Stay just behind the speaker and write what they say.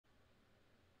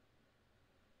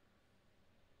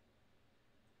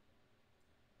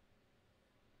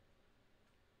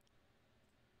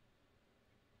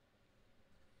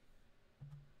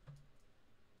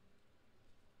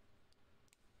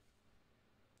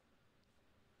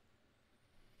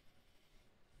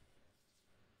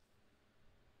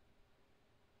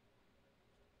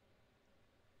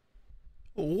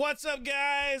What's up,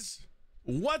 guys?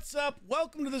 What's up?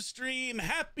 Welcome to the stream.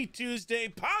 Happy Tuesday.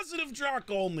 Positive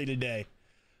Drock only today.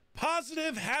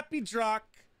 Positive, happy Drock.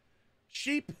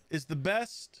 Sheep is the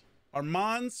best.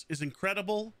 Armanz is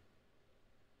incredible.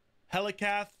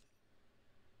 Helicath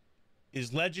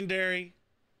is legendary.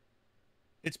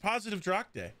 It's Positive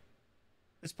Drock Day.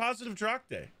 It's Positive Drock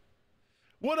Day.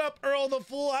 What up, Earl the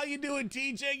Fool? How you doing,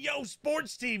 TJ? Yo,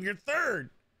 sports team, you're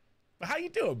third. But how you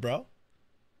doing, bro?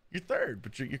 You're third,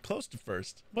 but you're close to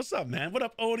first. What's up, man? What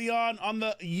up, Odeon? On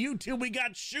the YouTube, we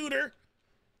got Shooter.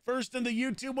 First in the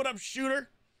YouTube. What up, Shooter?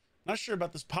 Not sure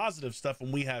about this positive stuff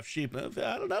when we have sheep. I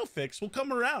don't know, Fix. We'll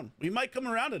come around. We might come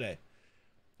around today.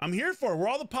 I'm here for it. Where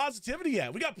all the positivity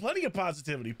at? We got plenty of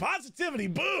positivity. Positivity,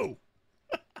 boo!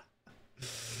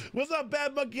 What's up,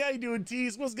 Bad Monkey? How you doing,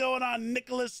 Tease? What's going on,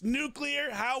 Nicholas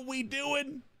Nuclear? How we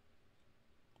doing?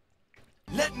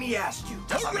 Let me ask you,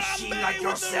 does a machine like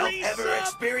yourself ever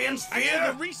experience fear? I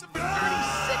did the resub for 36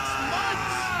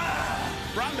 months!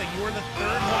 Harambe, you are the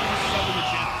third longest sub in the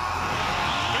channel.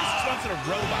 36 months in a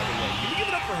row, by the way. Can we give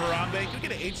it up for Harambe? Can we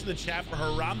get an H in the chat for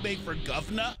Harambe for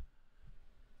governor?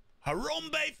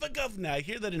 Harambe for governor. I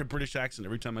hear that in a British accent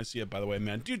every time I see it, by the way,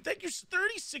 man. Dude, thank you.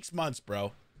 36 months,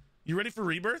 bro. You ready for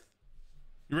rebirth?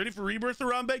 You ready for rebirth,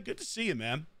 Harambe? Good to see you,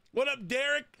 man. What up,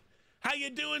 Derek? How you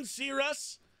doing,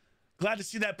 C-Russ? Glad to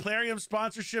see that Plarium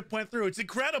sponsorship went through. It's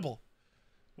incredible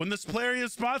when this Plarium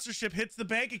sponsorship hits the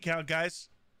bank account, guys.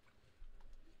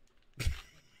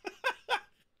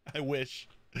 I wish.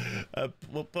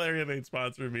 Well, Plarium ain't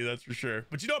sponsoring me, that's for sure.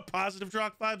 But you know what? Positive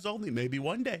Drock vibes only. Maybe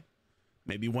one day.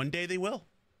 Maybe one day they will.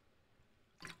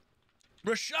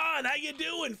 Rashawn, how you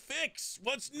doing? Fix,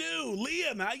 what's new?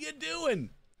 Liam, how you doing?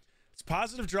 It's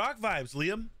Positive Drock vibes,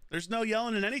 Liam. There's no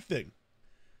yelling at anything.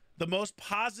 The most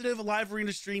positive live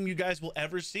arena stream you guys will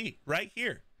ever see right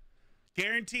here.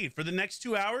 Guaranteed. For the next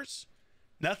 2 hours,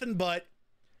 nothing but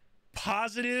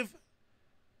positive,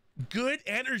 good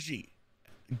energy.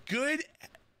 Good.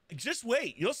 Just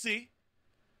wait. You'll see.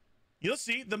 You'll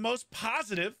see the most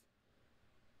positive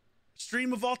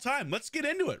stream of all time. Let's get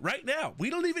into it right now. We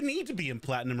don't even need to be in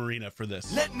Platinum Arena for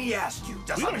this. Let me ask you,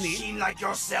 does a machine like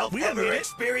yourself ever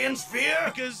experience fear?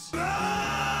 Because it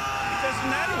doesn't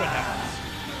matter what happens.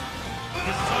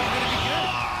 Because it's all gonna be good.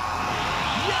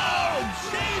 Yo,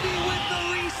 Jamie with the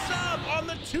resub on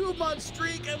the 2-month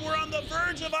streak, and we're on the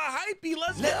verge of a hypey.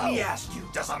 Let's go. Let me ask you,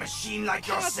 does a machine like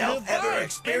yourself ever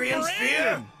experience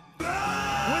fear? With the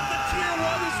tier 1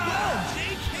 as well,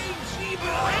 JKG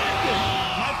Brandon,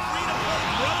 my free-to-play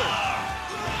brother,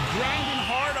 grinding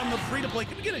hard on the free-to-play.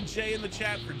 Can we get a J in the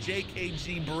chat for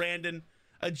JKG Brandon,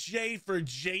 a J for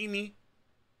Jamie,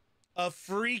 a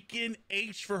freaking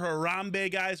H for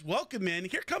Harambe, guys? Welcome in.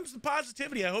 Here comes the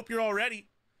positivity. I hope you're all ready.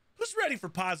 Who's ready for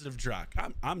Positive Drock?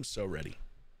 I'm so ready.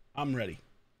 I'm ready.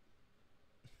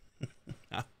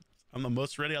 I'm the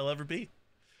most ready I'll ever be.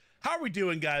 How are we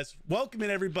doing, guys? Welcome in,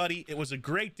 everybody. It was a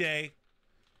great day.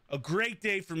 A great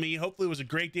day for me. Hopefully it was a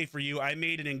great day for you. I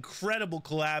made an incredible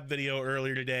collab video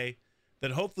earlier today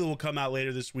that hopefully will come out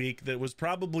later this week. That was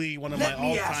probably one of my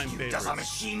all-time favorites. Does a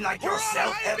machine like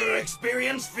yourself ever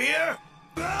experience fear?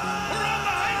 We're on the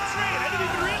hype train. I didn't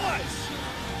even realize.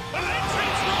 The hype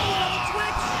train's rolling on the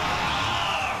Twitch.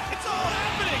 It's all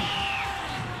happening.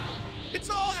 It's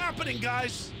all happening,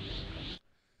 guys.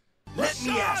 Let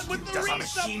me ask you, does a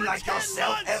machine like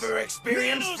yourself ever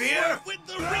experience fear? With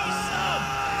the resub.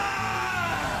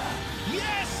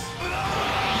 Yes.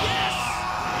 Yes.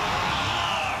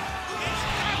 It's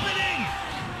happening.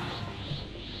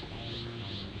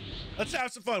 Let's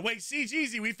have some fun. Wait,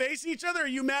 CGZ, we face each other? Are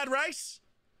you Mad Rice?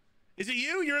 Is it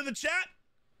you? You're in the chat?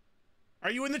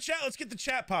 Are you in the chat? Let's get the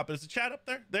chat popping. Is the chat up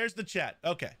there? There's the chat.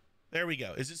 Okay. There we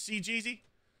go. Is it CGZ?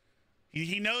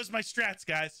 He knows my strats,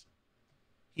 guys.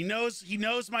 He knows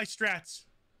my strats.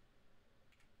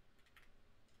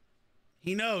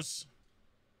 He knows.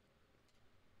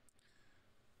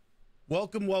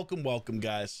 Welcome, welcome, welcome,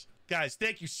 guys. Guys,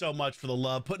 thank you so much for the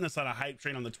love, putting us on a hype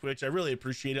train on the Twitch. I really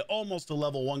appreciate it. Almost a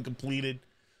level 1 completed.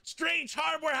 Strange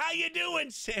Hardware, how you doing?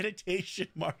 Sanitation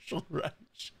Marshall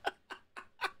Rush.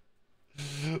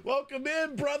 Welcome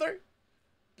in, brother.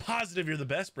 Positive, you're the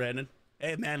best, Brandon.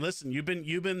 Hey, man, listen, you've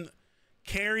been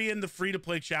carrying the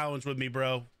free-to-play challenge with me,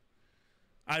 bro.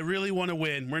 I really want to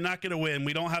win. We're not going to win.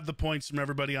 We don't have the points from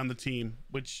everybody on the team,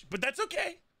 but that's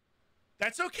okay.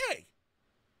 That's okay.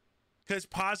 Because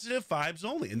positive vibes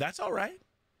only, and that's all right.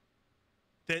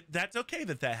 That's okay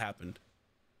that happened.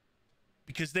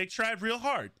 Because they tried real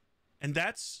hard, and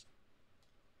that's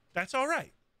all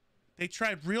right. They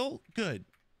tried real good.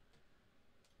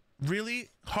 Really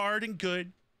hard and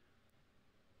good.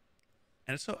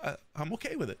 And so I'm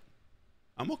okay with it.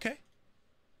 I'm okay.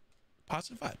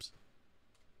 Positive vibes.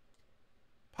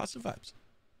 Positive vibes.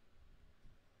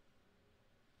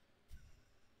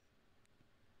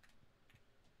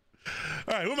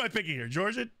 All right, who am I picking here?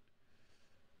 Georgian?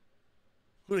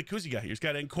 Who's he got here? He's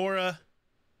got Ancora.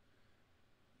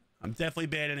 I'm definitely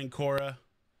banning Ancora.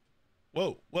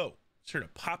 Whoa, whoa. Just heard a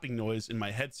popping noise in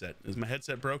my headset. Is my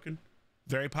headset broken?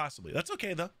 Very possibly. That's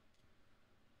okay, though.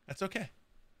 That's okay.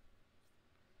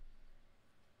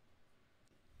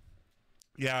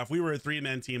 Yeah, if we were a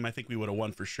three-man team, I think we would have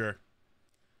won for sure.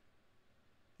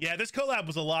 Yeah, this collab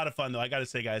was a lot of fun, though. I got to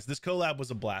say, guys, this collab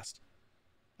was a blast.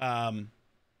 And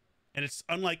it's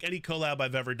unlike any collab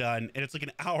I've ever done. And it's like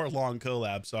an hour-long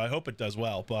collab, so I hope it does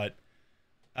well. But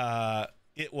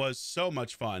it was so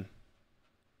much fun.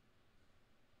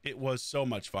 It was so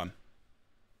much fun.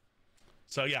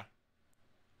 So, yeah.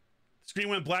 Screen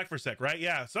went black for a sec, right?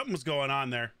 Yeah, something was going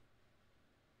on there.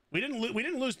 We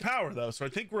didn't lose power, though, so I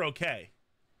think we're okay.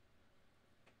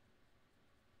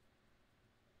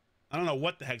 I don't know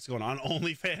what the heck's going on.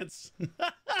 OnlyFans.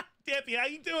 Dampy, how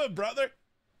you doing, brother?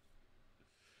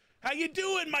 How you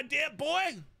doing, my damn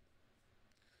boy?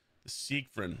 The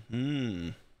Siegfried.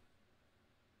 And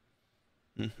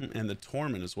the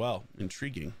Torment as well.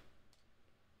 Intriguing.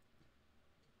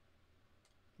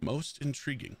 Most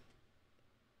intriguing.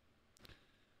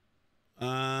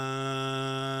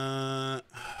 I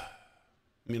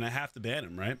mean, I have to ban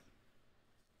him, right?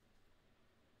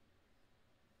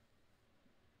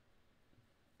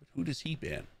 But who does he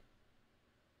ban?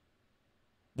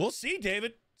 We'll see,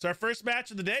 David. It's our first match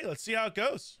of the day. Let's see how it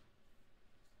goes.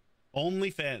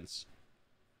 OnlyFans.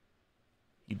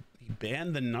 He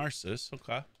banned the Narcissus.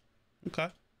 Okay. Okay.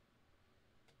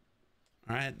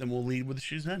 All right, then we'll lead with the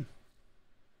Shuzhen.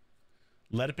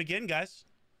 Let it begin, guys.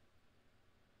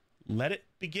 Let it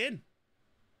begin.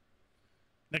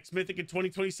 Next Mythic in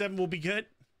 2027 will be good.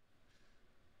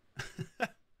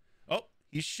 Oh,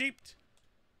 he's sheeped.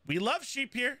 We love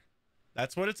sheep here.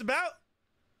 That's what it's about.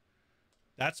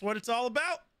 That's what it's all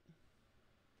about.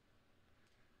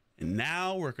 And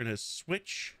now we're going to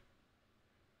switch.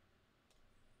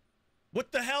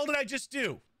 What the hell did I just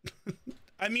do?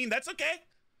 I mean, that's okay.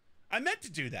 I meant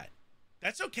to do that.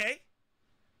 That's okay.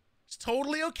 It's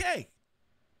totally okay.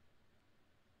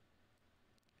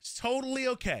 It's totally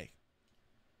okay.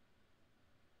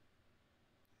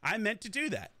 I meant to do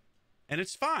that. And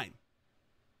it's fine.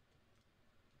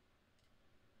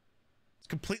 It's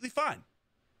completely fine.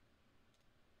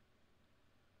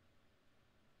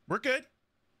 We're good.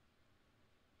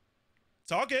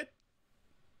 It's all good.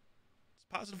 It's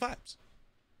positive vibes.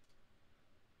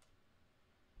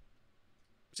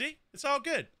 See? It's all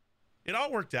good. It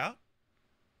all worked out.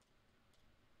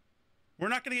 We're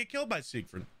not going to get killed by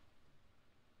Siegfried.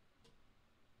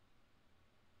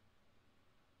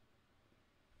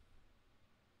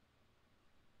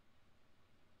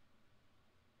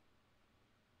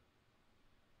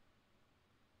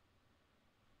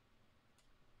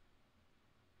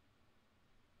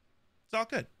 It's all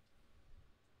good.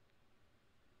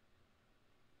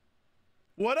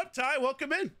 What up, Ty?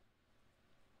 Welcome in.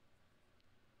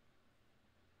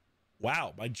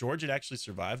 Wow, my George had actually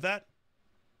survived that?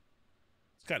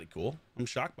 It's kind of cool. I'm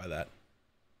shocked by that.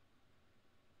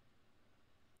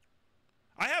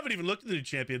 I haven't even looked at the new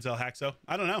champions, El Haxo.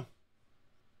 I don't know.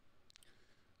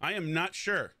 I am not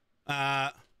sure.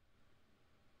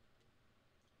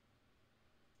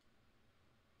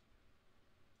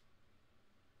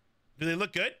 Do they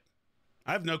look good?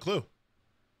 I have no clue.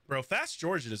 Bro, Fast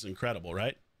Georgian is incredible,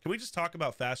 right? Can we just talk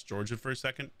about Fast Georgian for a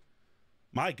second?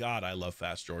 My God, I love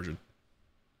Fast Georgian.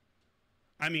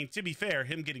 I mean, to be fair,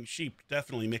 him getting sheep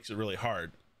definitely makes it really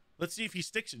hard. Let's see if he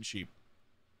sticks in sheep.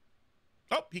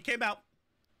 Oh, he came out.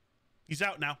 He's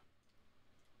out now.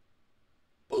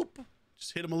 Boop.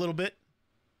 Just hit him a little bit.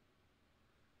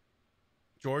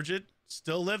 Georgian,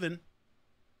 still living.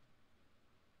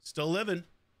 Still living.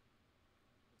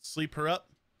 Sleep her up.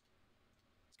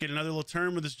 Let's get another little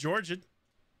turn with this Georgian.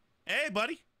 Hey,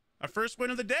 buddy. Our first win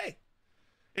of the day.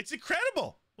 It's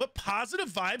incredible what positive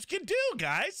vibes can do,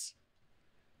 guys.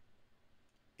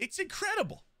 It's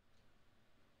incredible.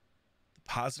 The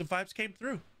positive vibes came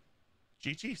through.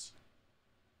 GG's.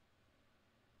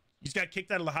 You just got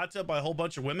kicked out of the hot tub by a whole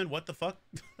bunch of women. What the fuck?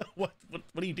 What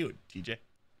are you doing, TJ?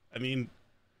 I mean,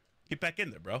 get back in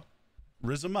there, bro.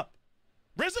 Riz him up.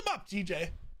 Riz him up, TJ.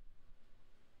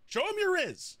 Show him your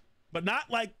Riz. But not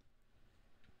like,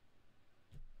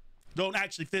 don't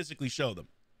actually physically show them.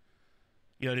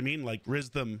 You know what I mean? Like, Riz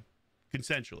them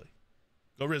consensually.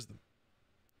 Go Riz them.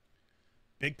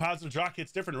 Big positive Drock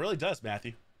hits different. It really does,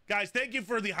 Matthew. Guys, thank you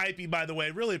for the hypey, by the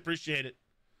way. Really appreciate it.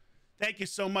 Thank you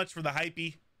so much for the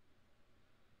hypey.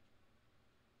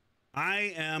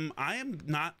 I am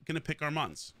not going to pick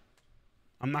Armanz.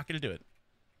 I'm not going to do it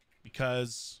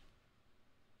because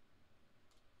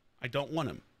I don't want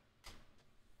him.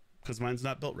 Because mine's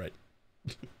not built right.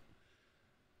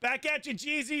 Back at you,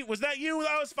 Jeezy. Was that you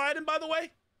I was fighting, by the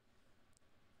way?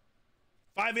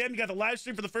 5 a.m. You got the live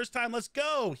stream for the first time. Let's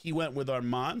go. He went with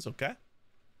Armanz. Okay.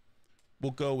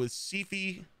 We'll go with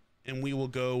Sifi, and we will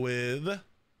go with...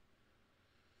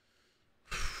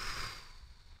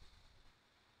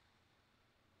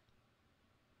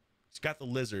 He's got the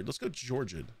lizard. Let's go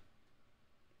Georgian.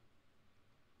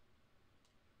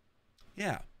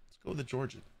 Yeah, let's go with the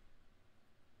Georgian.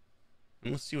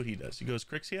 And let's see what he does. He goes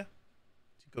Crixia?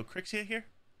 Does he go Crixia here?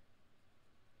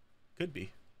 Could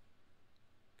be.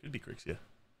 Could be Crixia.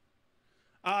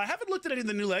 I haven't looked at any of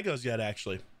the new Legos yet,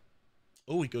 actually.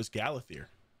 Oh, he goes Galathier.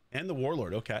 And the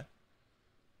Warlord. Okay.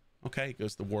 Okay, he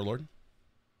goes the Warlord.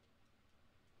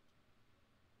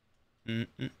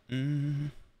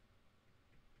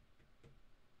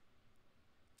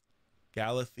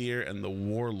 Galathier and the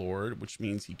Warlord, which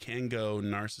means he can go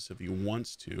Narcissus if he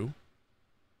wants to.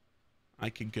 I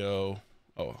could go...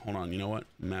 Oh, hold on. You know what?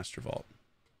 Master Vault.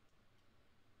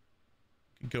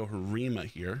 Could go Harima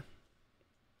here.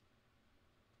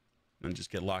 And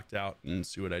just get locked out and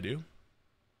see what I do.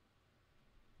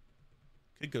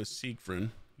 Could go Siegfried.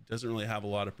 He doesn't really have a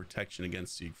lot of protection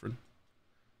against Siegfried.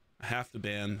 I have to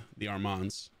ban the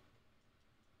Armanz.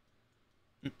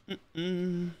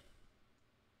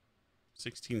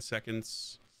 16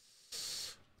 seconds.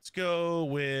 Let's go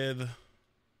with... Let's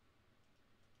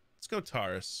go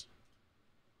Taurus.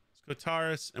 Let's go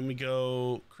Taurus, and we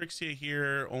go Crixia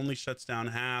here. Only shuts down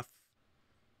half,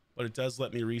 but it does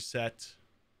let me reset.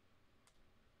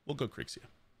 We'll go Crixia.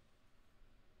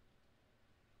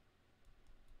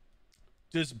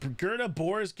 Does Gerda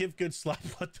Boars give good slap?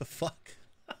 What the fuck?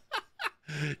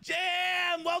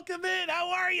 Jam, welcome in. How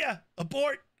are you?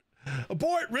 Abort.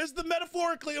 Abort. Riz the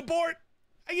metaphorically. Abort.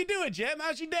 How you doing, Jam?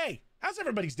 How's your day? How's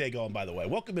everybody's day going, by the way?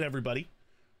 Welcome in, everybody.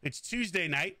 It's Tuesday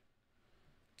night.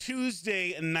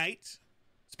 Tuesday night.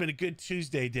 It's been a good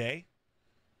Tuesday day.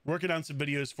 Working on some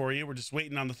videos for you. We're just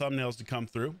waiting on the thumbnails to come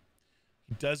through.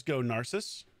 He does go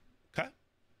Narcissus. Okay.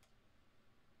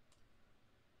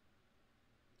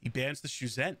 He bans the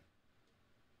Shuzen.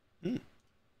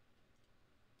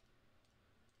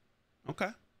 Okay.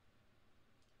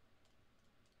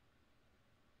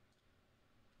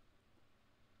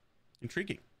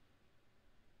 Intriguing.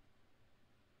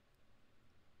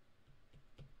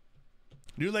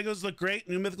 New Legos look great.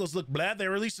 New Mythicals look bad.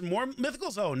 They're releasing more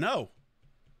Mythicals? Oh, no.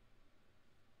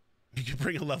 You can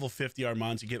bring a level 50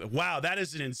 Armanz. You get it. Wow, that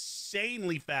is an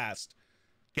insanely fast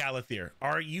Galathier.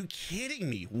 Are you kidding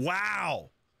me?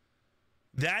 Wow.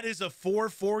 That is a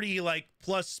 440 like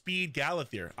plus speed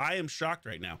Galathier. I am shocked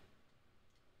right now.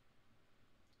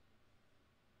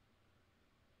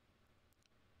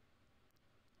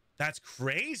 That's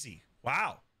crazy.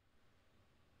 Wow.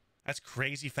 That's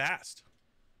crazy fast.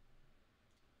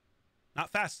 Not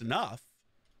fast enough,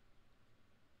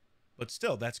 but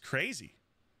still, that's crazy.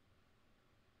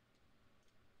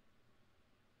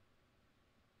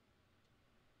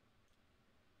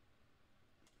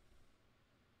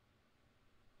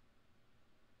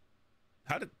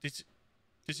 How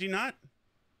does he not?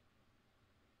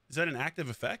 Is that an active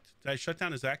effect? Did I shut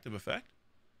down his active effect?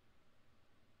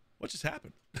 What just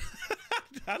happened?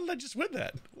 How did I just win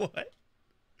that? What?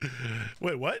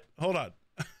 Wait, what? Hold on.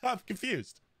 I'm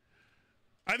confused.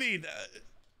 I mean,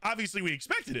 obviously we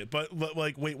expected it, but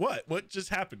like, wait, what? What just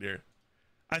happened here?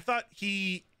 I thought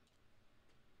he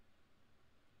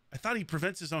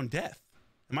prevents his own death.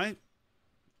 Am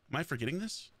I forgetting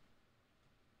this?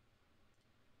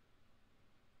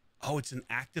 Oh, it's an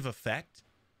active effect?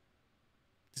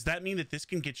 Does that mean that this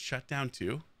can get shut down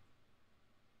too?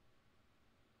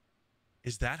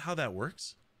 Is that how that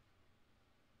works?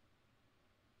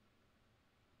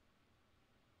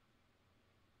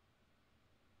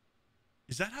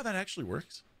 Is that how that actually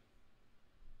works?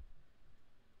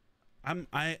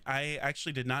 I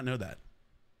actually did not know that.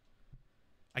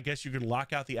 I guess you can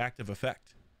lock out the active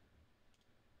effect.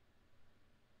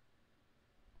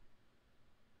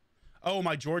 Oh,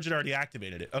 my Georgian already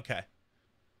activated it. Okay.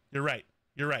 You're right.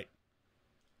 You're right.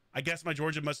 I guess my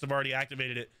Georgian must have already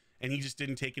activated it and he just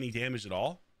didn't take any damage at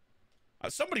all.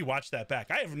 Somebody watch that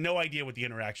back. I have no idea what the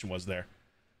interaction was there.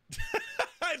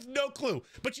 I have no clue.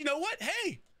 But you know what?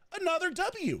 Hey, another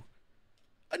W.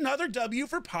 Another W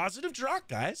for positive Drock,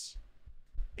 guys.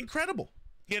 Incredible.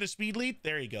 He had a speed leap.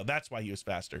 There you go. That's why he was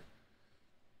faster.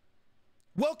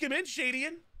 Welcome in,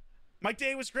 Shadian. My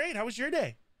day was great. How was your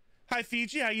day? Hi,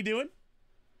 Fiji. How you doing?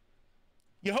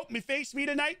 You hope me face me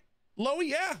tonight? Loey,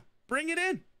 yeah. Bring it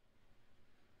in.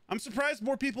 I'm surprised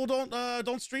more people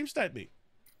don't stream snipe me.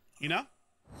 You know?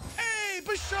 Hey,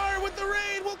 Bashar with the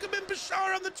raid. Welcome in,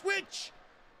 Bashar, on the Twitch.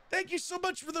 Thank you so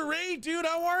much for the raid, dude.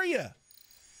 How are you?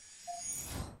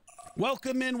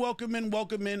 Welcome in, welcome in,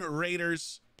 welcome in,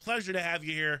 Raiders. Pleasure to have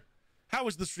you here. How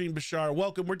was the stream, Bashar?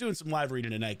 Welcome. We're doing some live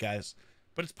reading tonight, guys.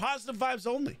 But it's positive vibes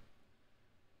only.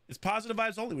 It's positive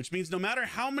vibes only, which means no matter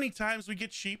how many times we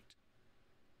get sheeped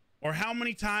or how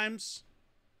many times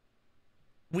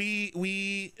we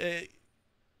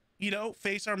you know,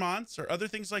 face Armanz or other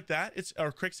things like that,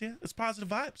 or Crixia, it's positive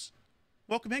vibes.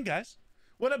 Welcome in, guys.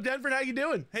 What up, Denver? How you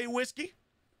doing? Hey, Whiskey.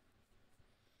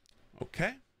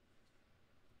 Okay.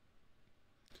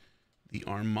 The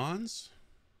Armanz.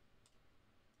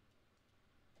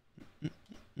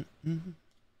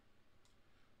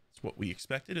 It's what we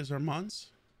expected as Armanz.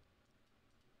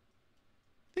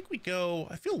 I think we go,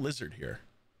 I feel Lizard here.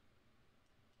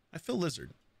 I feel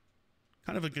Lizard.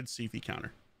 Kind of a good CP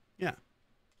counter. Yeah.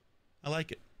 I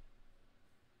like it.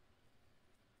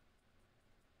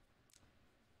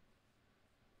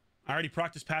 I already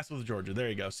practiced pass with Georgia. There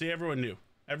you go. See, everyone knew.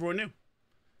 Everyone knew.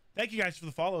 Thank you guys for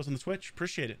the follows on the Twitch.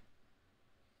 Appreciate it.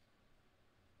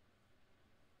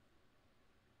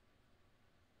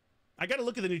 I got to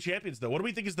look at the new champions, though. What do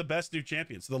we think is the best new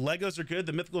champions? The Legos are good.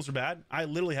 The Mythicals are bad. I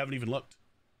literally haven't even looked.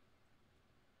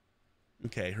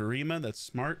 Okay, Harima. That's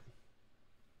smart.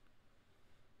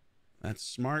 That's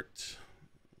smart.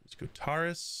 Let's go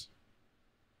Taurus.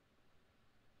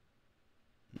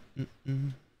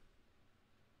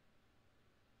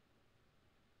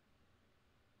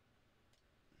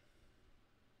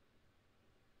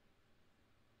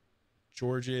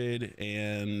 Georgid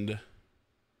and...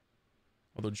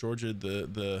 Although Georgid,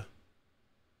 the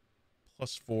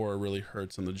 +4 really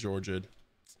hurts on the Georgid.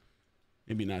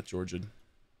 Maybe not Georgid.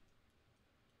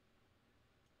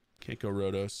 Can't go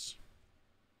Rhodos.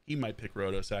 He might pick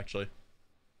Rhodos, actually.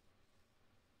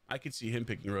 I could see him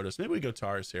picking Rhodos. Maybe we go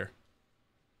Taurus here.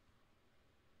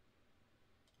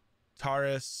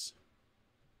 Taurus.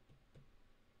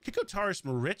 Could go Taurus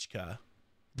Marichka,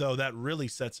 though that really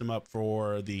sets him up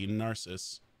for the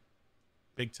Narcissus.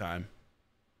 Big time.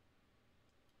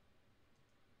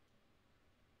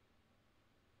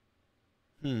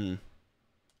 I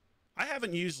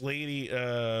haven't used Lady,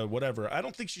 whatever. I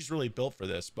don't think she's really built for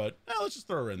this, but let's just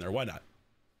throw her in there. Why not?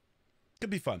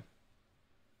 Could be fun.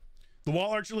 The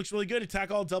Wall Archer looks really good. Attack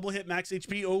all, double hit, max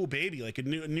HP. Oh, baby. Like a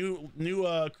new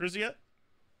Crixia.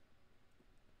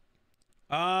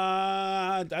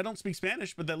 I don't speak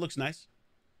Spanish, but that looks nice.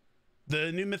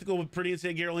 The new mythical with Pretty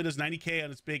Insane Gear only does 90k on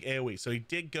its big AoE. So he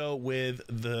did go with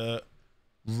the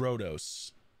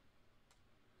Rhodos.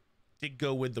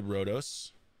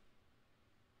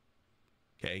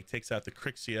 Okay, takes out the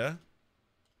Crixia.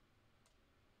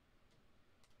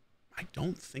 I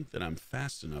don't think that I'm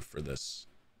fast enough for this.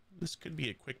 This could be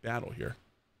a quick battle here.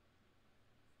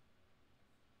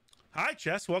 Hi,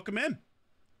 Chess. Welcome in.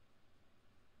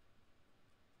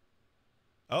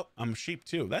 Oh, I'm a sheep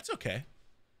too. That's okay.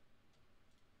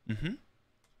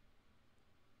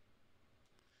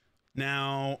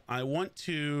 Now, I want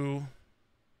to...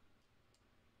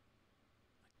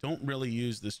 Don't really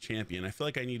use this champion. I feel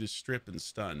like I need to strip and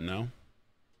stun, no?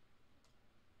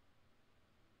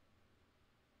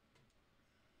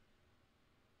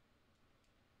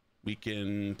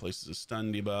 Weaken, places a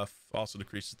stun debuff, also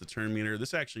decreases the turn meter.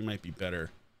 This actually might be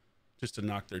better, just to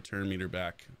knock their turn meter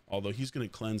back. Although he's going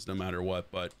to cleanse no matter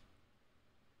what, but...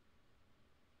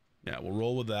 Yeah, we'll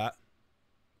roll with that.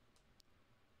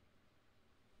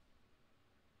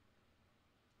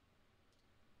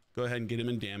 Go ahead and get him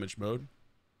in damage mode.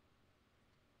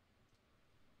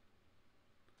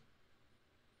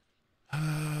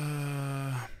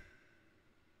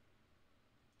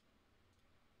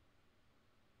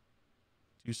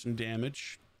 Do some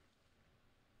damage.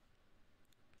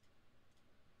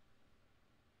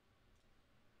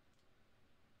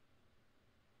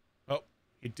 Oh,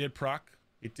 it did proc.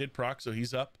 It did proc, so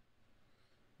he's up.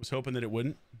 Was hoping that it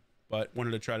wouldn't, but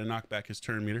wanted to try to knock back his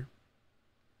turn meter.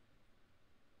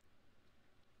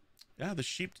 Yeah, the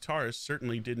sheep Taurus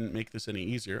certainly didn't make this any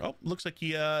easier. Oh, looks like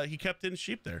he kept in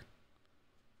sheep there.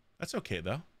 That's okay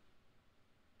though.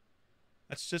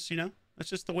 That's just, you know, that's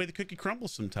just the way the cookie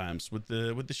crumbles sometimes with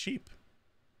the sheep.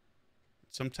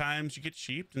 Sometimes you get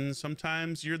sheeped and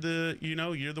sometimes you're the, you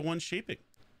know, you're the one sheeping.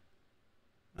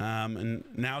 And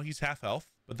now he's half health,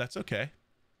 but that's okay.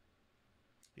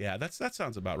 Yeah, that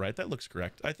sounds about right. That looks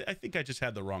correct. I think I just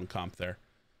had the wrong comp there.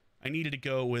 I needed to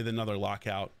go with another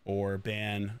lockout or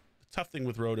ban tough thing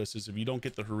with Rhodos is if you don't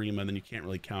get the Harima, then you can't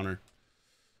really counter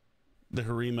the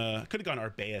Harima. Could have gone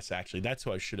Arbaeus, actually. That's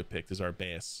who I should have picked, is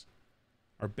Arbaeus.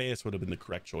 Arbaeus would have been the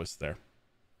correct choice there.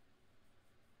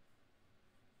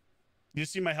 You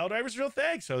see my Helldivers reel?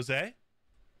 Thanks, Jose.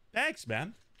 Thanks,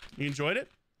 man. You enjoyed it?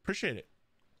 Appreciate it.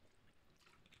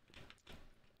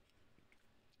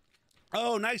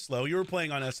 Oh, nice, Lo. You were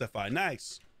playing on SFI.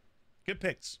 Nice. Good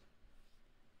picks.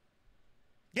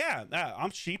 Yeah,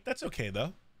 I'm sheep. That's okay,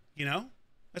 though. You know?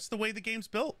 That's the way the game's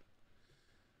built.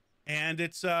 And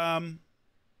it's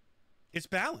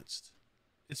balanced.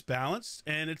 It's balanced,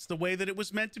 and it's the way that it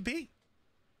was meant to be.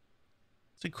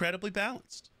 It's incredibly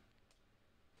balanced.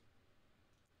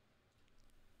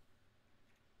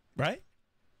 Right?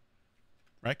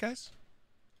 Right, guys?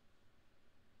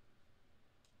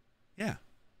 Yeah.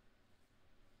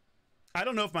 I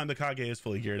don't know if my Mikage is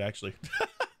fully geared, actually.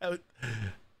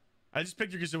 I just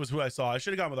picked her because it was who I saw. I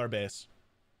should have gone with our base.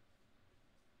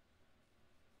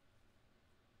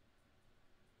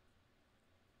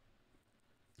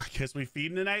 I guess we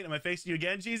feeding tonight. Am I facing you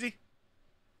again, Jeezy?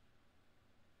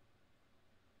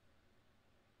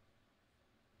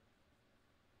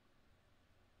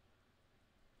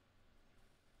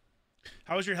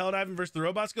 How was your Helldiving versus the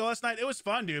robots go last night? It was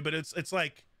fun, dude, but it's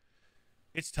like,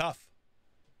 it's tough.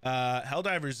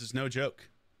 Helldivers is no joke.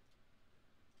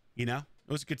 You know?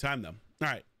 It was a good time, though. All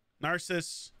right.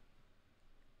 Narcissus.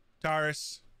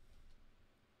 Taurus.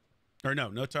 Or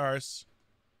no Taurus.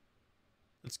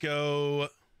 Let's go...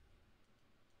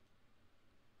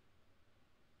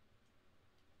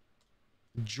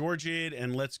 Georgid,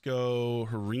 and let's go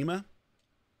Harima.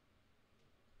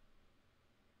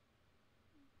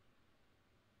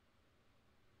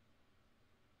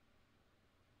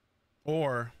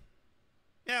 Or,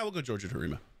 yeah, we'll go Georgid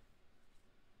Harima.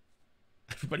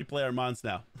 Everybody play Armanz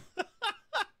now.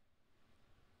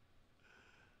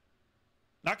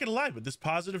 Not gonna lie, but this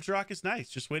positive Drock is nice.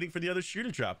 Just waiting for the other shoe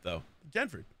to drop, though.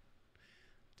 Denver,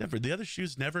 the other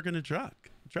shoe's never gonna drop,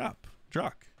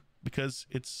 Drock, because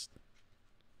it's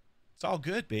all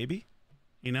good, baby.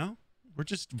 You know, we're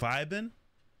just vibing.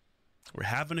 We're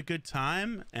having a good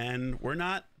time, and we're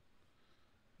not,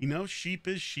 you know, sheep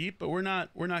is sheep, but we're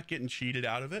not getting cheated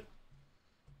out of it,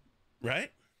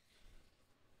 right?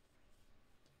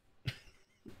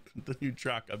 The new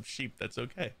Drock of sheep. That's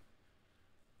okay.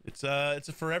 It's a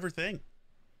forever thing.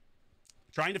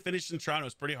 Trying to finish Centrano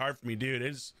is pretty hard for me, dude.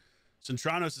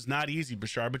 Centranos is not easy,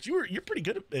 Bashar, but you're pretty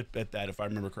good at that, if I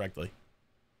remember correctly.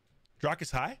 Drock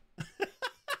is high.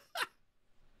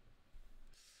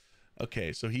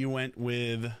 Okay, so he went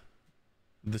with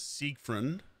the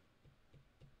Siegfried.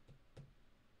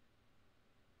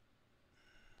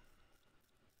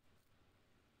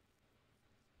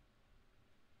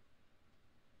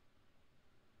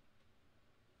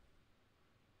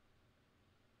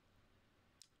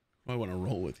 What do I want to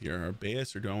roll with here?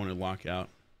 Arbaeus, or do I want to lock out?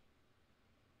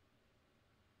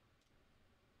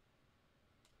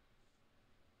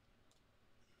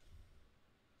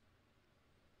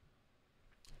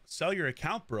 Sell your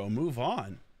account, bro. Move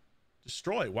on.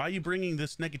 Destroy. Why are you bringing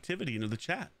this negativity into the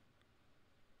chat?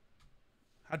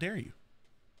 How dare you?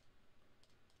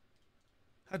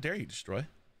 How dare you, Destroy?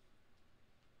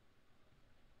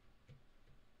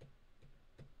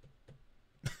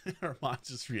 Armanz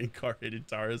just reincarnated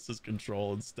Taurus's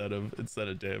control instead of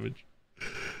damage.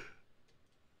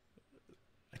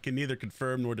 I can neither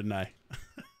confirm nor deny.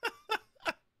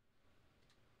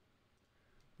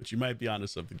 But you might be onto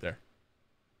something there.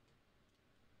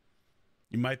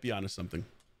 You might be onto something.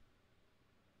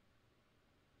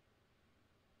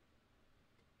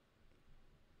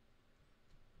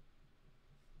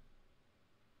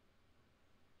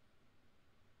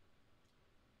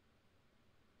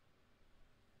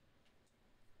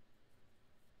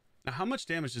 Now, how much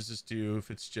damage does this do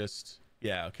if it's just...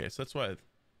 Yeah, okay, so that's why...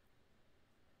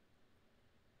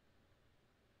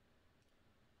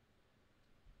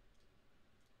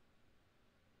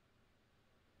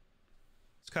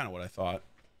 It's kind of what I thought.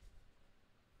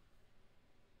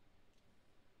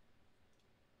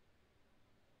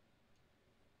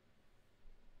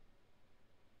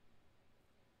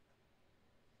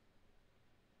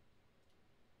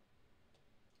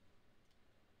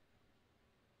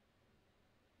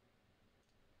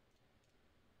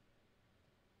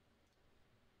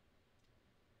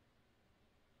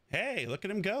 Hey, look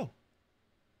at him go.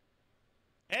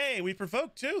 Hey, we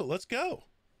provoked too. Let's go.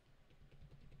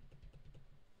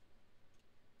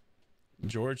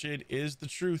 Georgid is the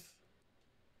truth.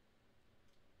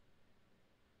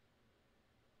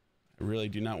 I really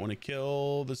do not want to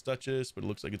kill this Duchess, but it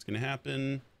looks like it's going to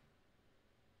happen.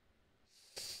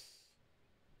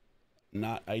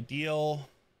 Not ideal.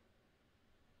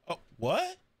 Oh,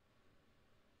 what?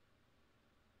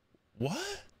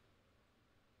 What?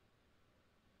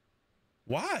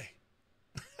 Why?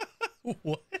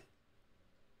 What?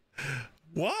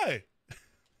 Why?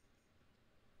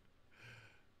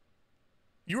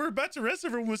 You were about to rest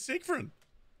everyone with Siegfried.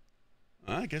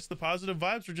 I guess the positive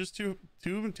vibes were just too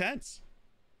intense.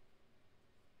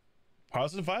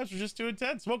 Positive vibes were just too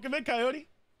intense. Welcome in, Coyote.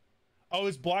 Oh,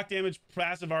 his block damage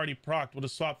passive already procced. Would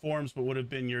have swapped forms, but would have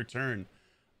been your turn.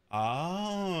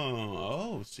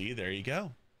 Oh, see, there you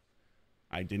go.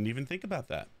 I didn't even think about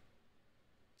that.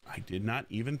 I did not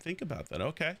even think about that.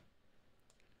 Okay.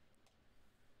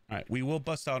 All right, we will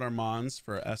bust out Armanz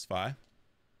for S5.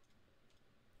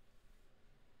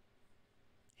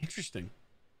 Interesting.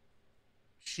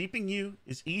 Sheeping you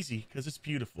is easy because it's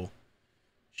beautiful.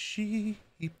 Sheeping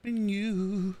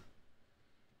you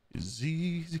is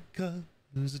easy because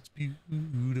it's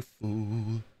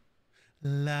beautiful.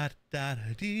 La da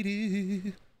da dee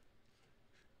dee.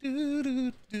 Do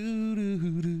do do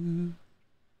do do.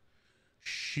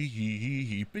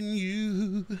 Sheeping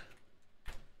you.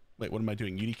 Wait, what am I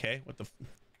doing? UDK? What the?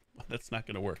 That's not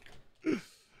gonna work.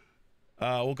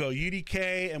 We'll go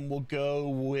UDK and we'll go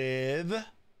with.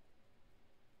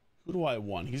 Who do I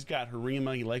want? He's got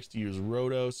Harima. He likes to use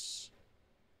Rhodos.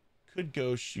 Could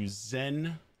go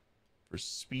Shuzen for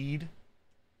speed.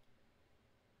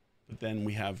 But then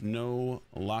we have no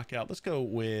lockout. Let's go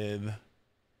with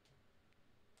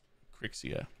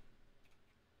Crixia.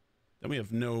 Then we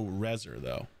have no Reser,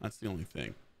 though. That's the only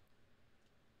thing.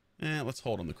 Let's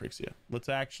hold on the Crixia. Let's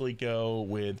actually go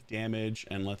with damage,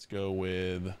 and let's go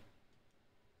with...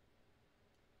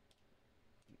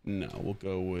 No, we'll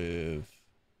go with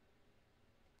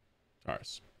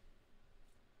Taurus.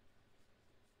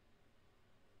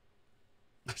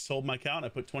 I sold my account. I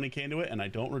put 20K into it, and I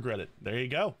don't regret it. There you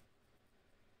go.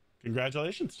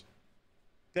 Congratulations.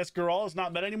 Guess Garal is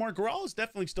not bad anymore. Garal is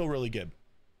definitely still really good.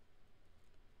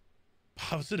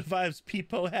 Positive vibes,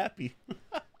 Peepo happy.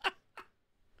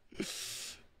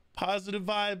 Positive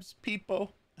vibes, Peepo.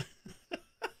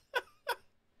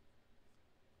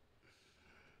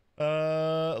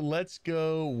 Let's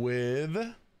go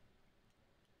with...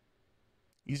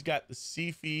 He's got the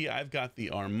Sifi. I've got the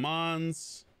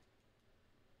Armanz.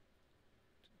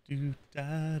 Do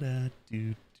da da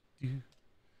do do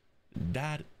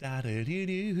da da da do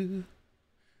do.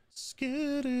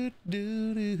 Skidoo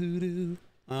do do do.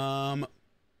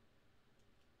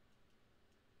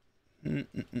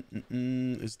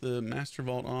 Is the Master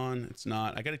Vault on? It's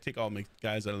not. I got to take all my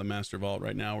guys out of the Master Vault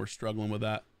right now. We're struggling with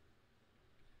that.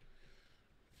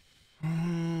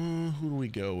 Who do we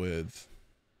go with?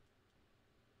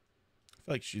 I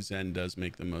feel like Shuzen does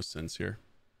make the most sense here,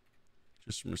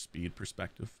 just from a speed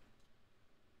perspective.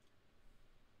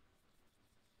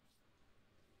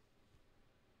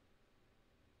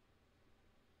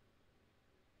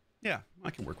 Yeah,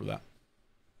 I can work with that.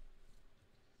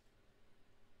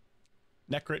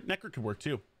 Necrit could work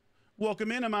too.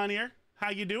 Welcome in, Amanir. How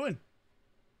you doing?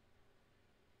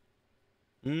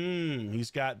 He's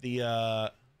got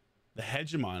the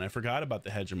Hegemon. I forgot about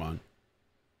the Hegemon.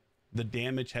 The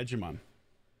damage Hegemon.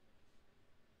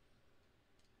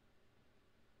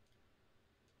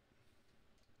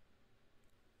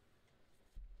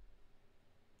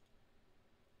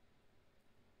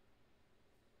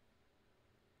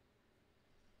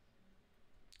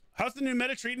 How's the new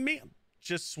meta treating me?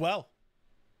 Just swell.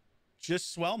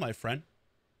 Just swell, my friend.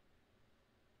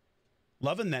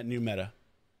 Loving that new meta.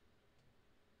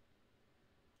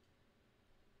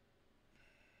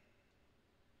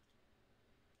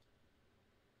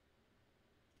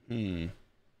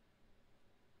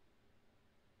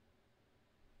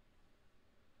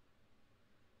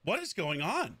 What is going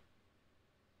on?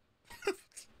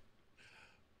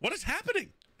 What is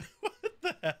happening? What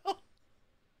the hell?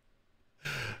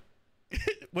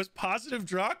 Was positive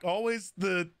Drock always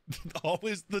the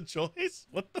choice?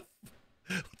 What the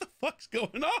fuck's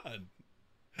going on?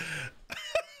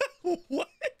 What?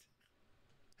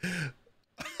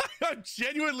 I'm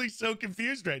genuinely so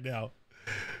confused right now.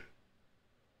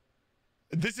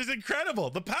 This is incredible.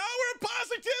 The power of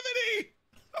positivity.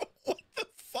 What the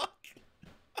fuck?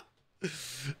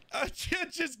 I'm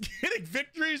just getting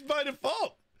victories by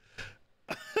default.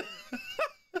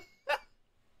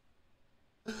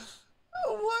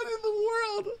 What in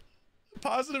the world?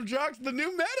 Positive Drock's the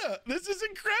new meta. This is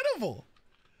incredible.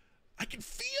 I can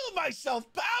feel myself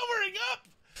powering up.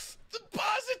 The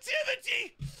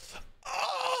positivity.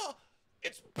 Oh,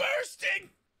 it's bursting.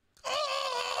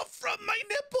 Oh, from my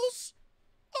nipples.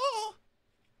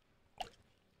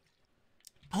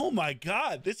 Oh my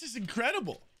God, this is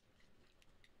incredible.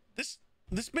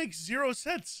 This makes zero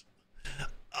sense.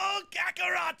 Oh,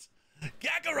 Kakarot!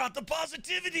 Kakarot, the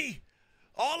positivity!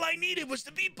 All I needed was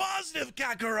to be positive,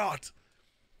 Kakarot!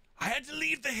 I had to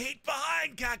leave the hate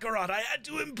behind, Kakarot. I had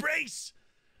to embrace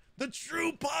the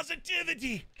true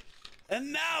positivity.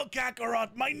 And now,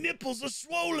 Kakarot, my nipples are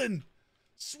swollen.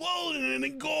 Swollen and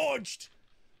engorged.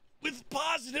 With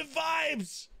positive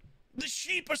vibes. The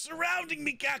sheep are surrounding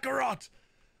me, Kakarot.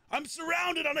 I'm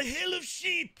surrounded on a hill of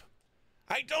sheep.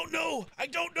 I don't know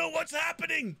what's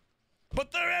happening.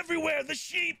 But they're everywhere, the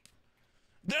sheep.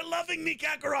 They're loving me,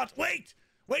 Kakarot. Wait,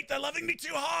 they're loving me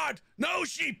too hard. No,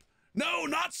 sheep. No,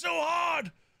 not so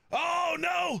hard. Oh,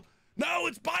 no. No,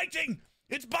 it's biting.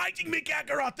 It's biting me,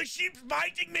 Kakarot. The sheep's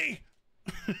biting me.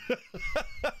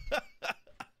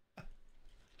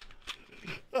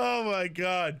 Oh, my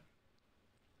God.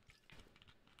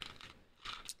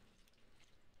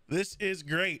 This is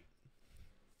great.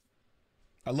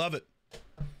 I love it.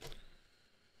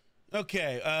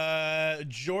 Okay,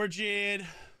 Georgian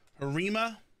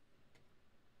Harima.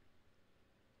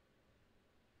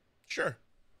 Sure.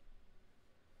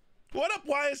 What up,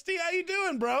 YST? How you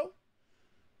doing, bro?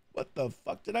 What the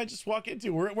fuck did I just walk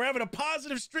into? We're having a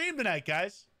positive stream tonight,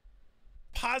 guys.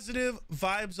 Positive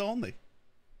vibes only.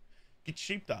 Get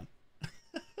sheeped on.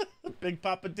 Big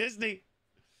Papa Disney.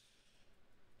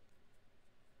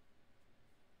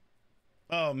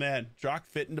 Oh, man. Drock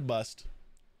fitting to bust.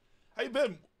 How you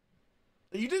been?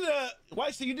 You did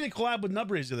you did a collab with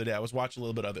Nubraze the other day. I was watching a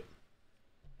little bit of it.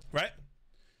 Right?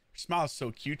 Your smile is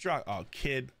so cute, Drock. Oh,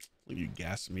 kid. Look at you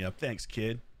gassing me up. Thanks,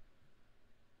 kid.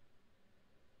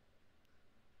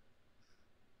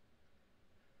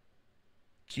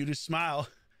 Cutest smile.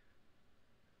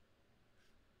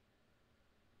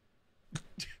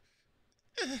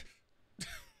 All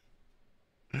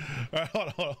right,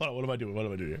 hold on. What am I doing?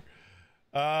 Here?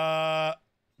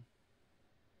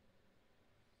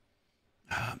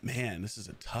 Man, this is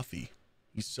a toughie.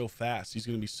 He's so fast. He's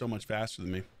going to be so much faster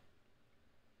than me.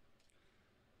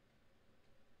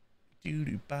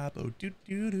 Doo-doo, babo,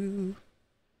 doo-doo-doo.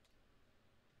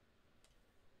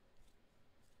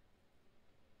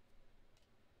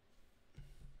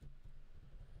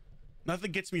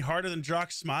 Nothing gets me harder than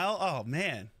Drock's smile. Oh,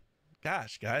 man.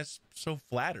 Gosh, guys. So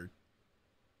flattered.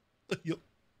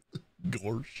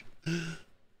 Gorge.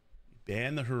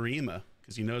 Ban the Harima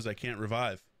because he knows I can't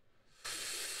revive.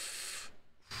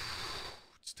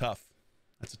 It's tough.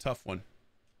 That's a tough one.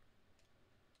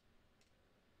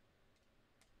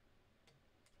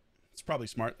 It's probably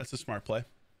smart. That's a smart play.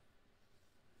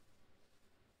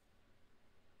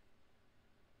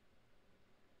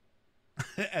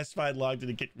 S5 logged in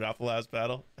and kicked me off the last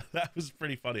battle. That was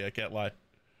pretty funny, I can't lie.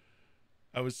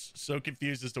 I was so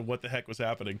confused as to what the heck was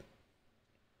happening.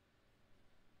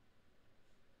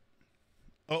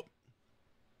 Oh.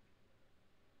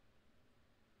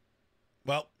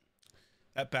 Well,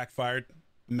 that backfired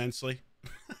immensely.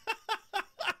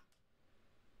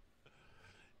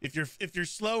 If you're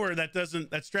slower,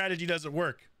 that strategy doesn't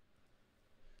work.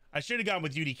 I should have gone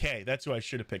with UDK. That's who I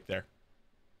should have picked there.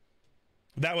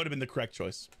 That would have been the correct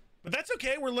choice. But that's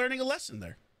okay. We're learning a lesson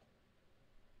there.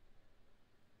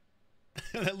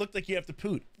 That looked like you have to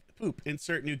poop.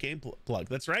 Insert new game plug.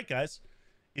 That's right, guys.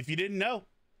 If you didn't know,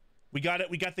 we got it.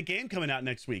 We got the game coming out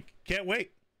next week. Can't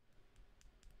wait.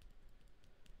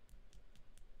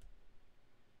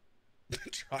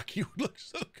 Drock, you look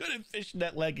so good in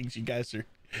fishnet leggings. You guys you're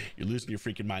losing your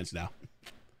freaking minds now.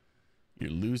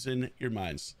 You're losing your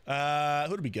minds.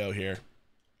 Who do we go here?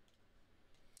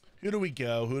 Who do we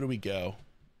go?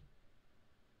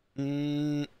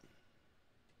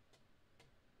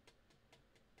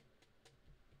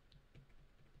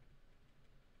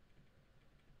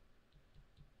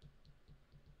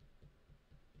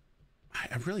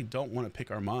 I really don't want to pick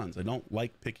Armanz. I don't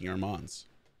like picking Armanz.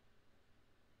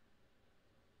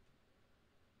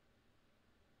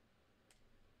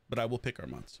 But I will pick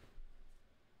Armanz.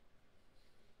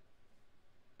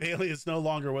 Bailey is no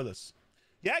longer with us.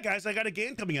 Yeah, guys, I got a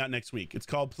game coming out next week. It's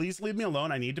called Please Leave Me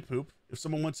Alone. I Need to Poop. If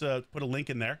someone wants to put a link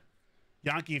in there.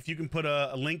 Yankee, if you can put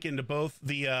a link into both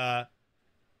the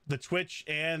Twitch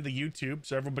and the YouTube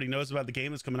so everybody knows about the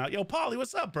game that's coming out. Yo, Polly,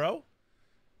 what's up, bro?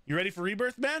 You ready for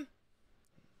Rebirth, man?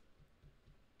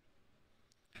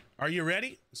 Are you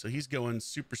ready? So he's going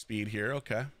super speed here.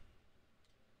 Okay.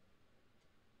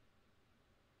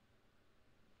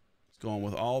 He's going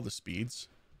with all the speeds.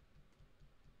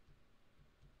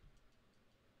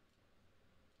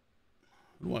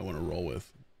 Who do I want to roll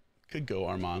with? Could go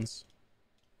Armanz.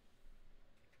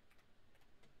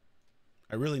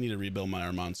 I really need to rebuild my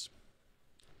Armanz.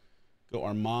 Go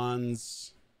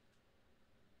Armanz.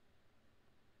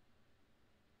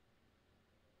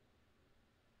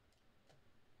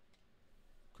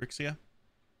 Grixia.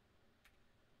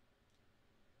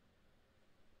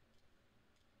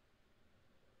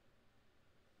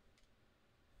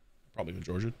 Probably with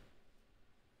Georgian.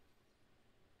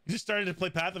 You just started to play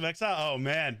Path of Exile? Oh,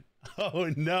 man.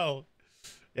 Oh, no.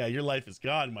 Yeah, your life is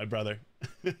gone, my brother.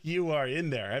 You are in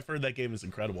there. I've heard that game is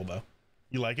incredible, though.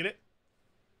 You liking it?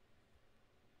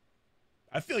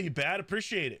 I feel you bad.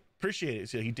 Appreciate it. Appreciate it.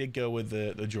 So he did go with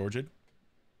the Georgian.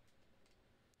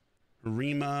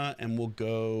 Rima, and we'll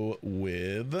go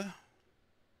with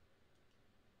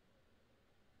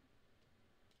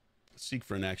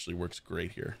Siegfried actually works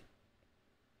great here.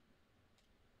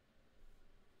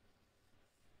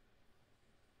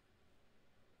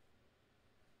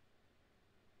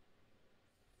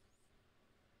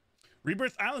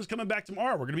 Rebirth Island's coming back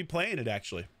tomorrow. We're going to be playing it,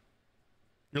 actually.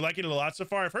 You're liking it a lot so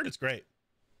far? I've heard it's great.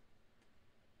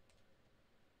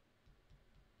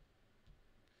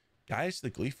 Gaius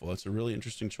the Gleeful. That's a really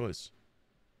interesting choice.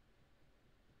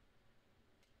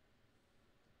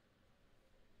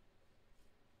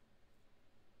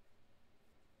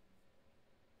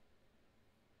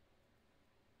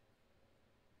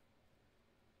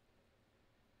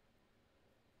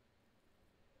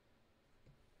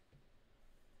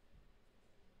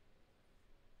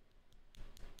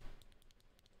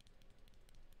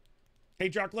 Hey,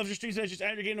 Drock, loves your streams. I just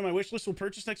added your game to my wish list. Will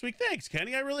purchase next week. Thanks,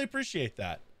 Kenny. I really appreciate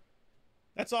that.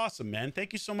 That's awesome, man.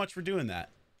 Thank you so much for doing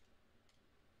that.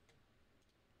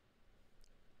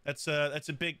 That's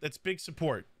big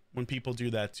support when people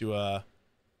do that to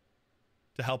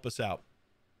help us out.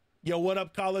 Yo, what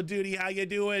up, Call of Duty? How you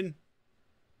doing?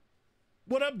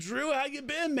 What up, Drew? How you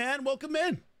been, man? Welcome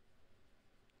in.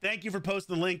 Thank you for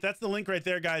posting the link. That's the link right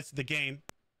there, guys, to the game.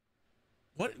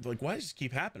 What, like, why does this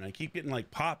keep happening? I keep getting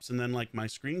like pops and then like my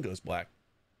screen goes black.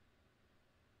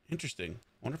 Interesting.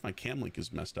 I wonder if my cam link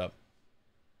is messed up.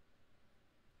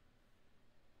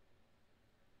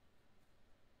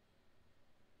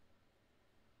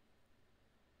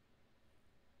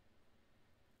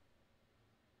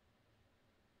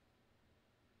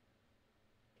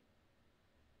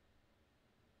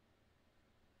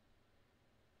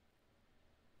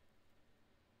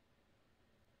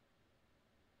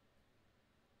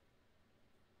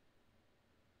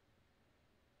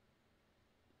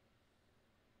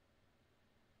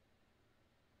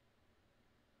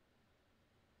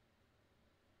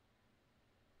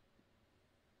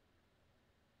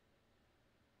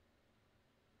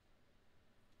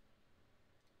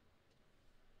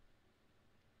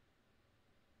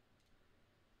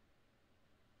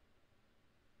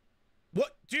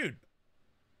 What? Dude.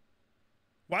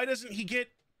 Why doesn't he get...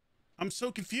 I'm so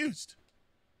confused.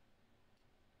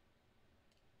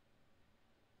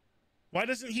 Why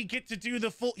doesn't he get to do the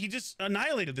full... He just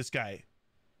annihilated this guy.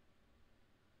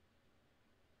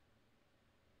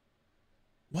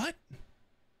 What?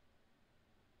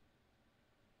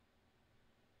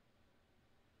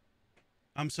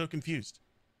 I'm so confused.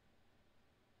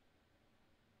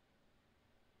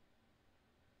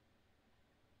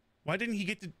 Why didn't he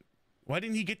get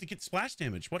to get splash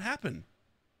damage? What happened?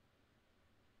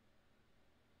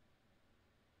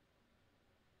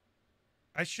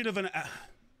 I should have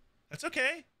that's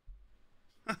okay.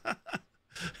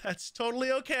 That's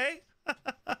totally okay.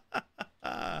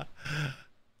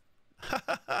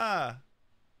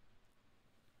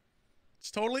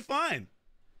 It's totally fine.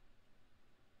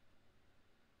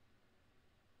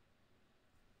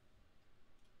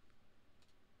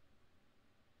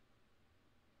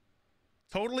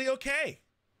 Totally okay.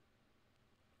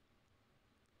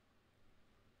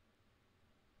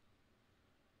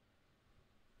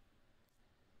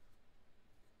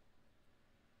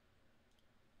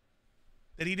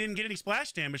 That he didn't get any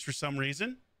splash damage for some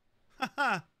reason.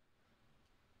 Haha.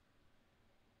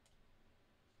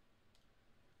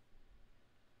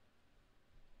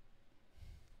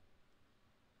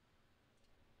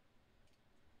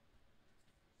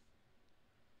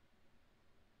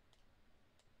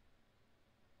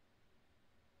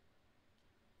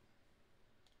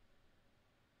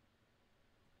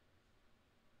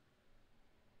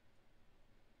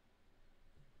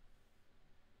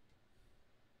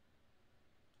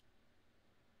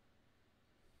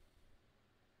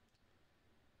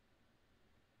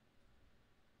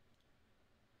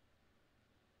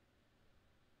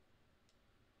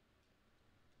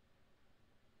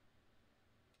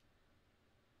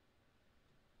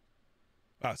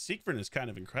 Wow, Siegfried is kind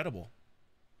of incredible.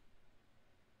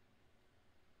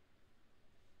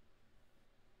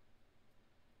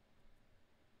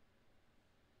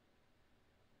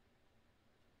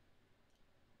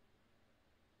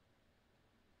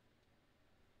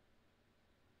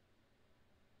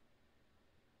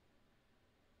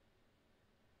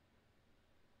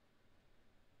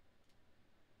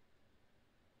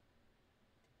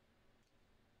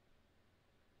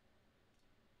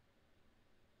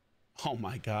 Oh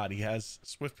my God, he has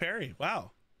Swift Parry.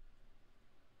 Wow.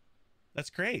 That's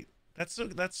great.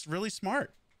 That's really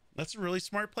smart. That's a really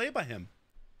smart play by him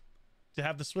to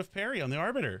have the Swift Parry on the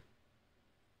Arbiter.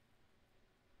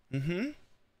 Mm-hmm.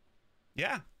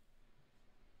 Yeah.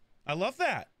 I love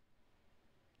that.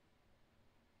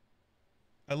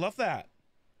 I love that.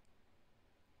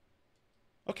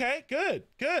 Okay, good,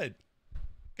 good,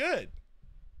 good.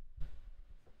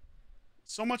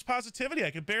 So much positivity,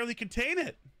 I could barely contain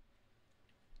it.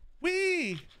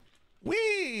 Wee!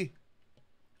 Wee!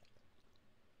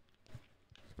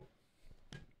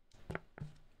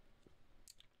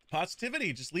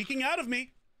 Positivity just leaking out of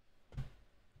me.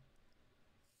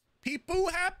 People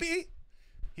happy.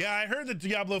 Yeah, I heard that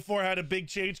Diablo 4 had a big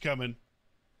change coming.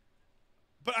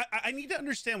 But I need to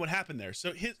understand what happened there.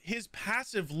 So his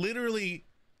passive literally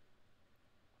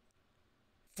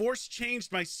force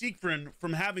changed my Siegfried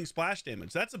from having splash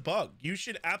damage. That's a bug. You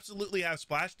should absolutely have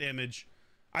splash damage.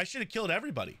 I should have killed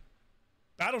everybody.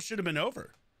 Battle should have been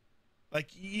over.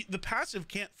 Like, the passive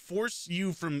can't force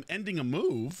you from ending a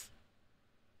move.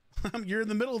 You're in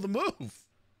the middle of the move.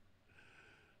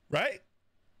 Right?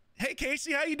 Hey,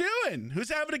 Casey, how you doing?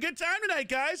 Who's having a good time tonight,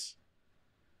 guys?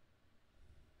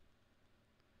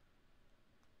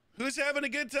 Who's having a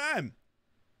good time?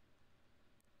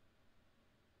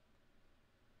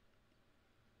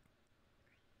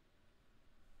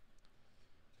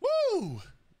 Woo!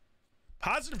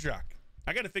 Positive Drock.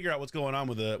 I got to figure out what's going on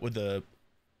with the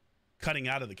cutting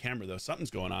out of the camera, though.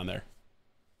 Something's going on there.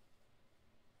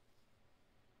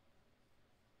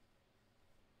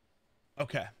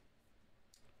 Okay.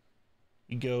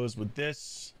 He goes with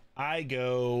this. I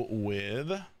go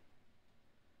with...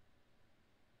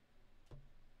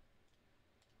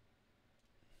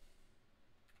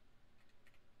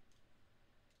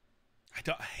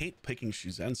 I hate picking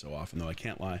Shuzen so often, though. I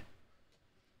can't lie.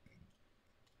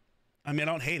 I mean,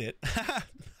 I don't hate it.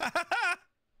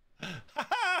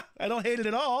 I don't hate it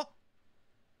at all.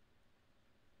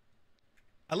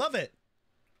 I love it.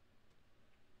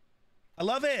 I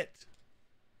love it.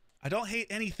 I don't hate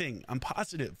anything. I'm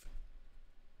positive.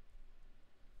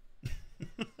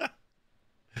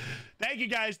 Thank you,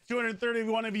 guys.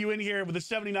 231 of you in here with the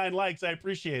 79 likes. I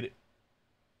appreciate it.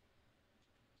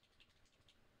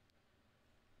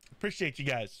 Appreciate you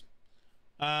guys.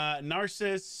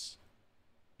 Narcissus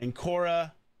and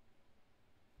Cora.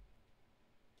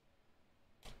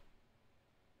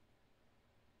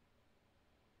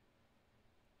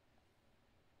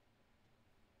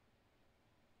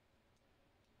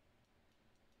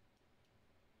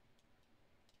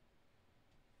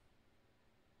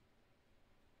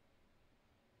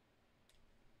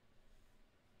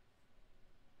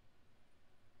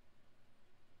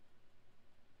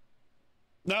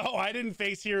 No, I didn't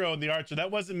face Hero in the Archer.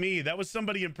 That wasn't me. That was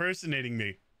somebody impersonating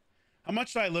me. How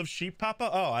much do I love Sheep Papa?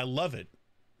 Oh, I love it.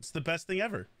 It's the best thing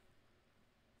ever.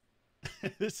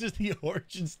 This is the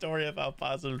origin story of how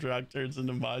Positive Drock turns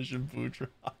into Majin Buu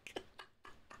Drock.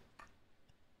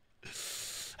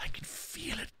 I can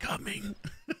feel it coming.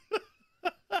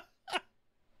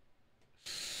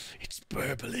 It's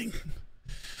burbling.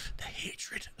 The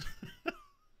hatred.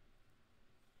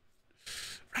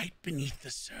 Right beneath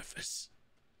the surface.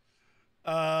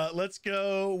 Let's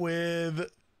go with...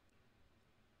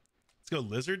 Let's go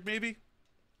Lizard, maybe?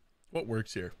 What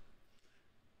works here?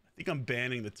 I think I'm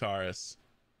banning the Taurus.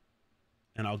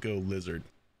 And I'll go Lizard.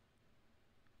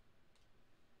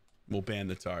 We'll ban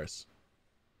the Taurus.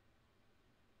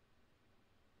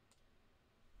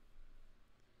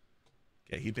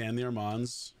 Okay, he banned the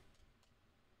Armanz.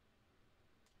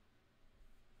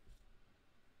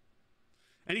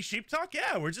 Any sheep talk?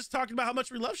 Yeah, we're just talking about how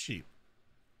much we love sheep.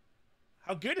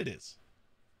 How good it is.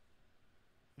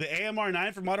 The AMR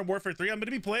 9 for Modern Warfare 3. I'm going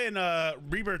to be playing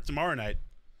Rebirth tomorrow night.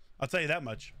 I'll tell you that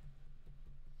much.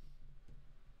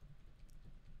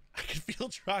 I can feel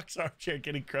Drock's armchair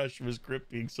getting crushed from his grip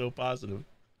being so positive.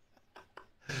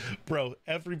 Bro,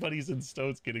 everybody's in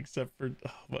Stone Skin except for...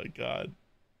 Oh my god.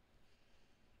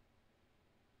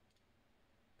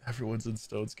 Everyone's in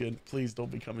Stone Skin. Please don't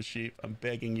become a sheep. I'm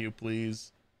begging you,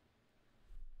 please.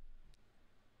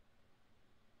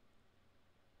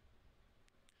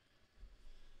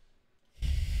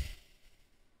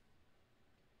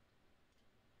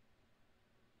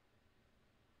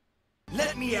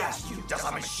 Let me ask you, does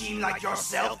a machine like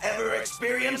yourself ever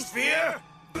experience fear?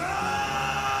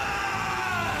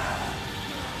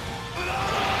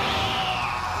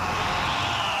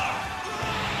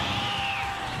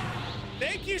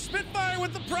 Thank you, Spitfire,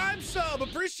 with the Prime sub.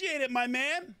 Appreciate it, my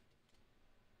man.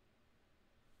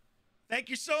 Thank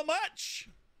you so much.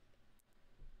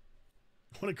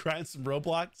 Want to grind some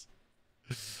Roblox?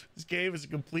 This game is a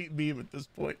complete meme at this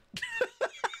point.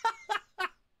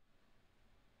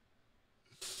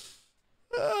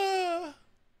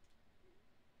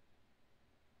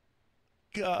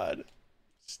 God.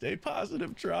 Stay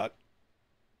positive, Drock.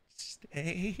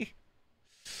 Stay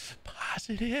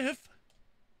positive.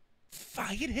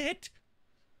 Fight it.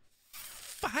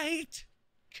 Fight.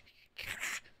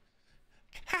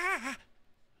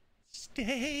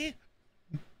 Stay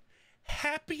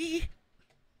happy.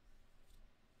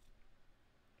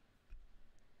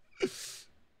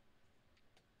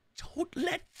 Don't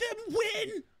let them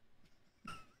win.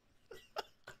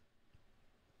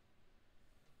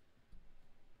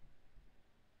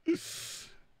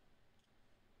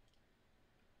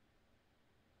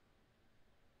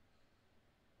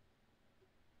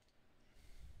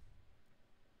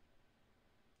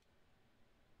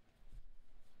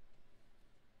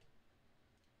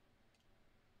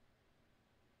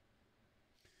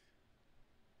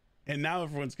 And now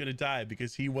everyone's gonna die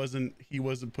because he wasn't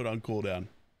put on cooldown.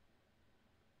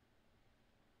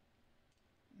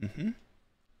 Mm-hmm.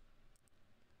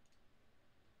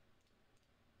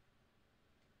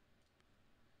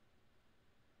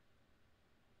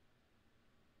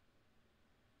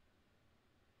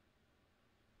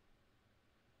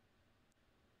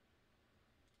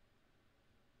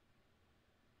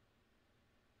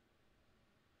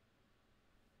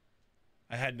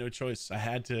 I had no choice. I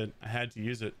had to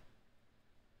use it.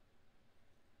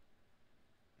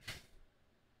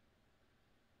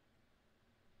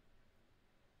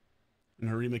 And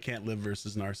Harima can't live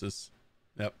versus Narcissus.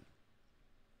 Yep.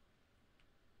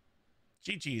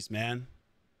 GG's, man.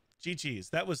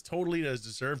 GG's. That was totally a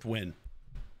deserved win.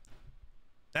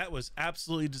 That was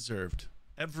absolutely deserved.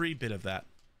 Every bit of that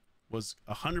was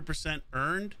 100%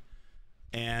 earned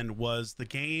and was the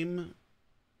game,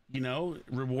 you know,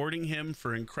 rewarding him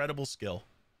for incredible skill.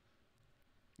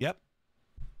 Yep.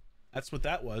 That's what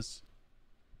that was.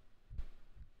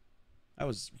 That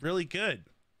was really good.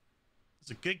 It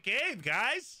was a good game,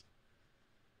 guys.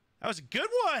 That was a good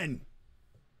one.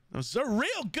 That was a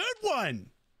real good one.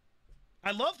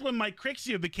 I loved when my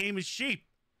Crixia became a sheep.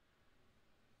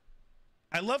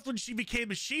 I loved when she became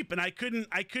a sheep and I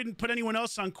couldn't put anyone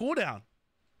else on cooldown.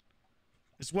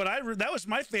 It's what that was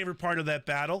my favorite part of that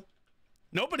battle.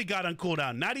 Nobody got on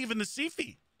cooldown, not even the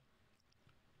Sifi.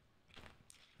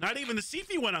 Not even the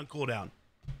Sifi went on cooldown.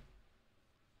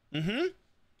 Mm-hmm.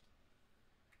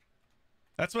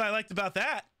 That's what I liked about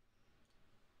that.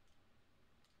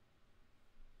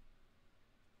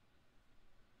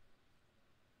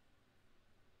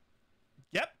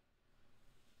 Yep.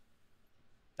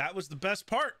 That was the best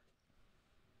part.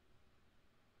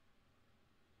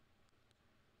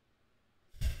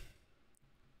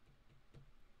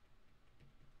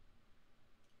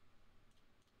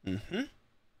 Mm-hmm.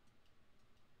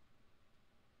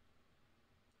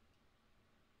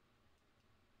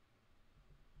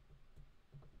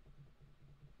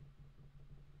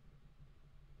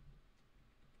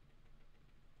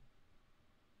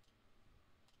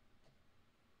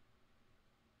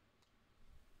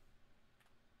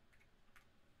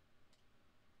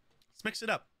 Let's mix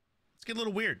it up. Let's get a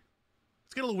little weird.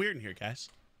 Let's get a little weird in here, guys.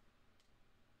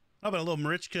 How about a little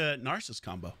Marichka Narcissus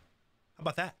combo? How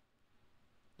about that?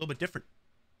 A little bit different.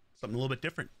 Something a little bit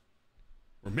different.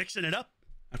 We're mixing it up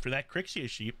after that Crixia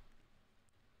sheep.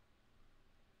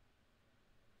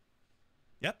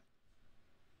 Yep.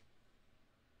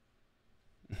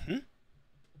 Mm-hmm.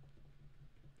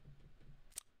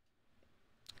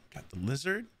 Got the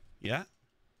lizard. Yeah. I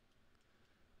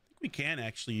think we can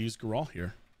actually use Garal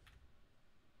here.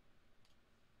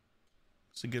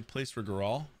 It's a good place for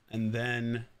Garal. And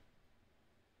then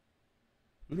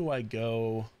who do I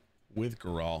go with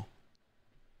Garal?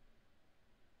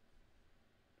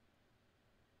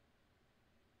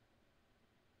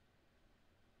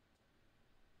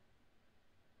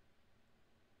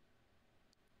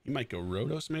 You might go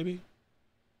Rhodos, maybe?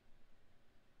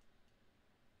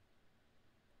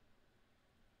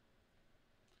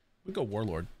 We go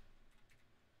Warlord.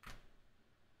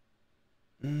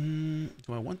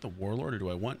 Do I want the Warlord or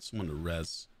do I want someone to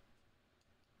res?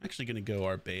 I'm actually going to go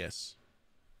Arbaeus.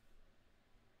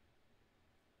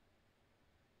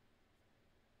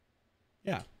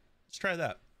 Yeah, let's try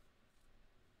that.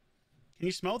 Can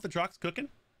you smell what the Drock's cooking?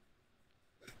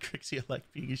 Crixia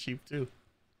like being a sheep too.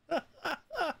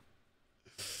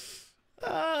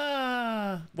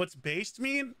 What's based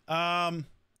mean?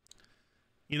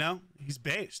 You know, he's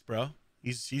based, bro.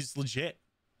 He's legit.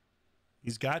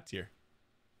 He's God tier.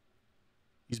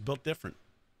 He's built different.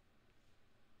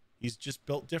 He's just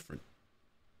built different.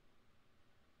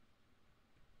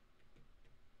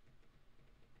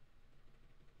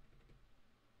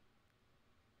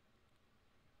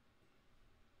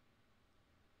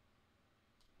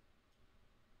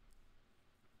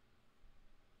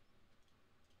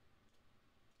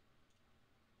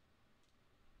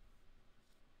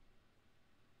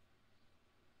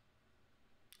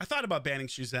 I thought about banning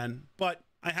Shizen, but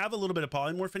I have a little bit of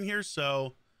polymorph in here,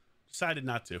 so decided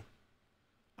not to.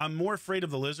 I'm more afraid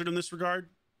of the lizard in this regard.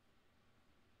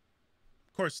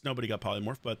 Of course, nobody got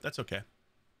polymorph, but that's okay.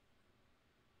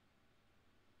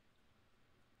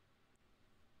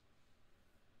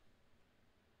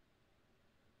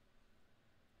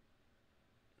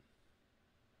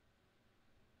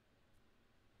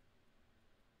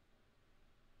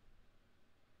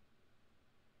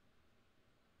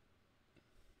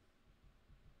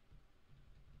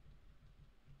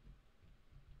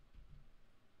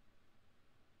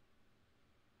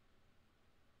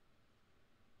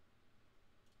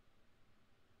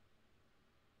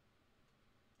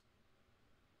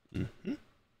 Mm-hmm.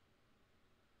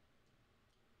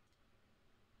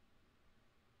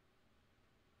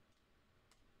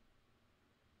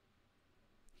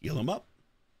 Heal him up.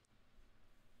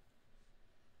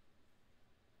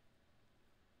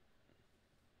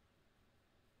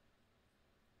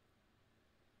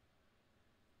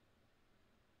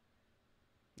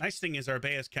 Nice thing is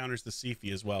Arbaeus counters the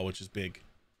Sifi as well, which is big.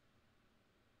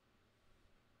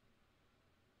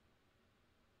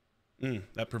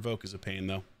 That provoke is a pain,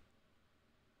 though.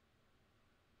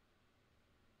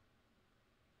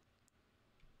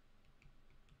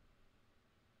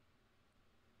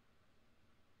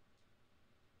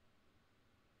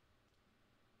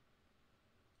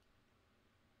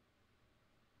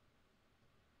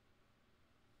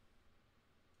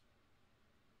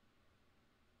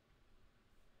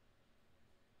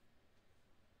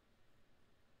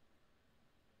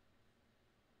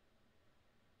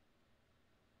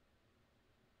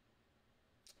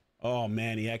 Oh,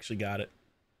 man, he actually got it.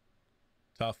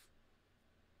 Tough.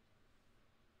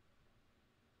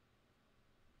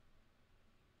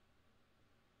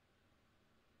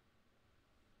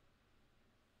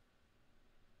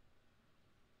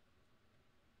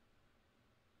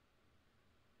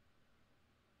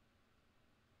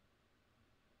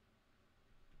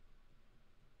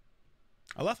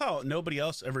 I love how nobody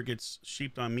else ever gets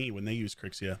sheeped on me when they use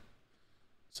Crixia.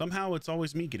 Somehow it's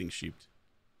always me getting sheeped.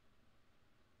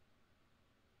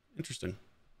 Interesting.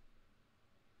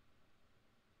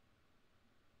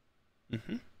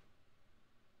 Mm-hmm.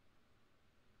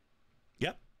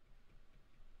 Yep.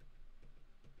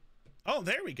 Oh,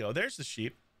 there we go. There's the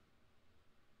sheep.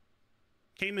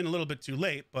 Came in a little bit too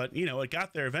late, but, you know, it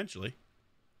got there eventually.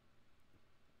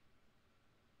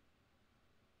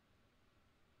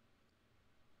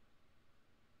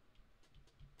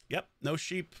 Yep, no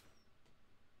sheep.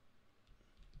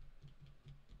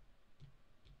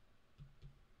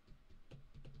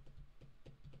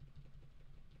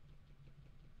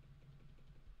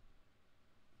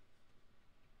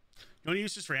 You want to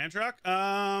use this for Androck?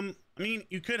 I mean,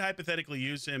 you could hypothetically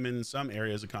use him in some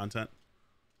areas of content.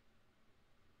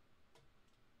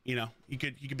 You know, you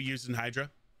could be used in Hydra.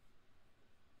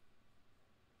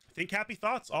 I think happy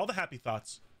thoughts, all the happy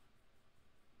thoughts.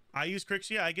 I use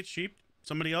Crixia, I get sheep.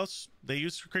 Somebody else, they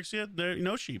use Crixia, they're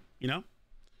no sheep, you know?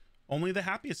 Only the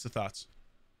happiest of thoughts.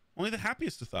 Only the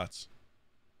happiest of thoughts.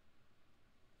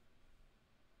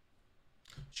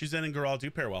 Shizen and Garal do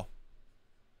pair well.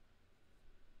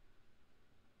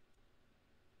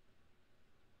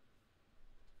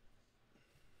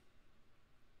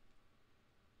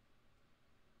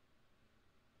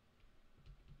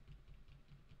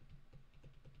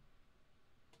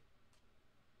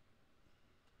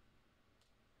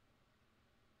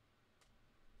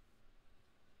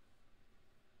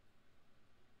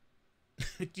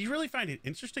 Do you really find it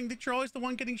interesting that you're always the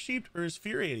one getting sheeped, or is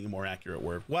infuriating a more accurate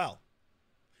word? Well,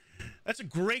 that's a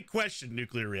great question,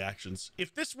 Nuclear Reactions.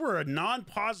 If this were a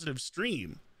non-positive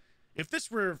stream, if this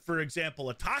were, for example,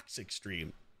 a toxic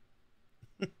stream,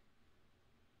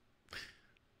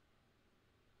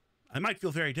 I might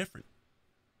feel very different.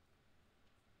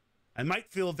 I might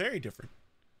feel very different.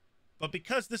 But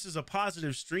because this is a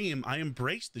positive stream, I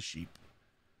embrace the sheep.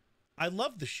 I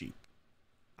love the sheep.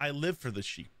 I live for the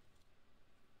sheep.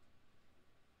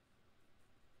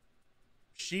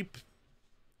 Sheep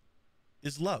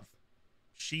is love.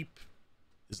 Sheep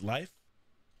is life.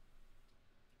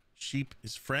 Sheep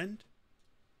is friend.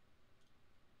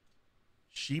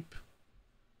 Sheep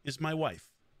is my wife.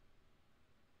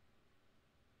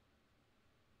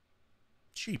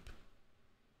 Sheep.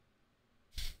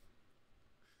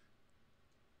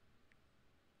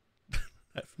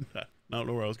 I don't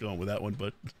know where I was going with that one,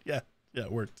 but yeah,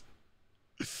 it worked.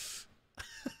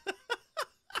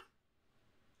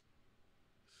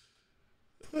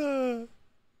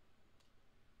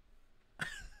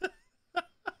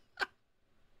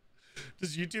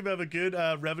 Does YouTube have a good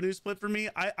revenue split for me?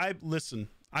 I listen,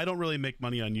 I don't really make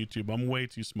money on YouTube. I'm way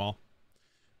too small.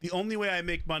 The only way I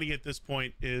make money at this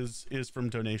point is from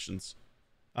donations,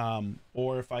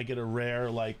 or if I get a rare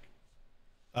like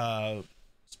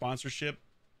sponsorship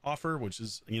offer, which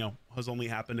is, you know, has only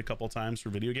happened a couple times for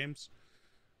video games.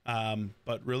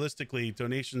 But realistically,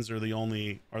 donations are the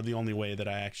only way that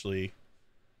I actually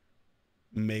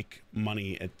make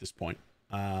money at this point.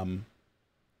 I'm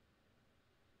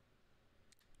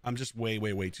just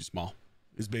way too small,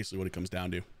 is basically what it comes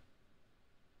down to.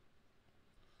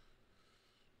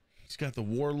 He's got the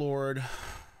Warlord.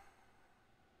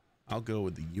 I'll go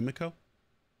with the Yumiko.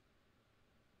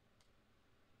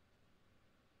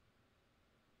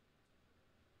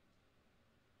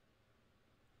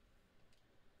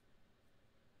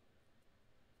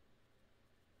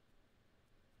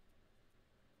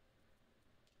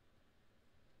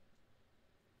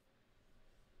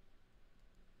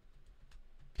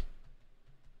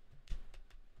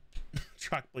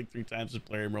 Drock blinked 3 times with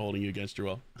player and we're holding you against your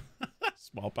will.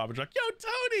 Small Papa Drock. Yo,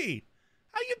 Tony!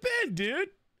 How you been, dude?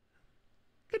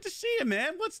 Good to see you,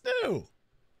 man. What's new?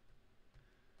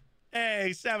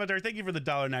 Hey, Salvador, thank you for the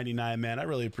 $1.99, man. I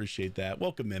really appreciate that.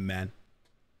 Welcome in, man.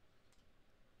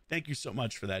 Thank you so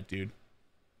much for that, dude.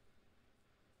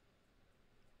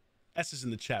 S is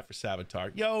in the chat for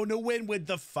Savitar. Yo, no win with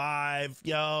the 5.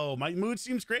 Yo, my mood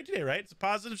seems great today, right? It's a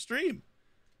positive stream.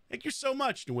 Thank you so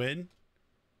much, Nwin.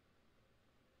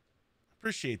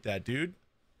 Appreciate that, dude.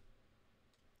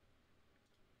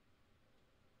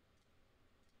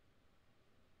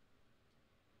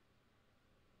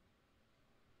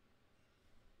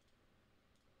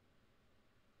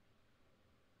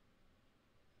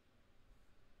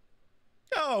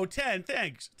 Oh, 10,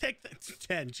 thanks. Take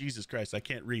 10. Jesus Christ, I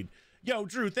can't read. Yo,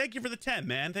 Drew, thank you for the 10,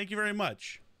 man. Thank you very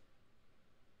much.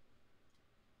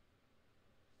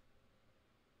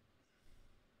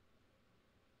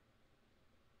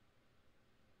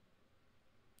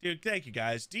 Dude, thank you,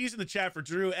 guys. D's in the chat for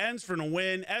Drew, N's for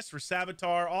Nwin, S for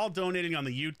Savitar, all donating on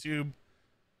the YouTube.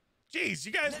 Jeez,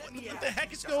 you guys, what the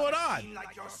heck is going on?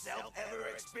 Like yourself ever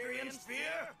experienced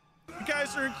fear? You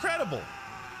guys are incredible.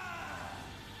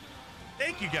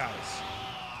 Thank you, guys.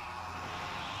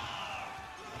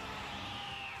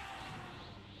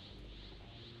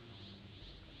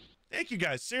 Thank you,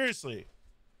 guys. Seriously.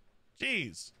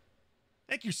 Jeez.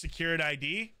 Thank you, Secured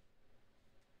ID.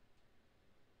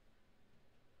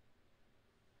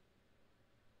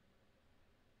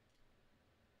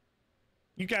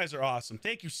 You guys are awesome.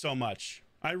 Thank you so much.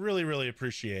 I really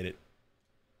appreciate it.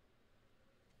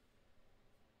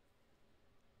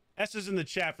 S is in the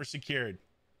chat for Secured.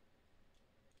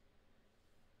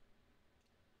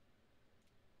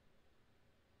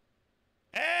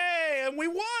 Hey, and we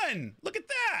won. Look at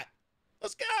that.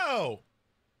 Let's go.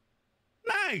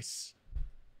 Nice.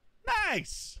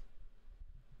 Nice.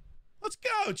 Let's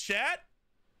go, chat.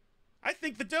 I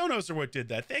think the donos are what did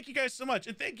that. Thank you guys so much.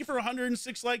 And thank you for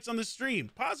 106 likes on the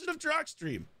stream. Positive Drock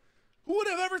stream. Who would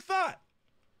have ever thought?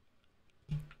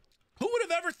 Who would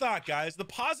have ever thought, guys? The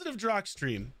Positive Drock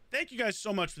stream. Thank you guys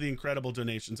so much for the incredible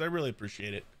donations. I really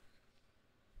appreciate it.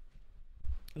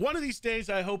 One of these days,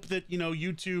 I hope that, you know,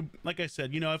 YouTube, like I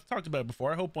said, you know, I've talked about it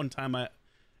before. I hope one time at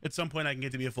some point I can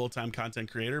get to be a full-time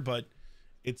content creator, but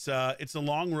it's a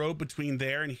long road between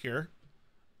there and here.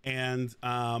 And,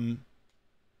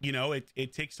 you know,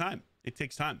 it takes time. It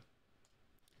takes time.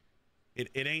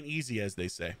 It ain't easy, as they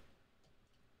say.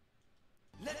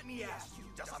 Let me ask you,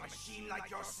 does a machine like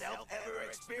yourself ever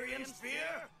experience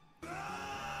fear?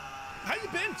 How you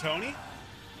been, Tony?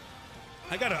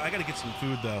 I gotta get some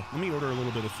food though. Let me order a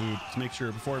little bit of food to make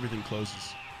sure before everything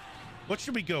closes. What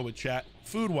should we go with, chat?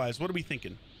 Food-wise, what are we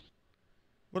thinking?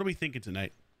 What are we thinking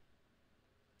tonight?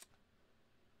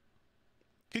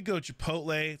 Could go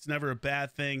Chipotle. It's never a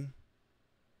bad thing.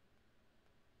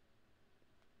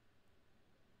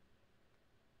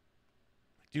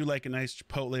 I do like a nice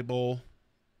Chipotle bowl.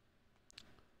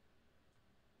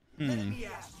 Let me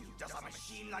ask you, does a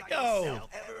machine like yourself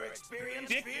ever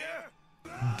experience fear?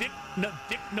 Dick in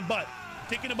the butt.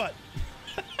 Dick in the butt.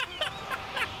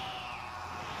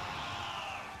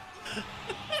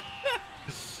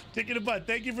 Dick in the butt.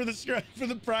 Thank you for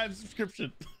the Prime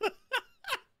subscription.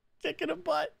 Dick in the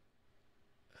butt.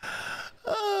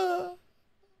 Oh,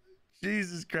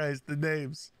 Jesus Christ, the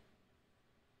names.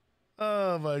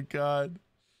 Oh my God.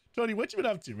 Tony, what you been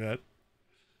up to, man?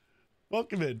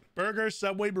 Welcome in. Burger,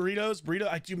 Subway, burritos.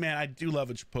 I do love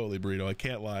a Chipotle burrito. I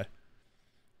can't lie.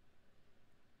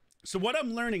 So what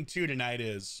I'm learning too tonight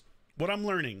is,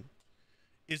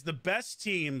 the best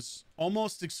teams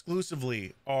almost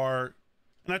exclusively are,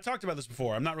 and I talked about this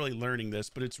before, I'm not really learning this,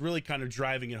 but it's really kind of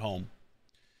driving it home.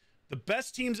 The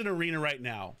best teams in Arena right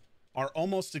now are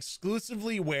almost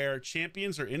exclusively where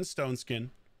champions are in stone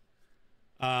skin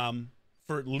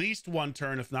for at least one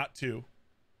turn, if not two,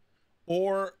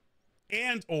 or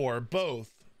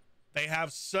both. They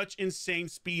have such insane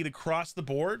speed across the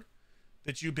board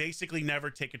that you basically never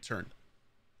take a turn.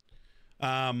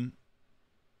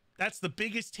 That's the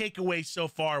biggest takeaway so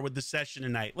far with the session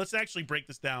tonight. Let's actually break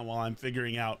this down while I'm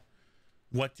figuring out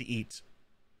what to eat.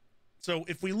 So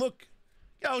if we look,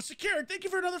 yo, Secure, thank you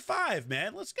for another 5,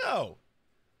 man. Let's go.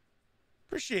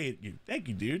 Appreciate you. Thank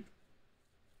you, dude.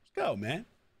 Let's go, man.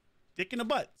 Dick in the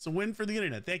butt. It's a win for the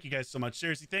internet. Thank you guys so much.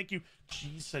 Seriously, thank you.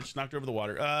 Jeez, I just knocked over the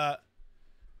water.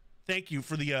 Thank you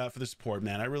for the support,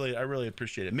 man. I really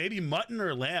appreciate it. Maybe mutton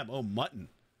or lamb. Oh, mutton.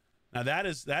 Now that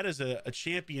is a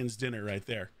champion's dinner right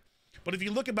there. But if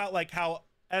you look about like how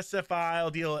SFI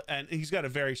will deal, and he's got a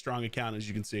very strong account, as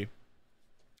you can see.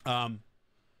 But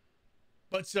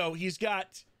so he's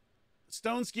got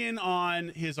stone skin on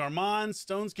his Armanz,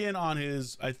 stone skin on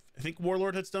his, I think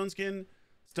Warlord had stone skin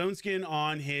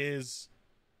on his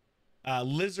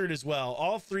Lizard as well.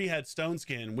 All three had stone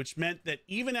skin, which meant that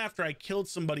even after I killed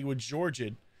somebody with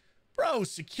Georgid, bro,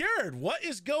 Secured, what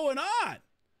is going on?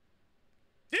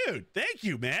 Dude, thank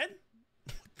you, man.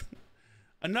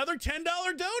 Another $10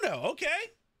 dono. Okay.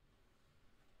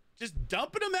 Just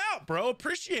dumping them out, bro.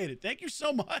 Appreciate it. Thank you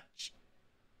so much.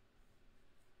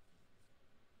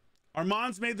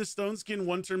 Armanz made the stone skin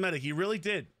one turn meta. He really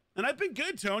did. And I've been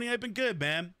good, Tony. I've been good,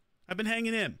 man. I've been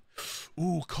hanging in.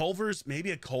 Ooh, Culver's, maybe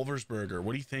a Culver's burger.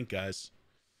 What do you think, guys?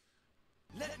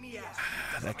 Let me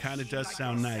ask, that kind of does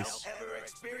sound nice.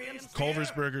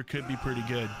 Culver's burger could be pretty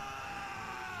good.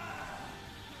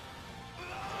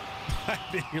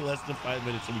 I've been here less than 5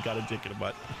 minutes and we got a dick in a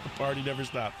butt. The party never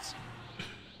stops.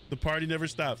 The party never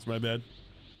stops, my man.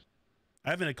 I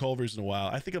haven't had Culver's in a while.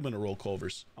 I think I'm gonna roll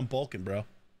Culver's. I'm bulking, bro.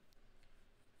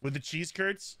 With the cheese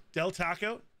curds, Del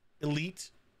Taco,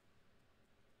 Elite,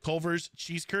 Culver's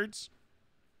cheese curds.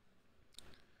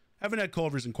 Haven't had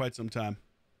Culver's in quite some time.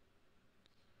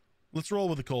 Let's roll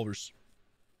with the Culver's.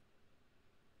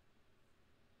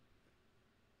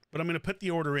 But I'm gonna put the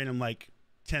order in like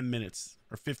 10 minutes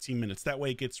or 15 minutes. That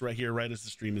way it gets right here, right as the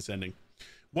stream is ending.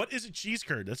 What is a cheese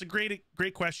curd? That's a great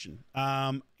question.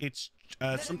 It's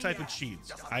some type of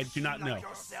cheese. I do not know.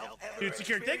 Dude,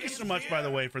 Secure, thank you so much, by the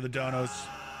way, for the donos.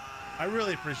 I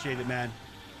really appreciate it, man.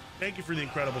 Thank you for the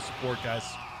incredible support, guys.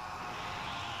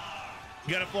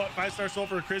 You got a 5-star soul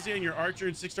for Crizia and your Archer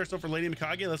and 6-star soul for Lady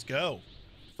Mikage? Let's go.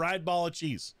 Fried ball of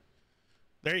cheese.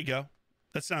 There you go.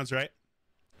 That sounds right.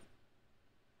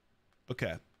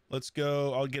 Okay. Let's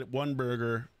go. I'll get one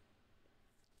burger.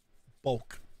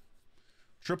 Bulk.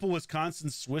 Triple Wisconsin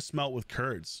Swiss melt with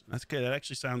curds. That's good. That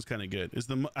actually sounds kind of good.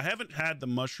 I haven't had the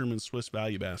mushroom and Swiss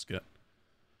value basket.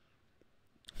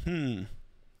 You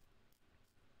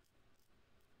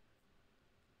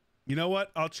know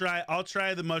what? I'll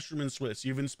try the mushroom and Swiss.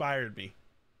 You've inspired me.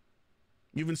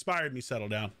 You've inspired me, Settle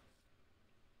Down.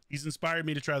 He's inspired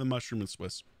me to try the mushroom and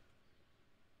Swiss.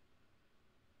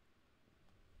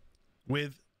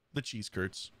 With the cheese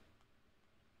curds.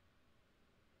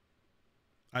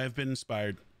 I have been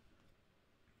inspired.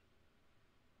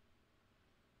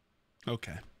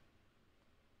 Okay.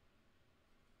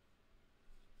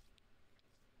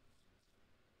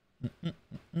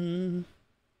 Their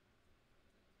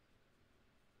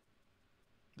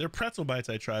pretzel bites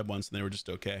I tried once and they were just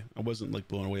okay. I wasn't like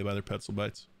blown away by their pretzel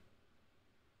bites.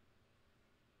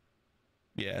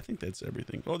 Yeah, I think that's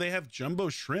everything. Oh, they have jumbo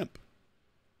shrimp.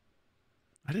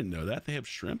 I didn't know that. They have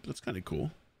shrimp. That's kind of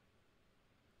cool.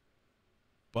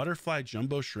 Butterfly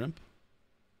jumbo shrimp.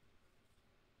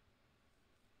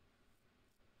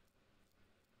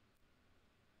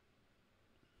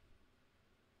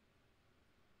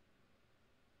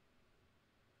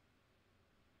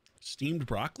 Steamed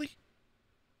broccoli?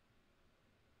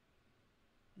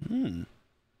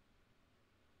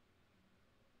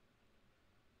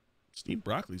 Steamed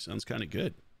broccoli sounds kind of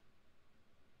good.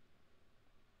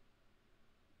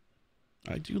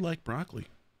 I do like broccoli.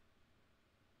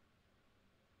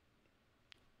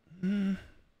 Their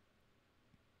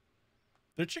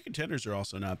chicken tenders are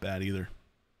also not bad either.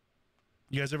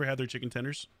 You guys ever had their chicken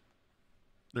tenders?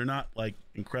 They're not like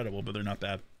incredible, but they're not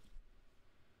bad.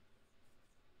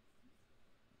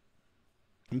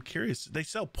 I'm curious. They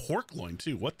sell pork loin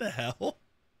too. What the hell?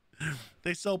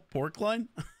 They sell pork loin?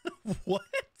 What?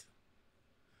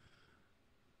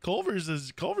 Culver's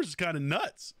is kind of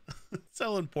nuts.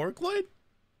 Selling pork loin?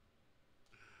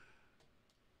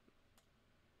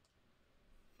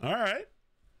 All right.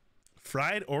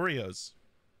 Fried Oreos.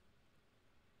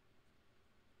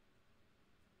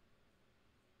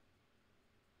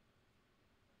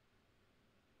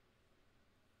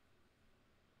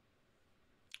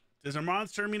 Does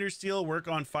Armanz Terminator Steel work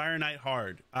on Fire Knight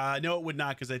hard? No, it would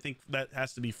not, because I think that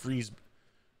has to be freeze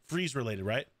related,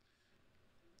 right?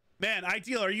 Man,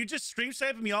 Ideal, are you just stream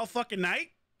sniping me all fucking night?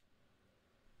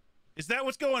 Is that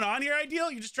what's going on here,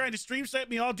 Ideal? You're just trying to stream snipe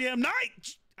me all damn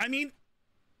night? I mean,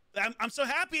 I'm so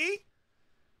happy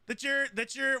that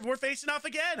we're facing off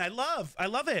again. I love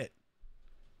it.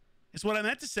 It's what I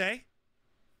meant to say.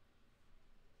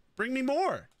 Bring me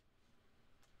more.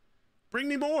 Bring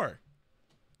me more.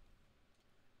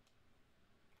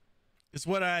 It's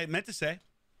what I meant to say.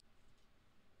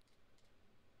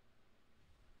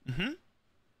 Mm-hmm.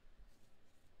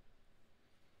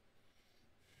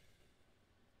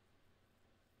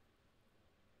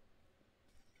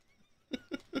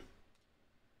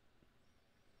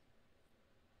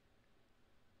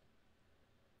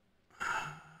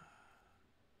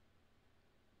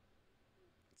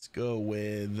 Let's go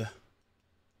with...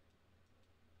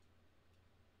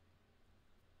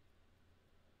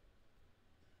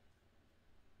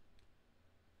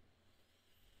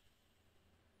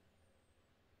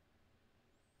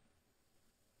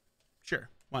 Sure,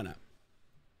 why not?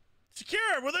 Secure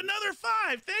with another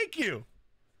 5. Thank you.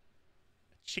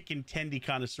 Chicken tendy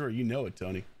connoisseur. You know it,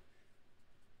 Tony.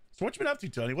 So what you been up to,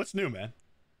 Tony? What's new, man?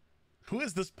 Who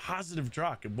is this positive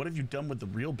Drock? And what have you done with the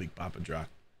real Big Papa Drock?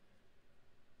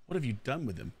 What have you done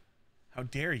with him? How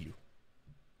dare you?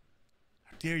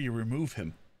 How dare you remove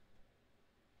him?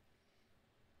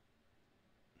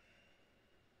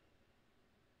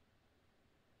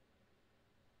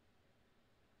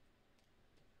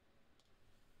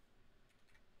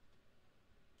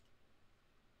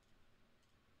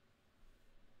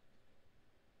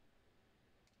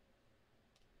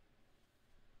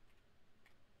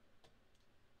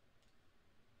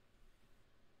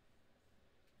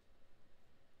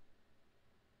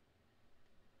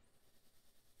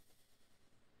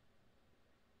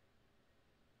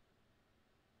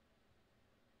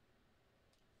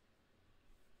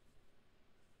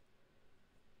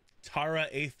 Tara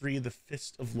A3, the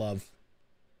Fist of Love.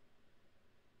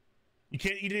 You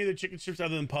can't eat any of the chicken strips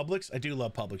other than Publix? I do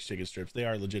love Publix chicken strips. They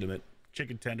are legitimate.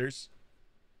 Chicken tenders.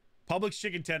 Publix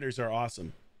chicken tenders are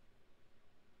awesome.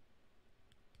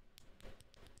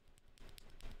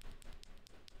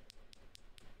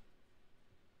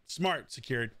 Smart,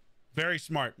 Secured. Very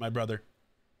smart, my brother.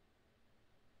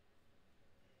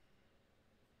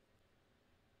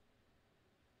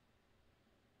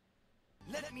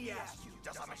 Let me ask you,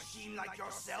 does a machine like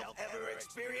yourself ever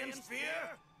experience fear?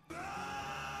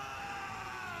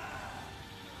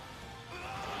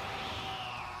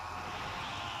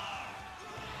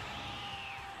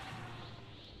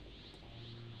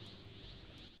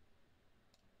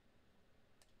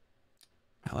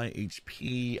 Ally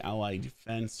HP, ally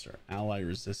defense, or ally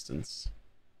resistance.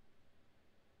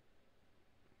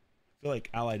 I feel like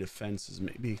ally defense is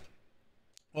maybe,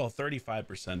 well,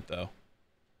 35% though.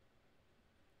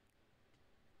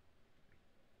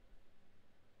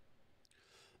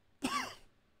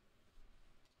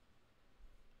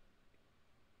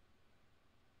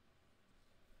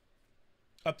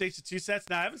 Updates to 2 sets?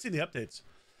 No, I haven't seen the updates.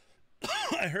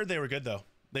 I heard they were good though.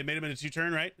 They made them in a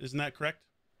 2-turn, right? Isn't that correct?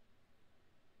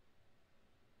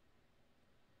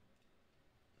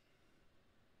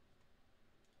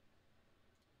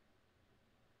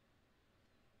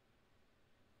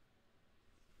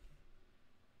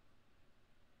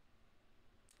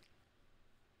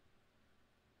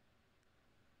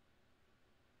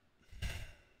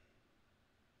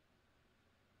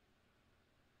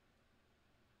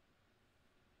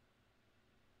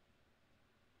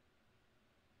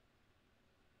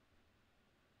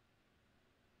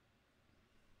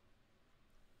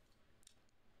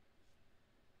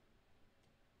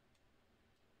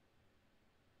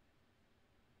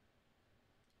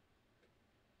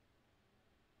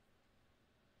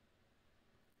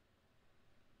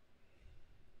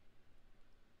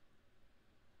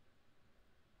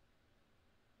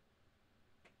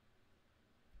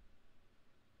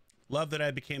 Love that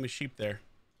I became a sheep there.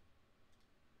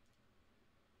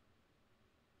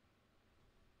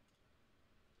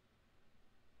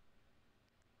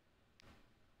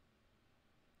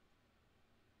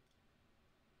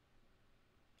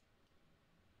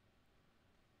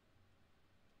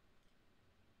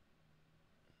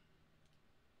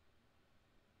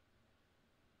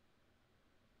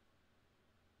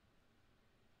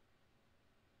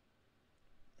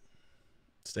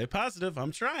 Stay positive.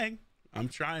 I'm trying. I'm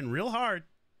trying real hard.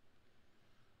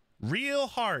 Real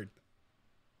hard.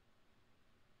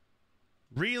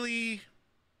 Really,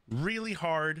 really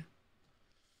hard.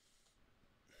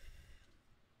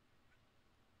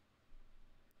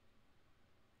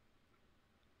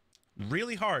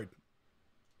 Really hard.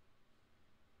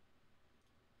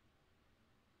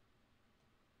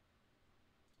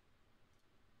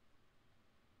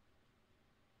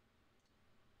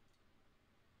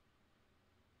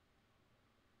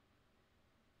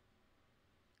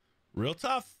 Real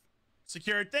tough.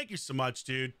 Secured, thank you so much,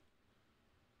 dude.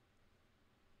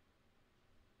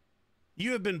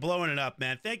 You have been blowing it up,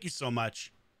 man. Thank you so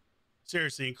much.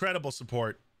 Seriously, incredible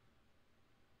support.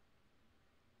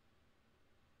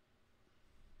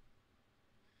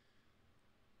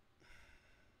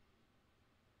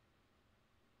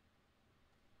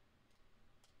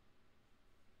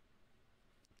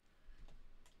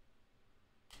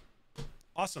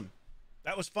 Awesome.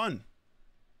 That was fun.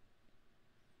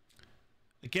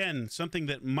 Again, something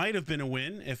that might have been a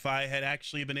win if I had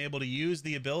actually been able to use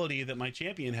the ability that my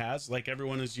champion has, like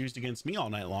everyone has used against me all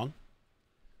night long.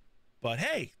 But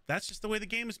hey, that's just the way the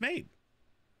game is made.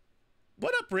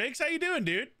 What up, Riggs? How you doing,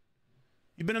 dude?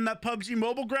 You been in that PUBG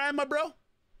mobile grind, my bro?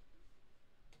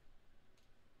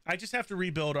 I just have to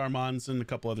rebuild Armanz and a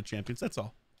couple other champions. That's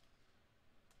all.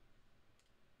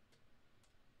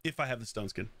 If I have the stone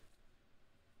skin.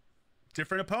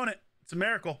 Different opponent. It's a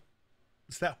miracle.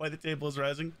 Is that why the table is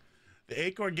rising? The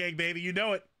Acorn Gang, baby. You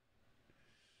know it.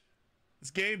 This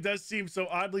game does seem so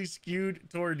oddly skewed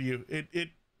toward you. It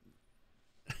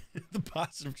the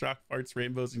positive chalk farts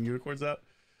rainbows and unicorns out.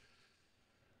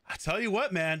 I tell you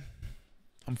what, man.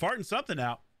 I'm farting something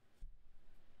out.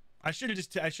 I should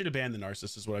have banned the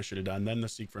Narcissus is what I should have done. Then the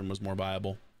Seekfern was more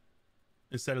viable.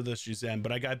 Instead of the Shuzen.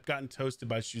 But I got gotten toasted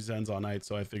by Shuzens all night,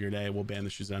 so I figured, hey, we'll ban the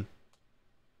Shuzen.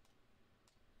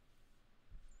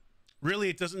 Really,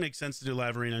 it doesn't make sense to do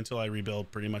Live Arena until I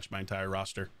rebuild pretty much my entire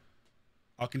roster.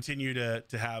 I'll continue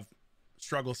to have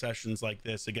struggle sessions like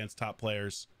this against top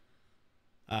players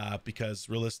because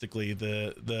realistically,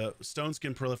 the stone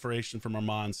skin proliferation from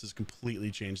Armanz has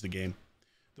completely changed the game.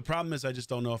 The problem is I just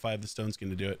don't know if I have the stone skin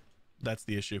to do it. That's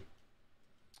the issue.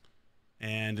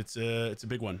 And it's a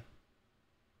big one.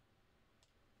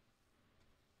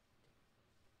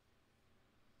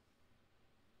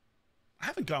 I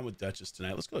haven't gone with Duchess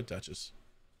tonight. Let's go with Duchess.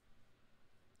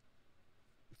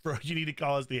 Bro, you need to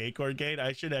call us the Acorn Gang.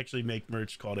 I should actually make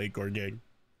merch called Acorn Gang.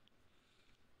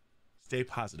 Stay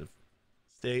positive.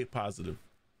 Stay positive.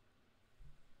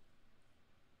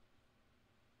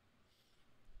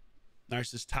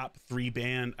 Narcissus top 3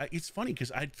 ban. It's funny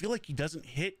because I feel like he doesn't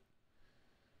hit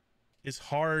as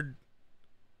hard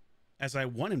as I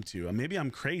want him to. Maybe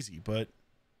I'm crazy, but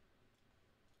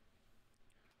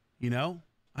you know,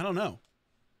 I don't know.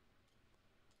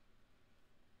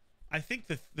 I think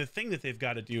the thing that they've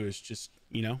got to do is just,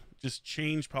 you know, just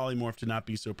change polymorph to not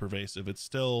be so pervasive. It's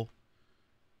still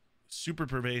super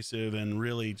pervasive and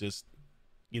really just,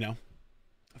 you know,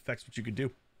 affects what you could do.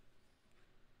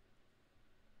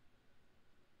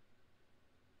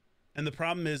 And the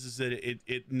problem is that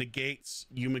it negates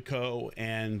Yumiko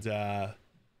and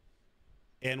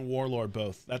Warlord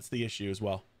both. That's the issue as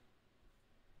well.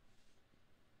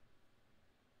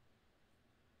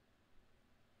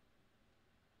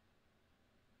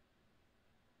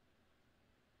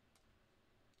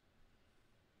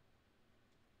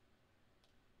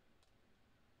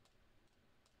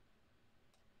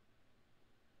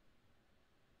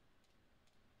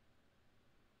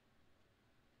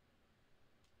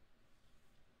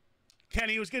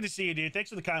 Kenny, it was good to see you, dude. Thanks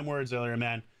for the kind words earlier,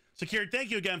 man. Secure,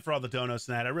 thank you again for all the donuts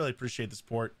tonight. I really appreciate the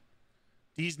support.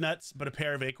 These nuts, but a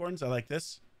pair of acorns. I like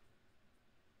this.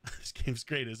 This game's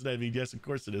great, isn't it? I mean, yes, of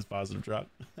course it is positive drop.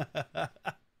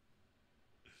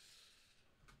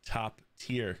 Top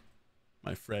tier,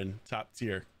 my friend. Top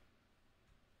tier.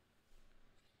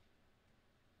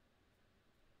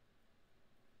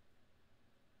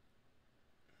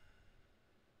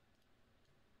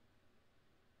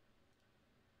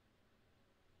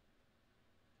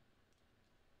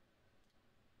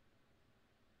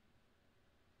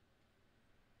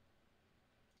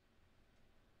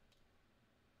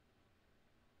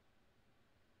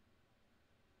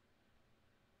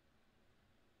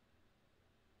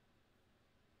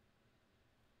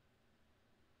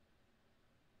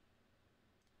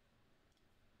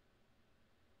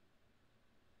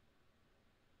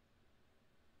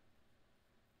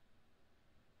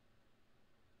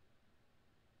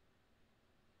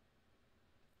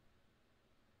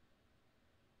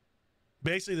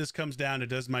 Basically, this comes down to,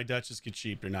 does my Duchess get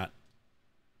sheeped or not?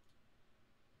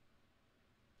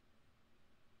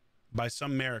 By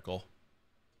some miracle,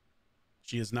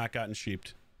 she has not gotten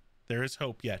sheeped. There is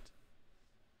hope yet.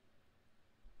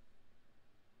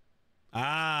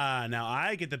 Ah, now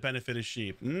I get the benefit of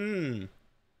sheep.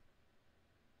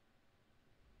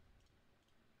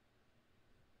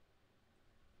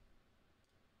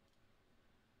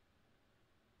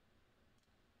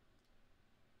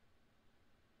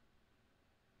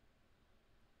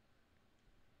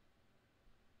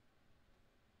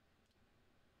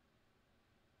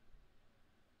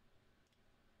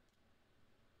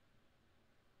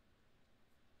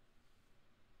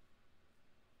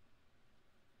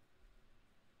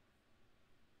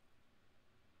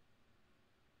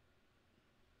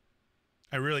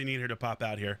 I really need her to pop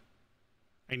out here.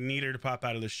 I need her to pop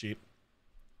out of this sheep.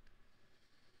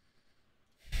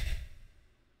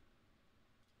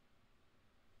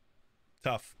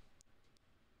 Tough.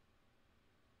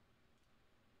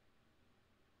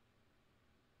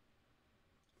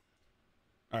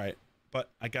 All right, but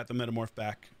I got the metamorph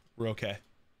back. We're okay.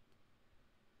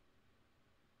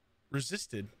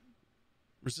 Resisted.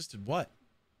 Resisted what?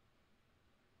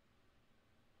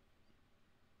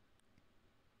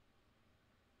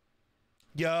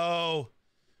 Yo.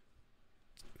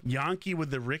 Yankee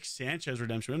with the Rick Sanchez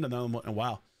redemption. We haven't done that in a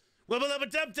while.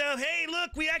 Hey,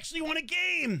 look, we actually won a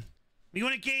game. We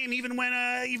won a game even when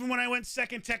I went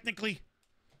second technically.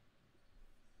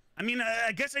 I mean,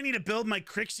 I guess I need to build my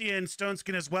Crixia and Stone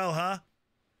Skin as well, huh?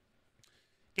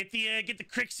 Get the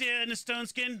Crixia and the Stone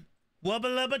Skin. Wubba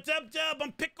lubba dub dub.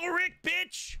 I'm Pickle Rick,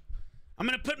 bitch. I'm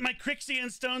gonna put my Crixia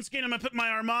and Stone Skin. I'm gonna put my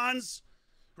Armanz.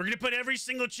 We're gonna put every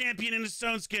single champion in the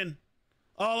Stone Skin.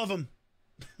 All of them.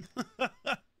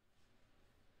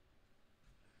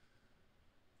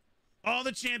 All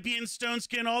the champions, Stone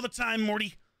Skin, all the time,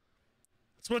 Morty.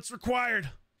 That's what's required.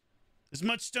 As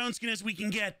much Stone Skin as we can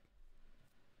get.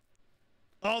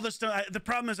 All the stone. The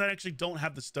problem is I actually don't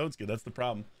have the Stone Skin. That's the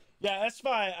problem. Yeah,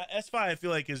 S5 I feel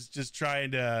like is just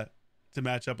trying to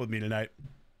match up with me tonight.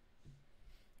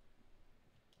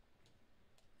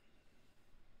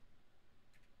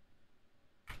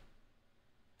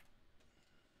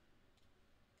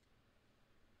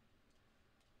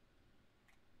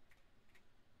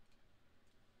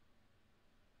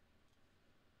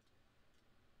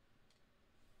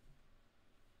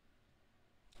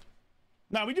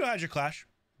 No, we do Hydra Clash,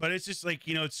 but it's just like,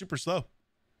 you know, it's super slow.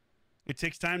 It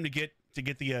takes time to get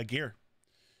the gear.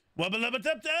 Wubba lubba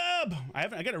dub dub.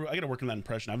 I gotta work on that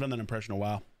impression. I've done that impression a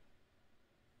while.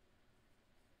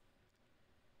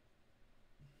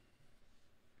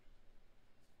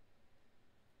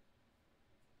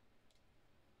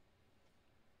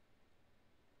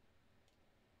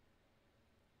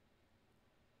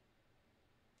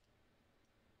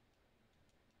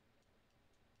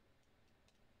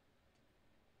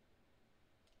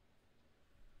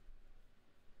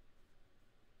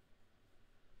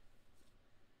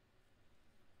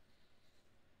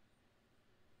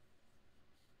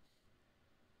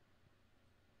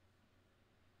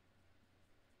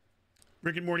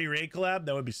 Rick and Morty raid collab?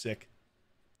 That would be sick.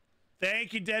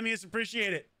 Thank you, Demius.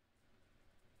 Appreciate it.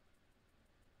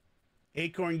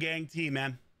 Acorn Gang Tea,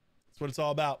 man. That's what it's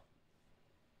all about.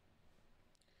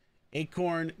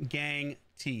 Acorn Gang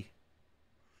Tea.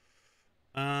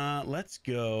 Let's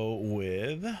go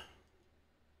with...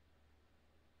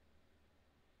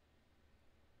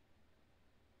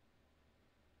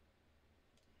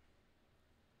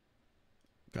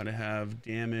 Gotta have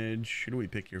damage. Who do we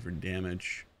pick here for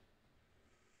damage?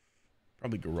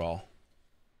 Probably Garal.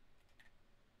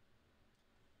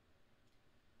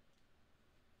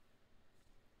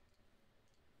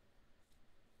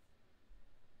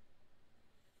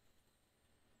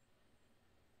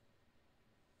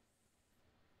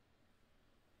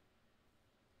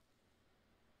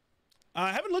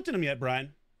 I haven't looked at him yet,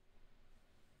 Brian.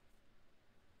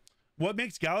 What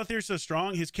makes Galathier so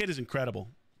strong? His kit is incredible.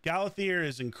 Galathier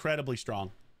is incredibly strong.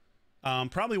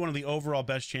 Probably one of the overall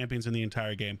best champions in the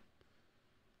entire game.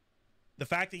 The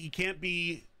fact that he can't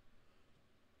be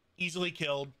easily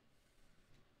killed.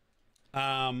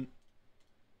 Like,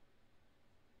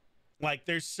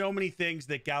 there's so many things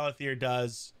that Galathier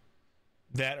does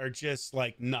that are just,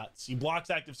 like, nuts. He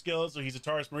blocks active skills, so he's a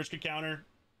Taurus Mariska counter.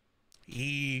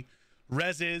 He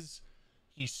reses.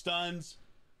 He stuns.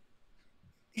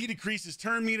 He decreases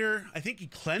turn meter. I think he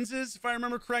cleanses, if I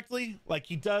remember correctly. Like,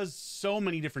 he does so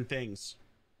many different things.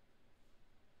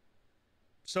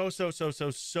 So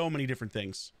many different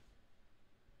things.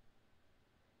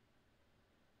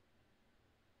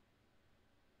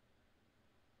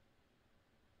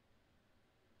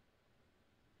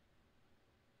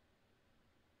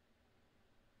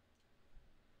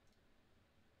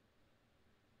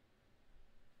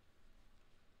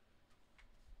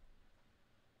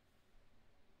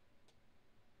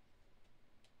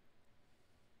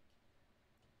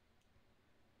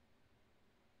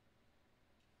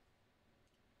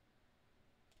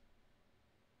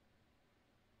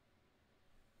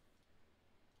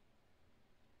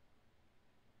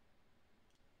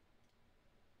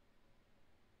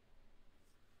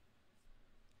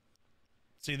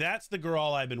 See, that's the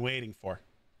Garal I've been waiting for.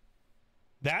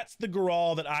 That's the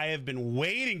Garal that I have been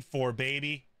waiting for,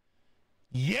 baby.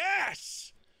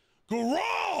 Yes!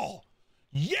 Garal!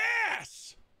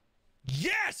 Yes!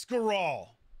 Yes, Garal!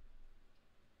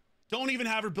 Don't even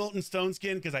have her built in stone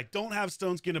skin because I don't have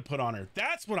stone skin to put on her.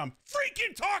 That's what I'm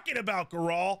freaking talking about,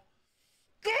 Garal.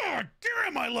 God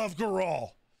damn, I love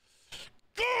Garal.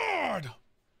 God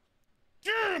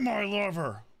damn, I love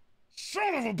her.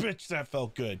 Son of a bitch, that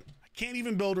felt good. I can't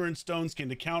even build her in stone skin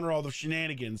to counter all the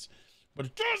shenanigans, but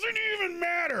it doesn't even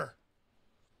matter.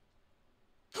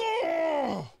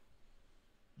 Oh,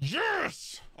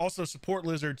 yes. Also, support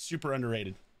lizard, super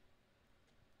underrated.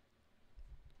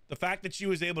 The fact that she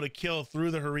was able to kill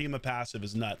through the Harima passive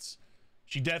is nuts.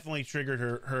 She definitely triggered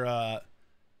her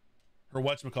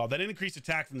whatchamacallit. That increased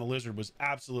attack from the lizard was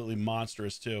absolutely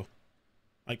monstrous too.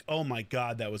 Like, oh my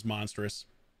god, that was monstrous.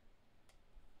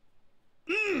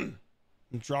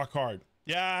 Drock hard.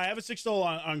 Yeah, I have a 6-soul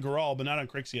on Garal, but not on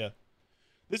Crixia.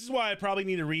 This is why I probably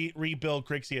need to rebuild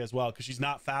Crixia as well, because she's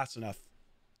not fast enough.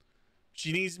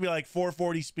 She needs to be like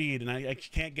 440 speed, and I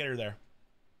can't get her there.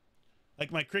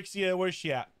 Like my Crixia, where's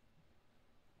she at?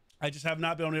 I just have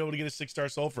not been able to get a 6-star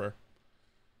soul for her.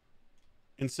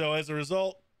 And so as a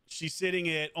result, she's sitting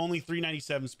at only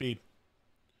 397 speed,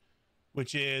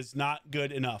 which is not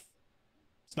good enough.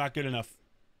 It's not good enough.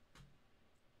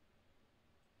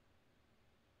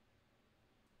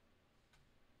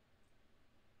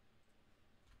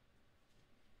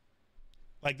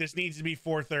 Like, this needs to be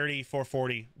 430,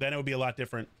 440. Then it would be a lot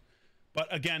different. But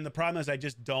again, the problem is I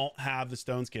just don't have the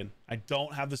stone skin. I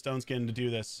don't have the stone skin to do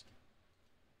this.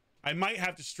 I might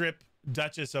have to strip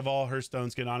Duchess of all her stone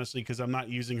skin, honestly, because I'm not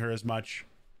using her as much.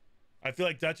 I feel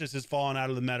like Duchess has fallen out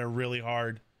of the meta really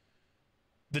hard.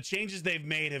 The changes they've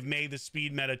made have made the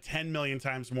speed meta 10 million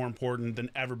times more important than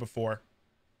ever before.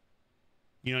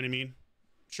 You know what I mean?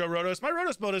 Show Rotos. My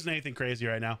Rotos build isn't anything crazy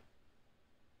right now.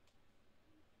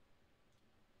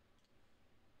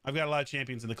 I've got a lot of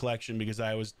champions in the collection because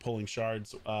I was pulling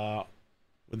shards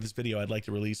with this video I'd like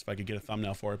to release if I could get a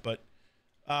thumbnail for it. But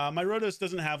my Rotos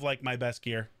doesn't have like my best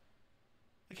gear.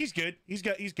 Like, he's good. He's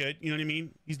good. You know what I mean?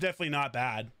 He's definitely not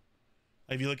bad.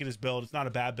 Like, if you look at his build, it's not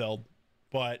a bad build.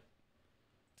 But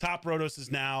top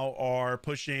Rotoses now are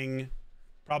pushing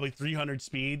probably 300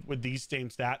 speed with these same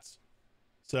stats.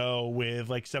 So with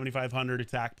like 7,500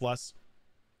 attack plus.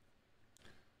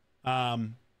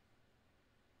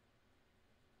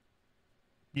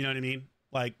 You know what I mean?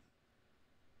 Like,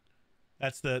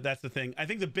 that's the thing. I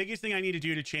think the biggest thing I need to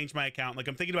do to change my account, like,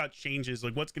 I'm thinking about changes,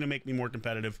 like what's going to make me more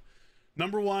competitive.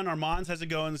 Number one, Armanz has to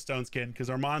go in the stone skin because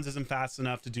Armanz isn't fast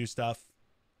enough to do stuff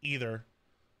either.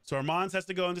 So Armanz has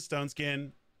to go into stone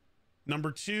skin.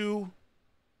 Number two,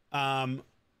 Crixia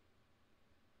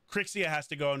has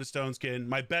to go into stone skin.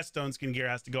 My best stone skin gear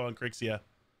has to go on Crixia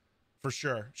for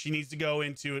sure. She needs to go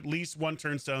into at least one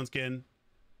turn stone skin.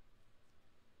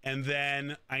 And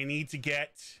then I need to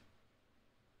get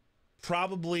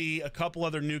probably a couple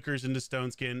other nukers into stone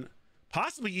skin,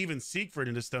 possibly even Siegfried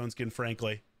into stone skin,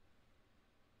 frankly.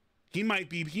 He might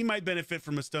benefit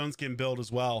from a stone skin build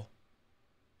as well.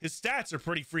 His stats are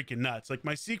pretty freaking nuts. Like,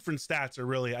 my Siegfried stats are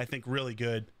really, I think, really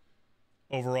good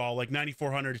overall. Like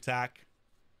 9,400 attack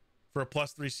for a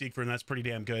 +3 Siegfried, and that's pretty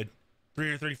damn good.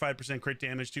 335% crit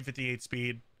damage, 258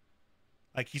 speed.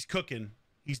 Like, he's cooking.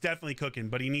 He's definitely cooking,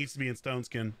 but he needs to be in stone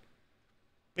skin.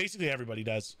 Basically, everybody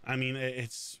does. I mean,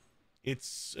 it's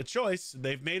a choice.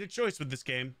 They've made a choice with this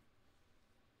game.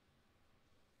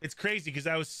 It's crazy because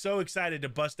I was so excited to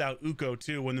bust out Uko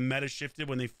too when the meta shifted,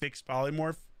 when they fixed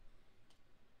polymorph.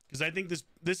 Because I think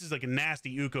this is like a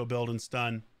nasty Uko build in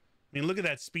stun. I mean, look at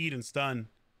that speed and stun.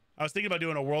 I was thinking about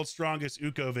doing a world's strongest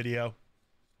Uko video.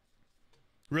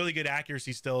 Really good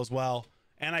accuracy still as well.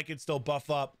 And I could still buff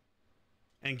up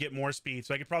and get more speed.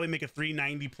 So I could probably make a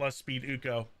 390 plus speed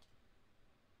Uko.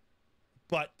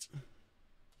 But,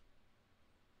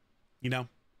 you know,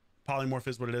 polymorph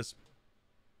is what it is.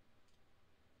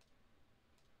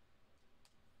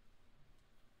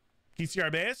 Can you see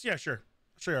our base? Yeah, sure.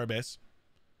 I'll show you our base.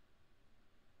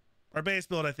 Our base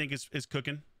build, I think, is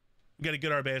cooking. We got a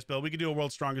good Arbaeus build. We could do a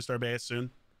world's strongest Arbaeus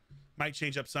soon. Might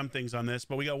change up some things on this,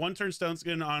 but we got one turn stone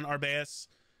skin on Arbaeus.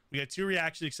 We got 2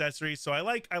 reaction accessories. So I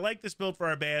like this build for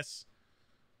Arbaeus.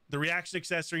 The reaction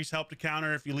accessories help to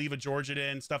counter if you leave a Georgid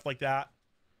in, stuff like that.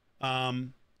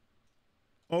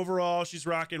 Overall, she's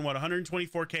rocking, what,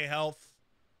 124k health,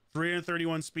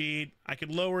 331 speed. I could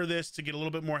lower this to get a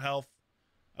little bit more health,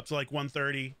 up to like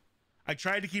 130. I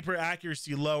tried to keep her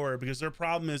accuracy lower because their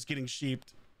problem is getting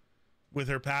sheeped with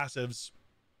her passives.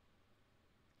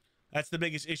 That's the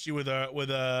biggest issue with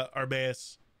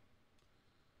Arbaeus.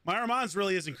 My Armanz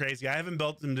really isn't crazy. I haven't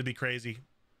built him to be crazy.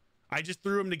 I just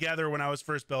threw him together when I was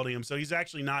first building him, so he's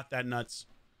actually not that nuts.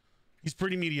 He's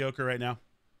pretty mediocre right now.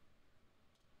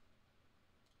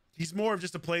 He's more of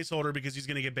just a placeholder because he's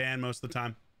going to get banned most of the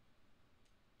time.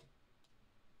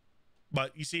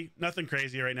 But you see, nothing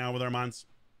crazy right now with Armanz.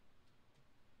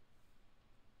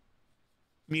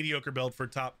 Mediocre build for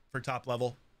top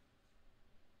level.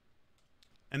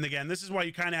 And again, this is why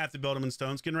you kind of have to build him in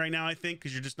Stone Skin right now, I think,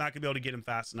 because you're just not going to be able to get him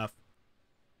fast enough.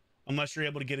 Unless you're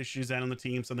able to get his shoes out on the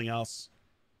team, something else.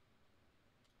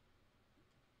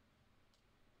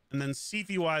 And then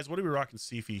Seafy-wise, what are we rocking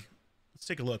Seafy? Let's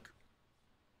take a look.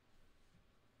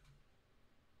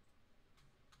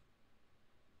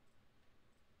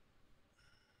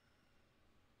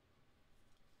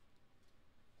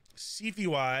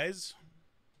 Seafy-wise,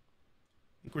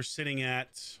 I think we're sitting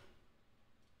at...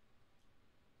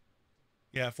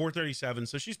 Yeah, 437.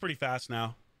 So she's pretty fast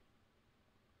now.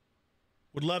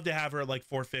 Would love to have her at like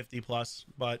 450 plus,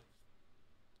 but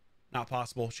not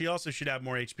possible. She also should have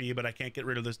more HP, but I can't get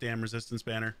rid of this damn resistance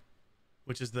banner,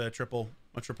 which is the triple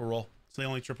roll. It's the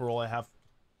only triple roll I have.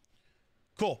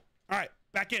 Cool. All right,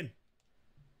 back in.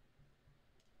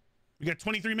 We got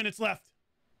 23 minutes left.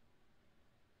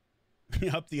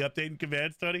 Up the updating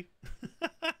commands, Tony.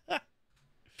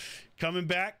 Coming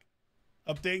back.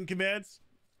 Updating commands.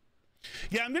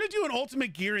 Yeah, I'm going to do an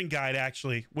ultimate gearing guide,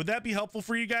 actually. Would that be helpful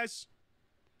for you guys?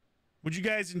 Would you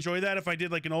guys enjoy that if I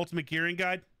did like an ultimate gearing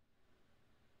guide?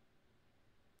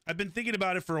 I've been thinking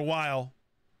about it for a while.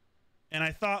 And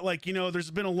I thought, like, you know, there's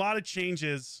been a lot of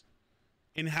changes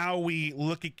in how we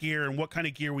look at gear and what kind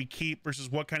of gear we keep versus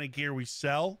what kind of gear we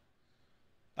sell.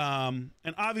 And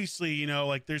obviously, you know,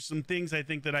 like there's some things I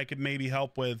think that I could maybe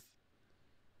help with.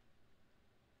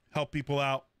 Help people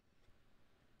out.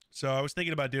 So I was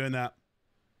thinking about doing that.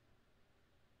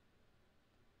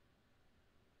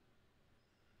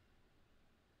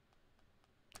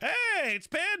 Hey, it's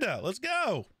Panda. Let's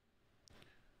go.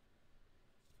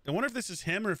 I wonder if this is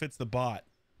him or if it's the bot.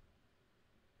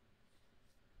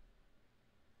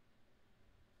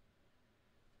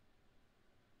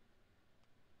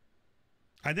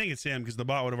 I think it's him because the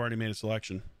bot would have already made a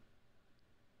selection.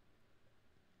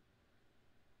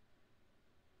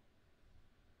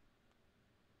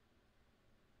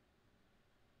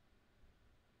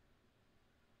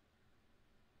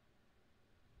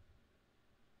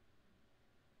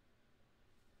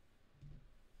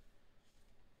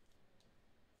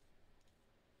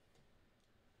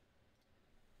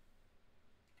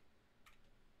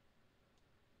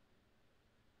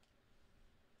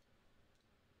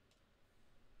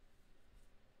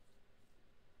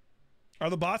 Are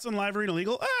the bots on Live Arena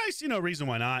illegal? I see no reason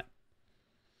why not.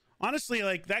 Honestly,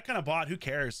 like that kind of bot, who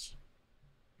cares?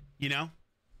 You know?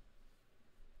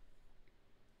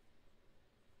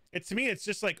 To me, it's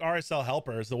just like RSL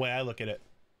helper is the way I look at it.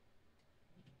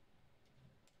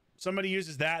 Somebody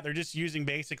uses that, they're just using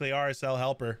basically RSL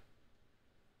helper.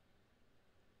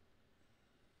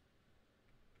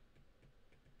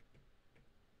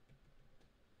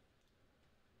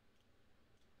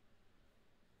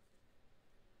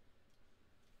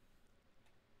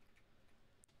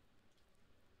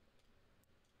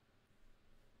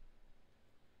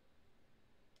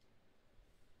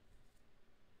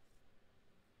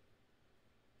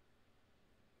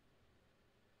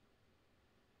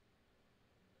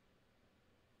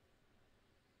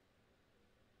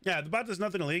 Yeah, the bot does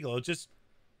nothing illegal.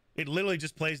 It literally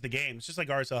just plays the game. It's just like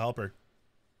RSL helper.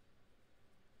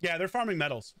 Yeah, they're farming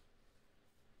metals.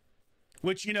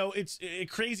 Which, you know, it's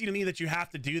crazy to me that you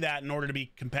have to do that in order to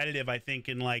be competitive, I think,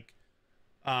 in like,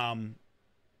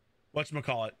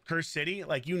 whatchamacallit, Curse City.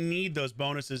 Like, you need those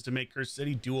bonuses to make Curse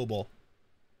City doable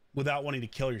without wanting to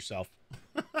kill yourself.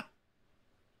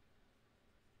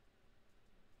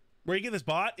 Where you get this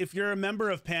bot, if you're a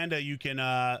member of Panda, you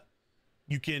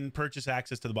can purchase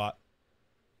access to the bot.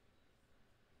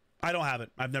 I don't have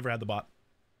it. I've never had the bot.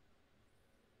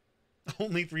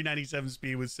 Only 397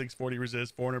 speed with 640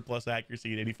 resist, 400 plus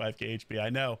accuracy, and 85k HP. I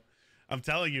know. I'm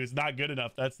telling you, it's not good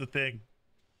enough. That's the thing.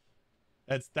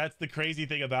 That's the crazy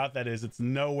thing about that is it's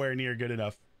nowhere near good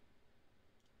enough.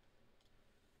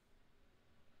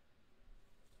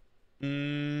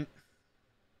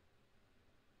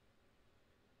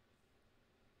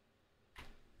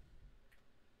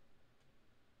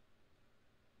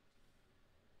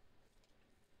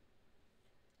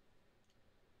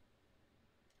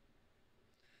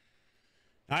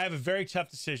 I have a very tough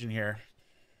decision here.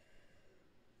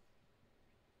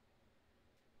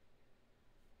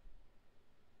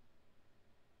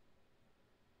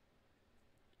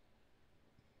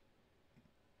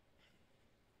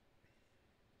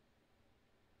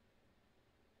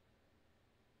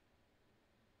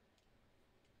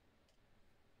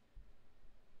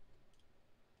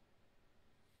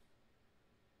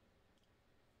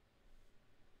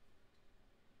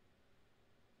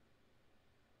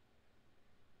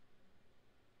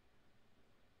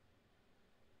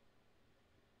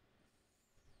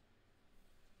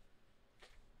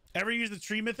 Ever use the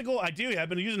tree mythical? I do. I've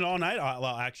been using it all night.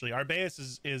 Well, actually, Arbaeus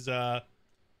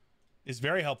is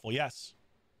very helpful. Yes.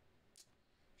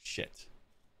 Shit.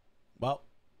 Well,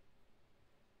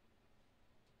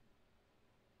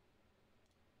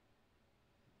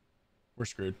 we're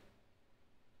screwed.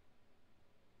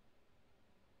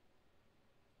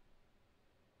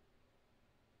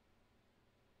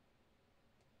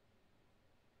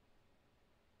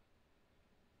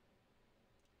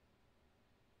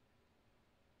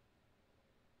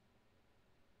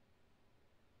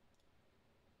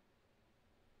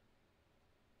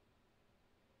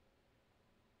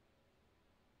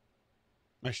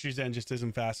 My Shuzan just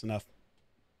isn't fast enough.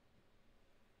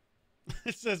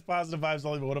 It says positive vibes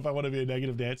only, but what if I want to be a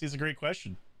negative Nancy? It's a great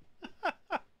question.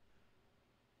 I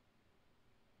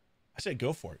say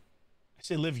go for it. I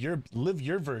say live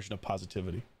your version of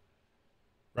positivity.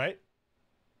 Right?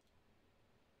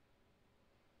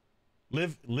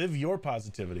 Live your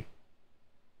positivity.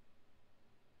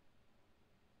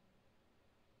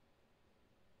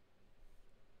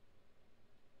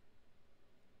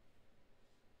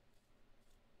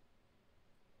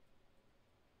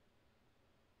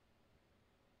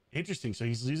 Interesting. So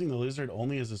he's using the lizard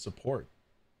only as a support.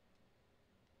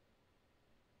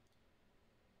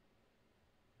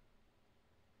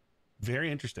 Very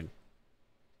interesting.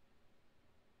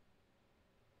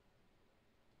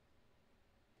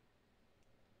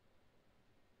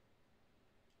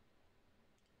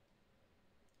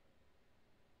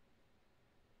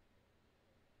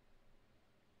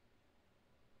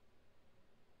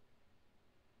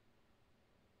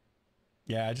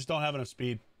 Yeah, I just don't have enough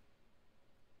speed.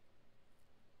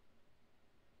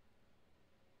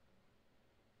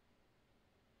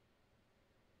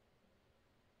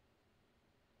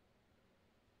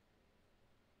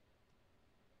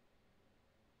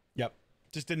 Yep.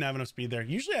 Just didn't have enough speed there.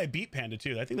 Usually I beat Panda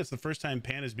too. I think that's the first time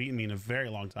Panda's beaten me in a very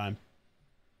long time.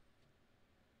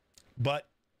 But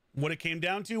what it came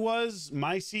down to was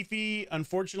my Sifi,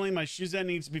 unfortunately, my Shuzan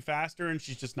needs to be faster and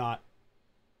she's just not.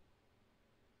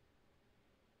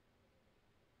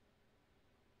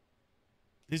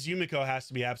 His Yumiko has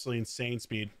to be absolutely insane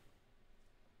speed.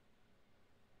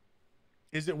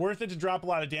 Is it worth it to drop a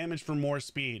lot of damage for more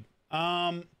speed?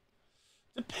 Depends.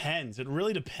 It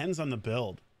really depends on the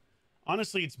build.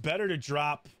 Honestly, it's better to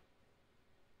drop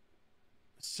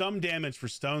some damage for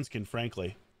Stone Skin,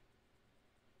 frankly.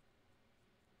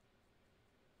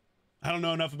 I don't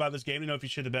know enough about this game to know if you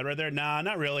should have bet right there. Nah,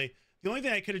 not really. The only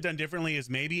thing I could have done differently is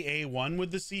maybe A1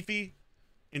 with the Sifi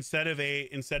instead of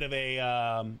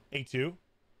A2,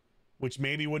 which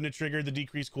maybe wouldn't have triggered the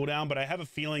decreased cooldown, but I have a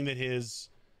feeling that his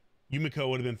Yumiko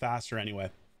would have been faster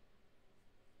anyway.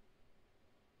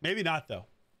 Maybe not, though.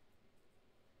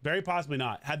 Very possibly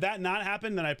not. Had that not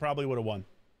happened, then I probably would have won.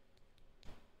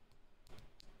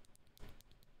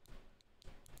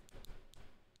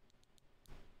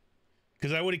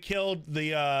 Because I would have killed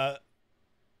the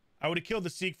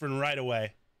Siegfried right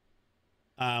away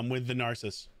with the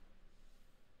Narcissus.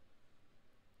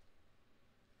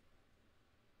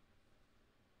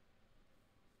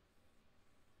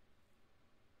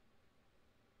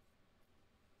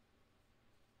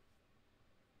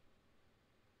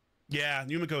 Yeah,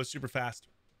 Yumiko is super fast.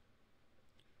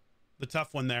 The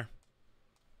tough one there.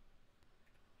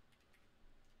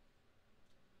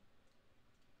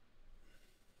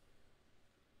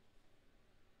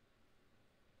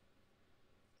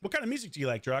 What kind of music do you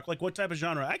like, Drock? Like what type of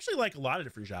genre? I actually like a lot of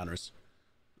different genres.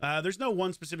 There's no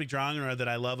one specific genre that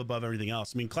I love above everything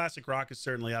else. I mean, classic rock is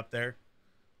certainly up there.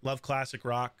 Love classic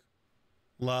rock.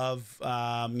 Love,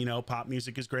 you know, pop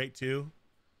music is great too.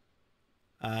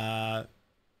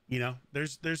 You know,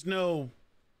 there's no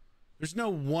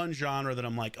one genre that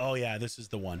I'm like, oh yeah, this is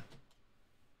the one.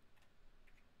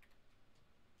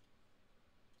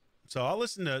 So I'll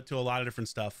listen to a lot of different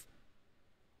stuff.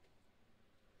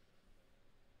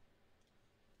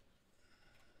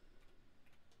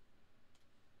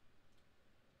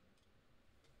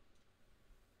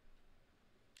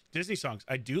 Disney songs.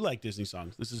 I do like Disney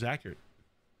songs. This is accurate.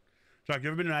 Drock, you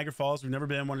ever been to Niagara Falls? We've never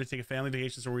been. Wanted to take a family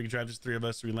vacation somewhere we could drive just three of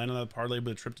us. So we landed on a parlay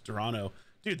with a trip to Toronto.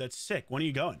 Dude, that's sick. When are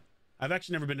you going? I've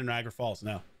actually never been to Niagara Falls.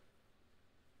 No.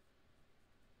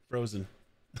 Frozen.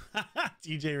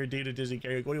 TJ Redita Disney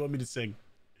karaoke. What do you want me to sing?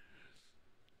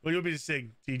 What do you want me to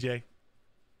sing, TJ?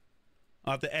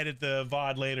 I'll have to edit the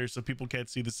VOD later so people can't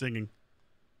see the singing.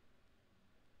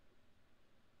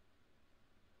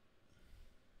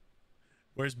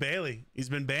 Where's Bailey? He's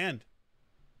been banned.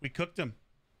 We cooked him.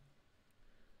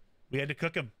 We had to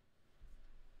cook him.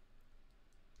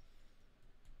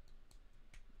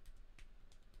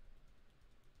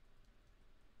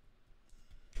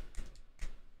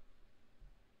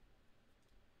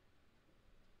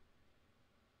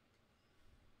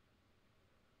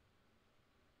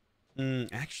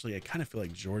 Actually, I kind of feel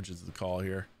like George is the call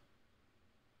here.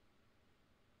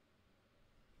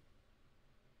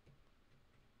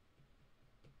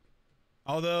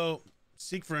 Although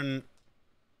Siegfried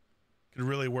could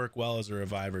really work well as a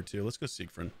reviver too. Let's go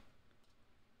Siegfried.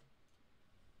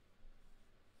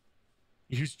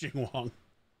 Use Jing Wong.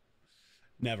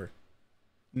 Never.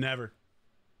 Never.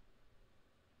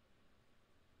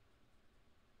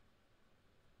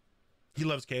 He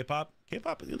loves K-pop.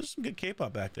 K-pop, there's some good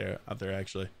K-pop out there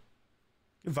actually.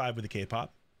 Good vibe with the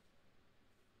K-pop.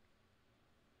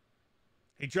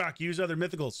 Hey Drock, use other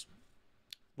mythicals.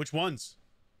 Which ones?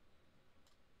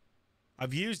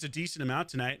 I've used a decent amount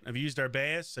tonight. I've used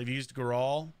Arbaeus, I've used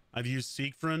Garal, I've used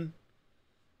Siegfried.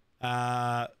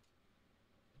 I've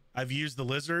used the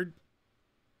Lizard.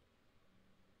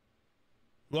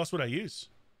 Who else would I use?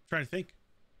 I'm trying to think.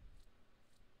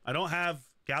 I don't have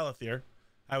Galathier.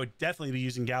 I would definitely be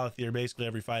using Galathier basically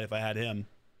every fight if I had him.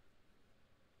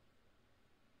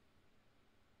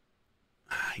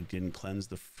 I didn't cleanse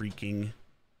the freaking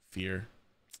fear.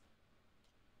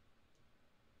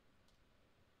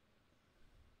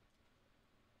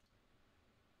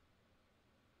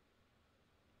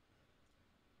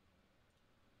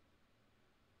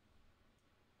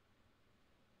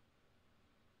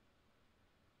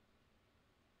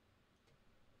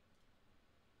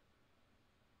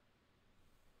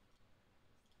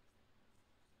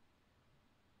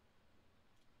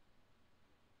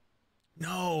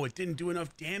 No, it didn't do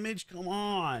enough damage. Come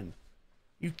on.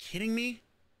 You kidding me?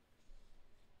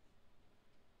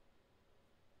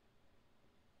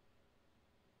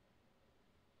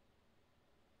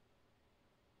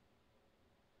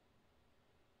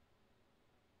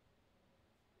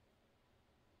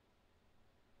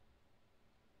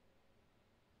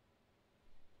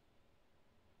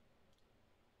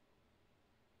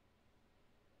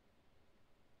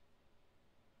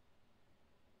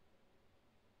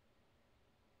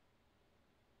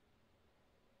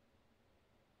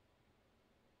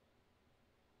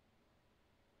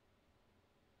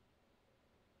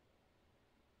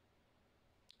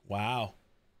 Wow.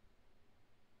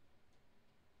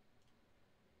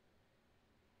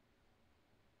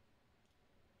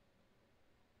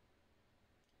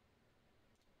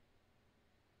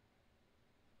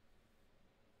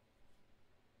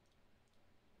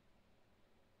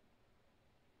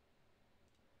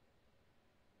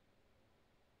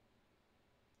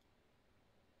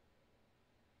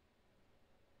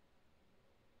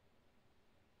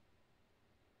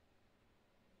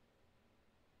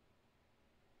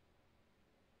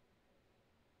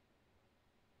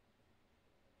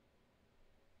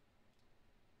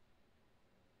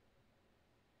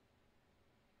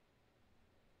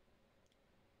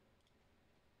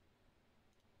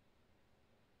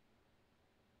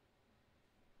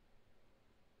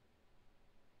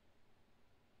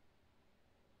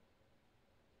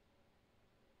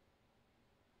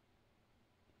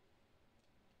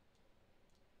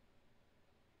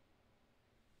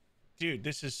 Dude,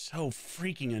 this is so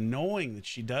freaking annoying that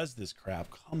she does this crap.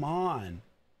 Come on.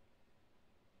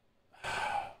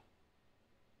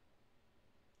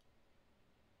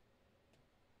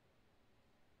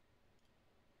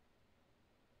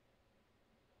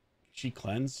 She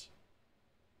cleanse?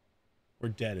 We're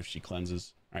dead if she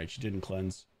cleanses. All right, she didn't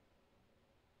cleanse.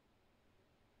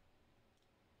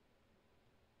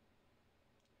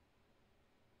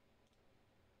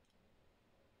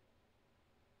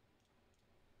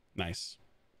 Nice.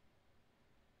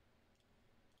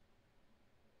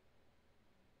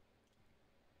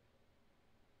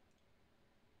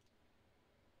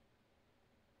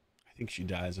 I think she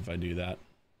dies if I do that.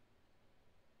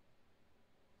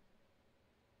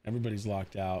 Everybody's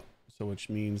locked out, so which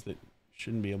means that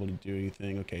shouldn't be able to do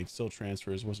anything. Okay, it still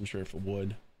transfers. Wasn't sure if it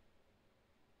would.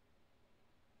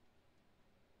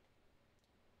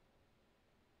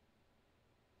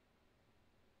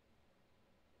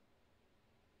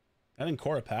 I think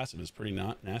Cora passive is pretty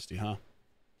not nasty, huh?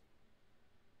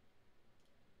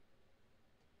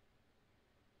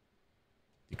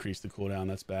 Decrease the cooldown.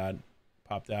 That's bad.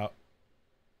 Popped out.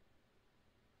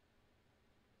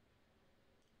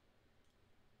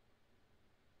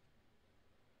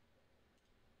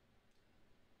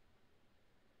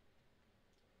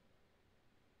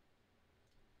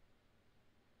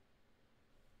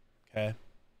 Okay.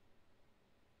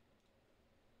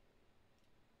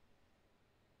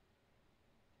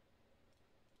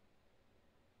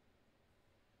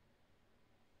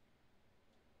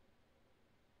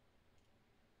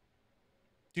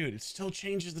 Dude, it still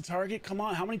changes the target? Come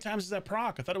on, how many times is that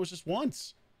proc? I thought it was just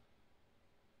once.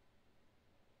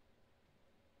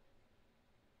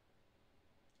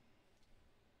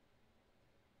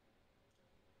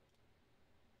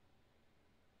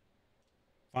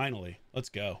 Finally. Let's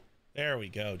go. There we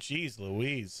go. Jeez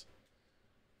Louise.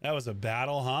 That was a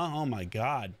battle, huh? Oh my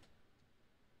God.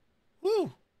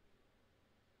 Woo.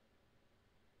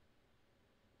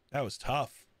 That was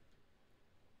tough.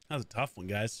 That was a tough one,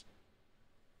 guys.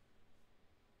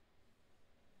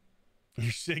 Your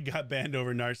shit got banned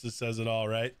over Narcissus says it all,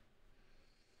 right?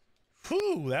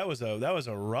 Whew, that was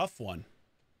a rough one.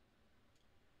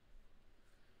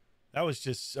 That was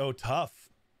just so tough.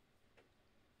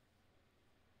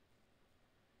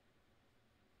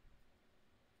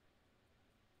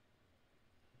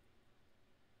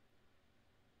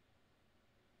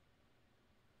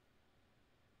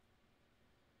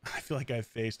 I feel like I've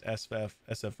faced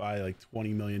SFI like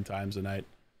 20 million times a night.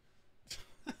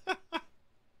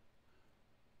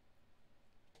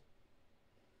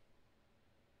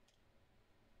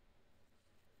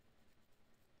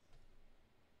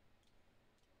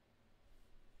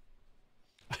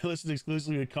 I listen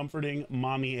exclusively to comforting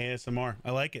mommy ASMR.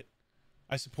 I like it.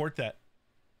 I support that.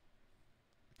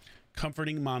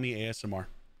 Comforting mommy ASMR.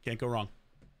 Can't go wrong.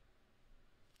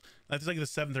 That's like the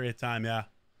 7th or 8th time, yeah.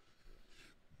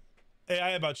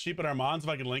 AI about sheep at Armanz, if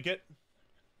I can link it.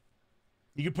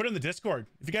 You can put it in the Discord.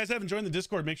 If you guys haven't joined the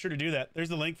Discord, make sure to do that. There's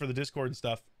the link for the Discord and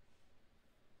stuff.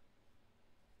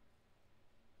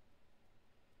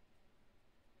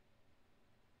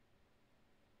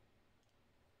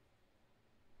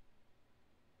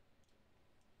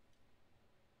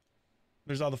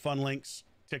 There's all the fun links,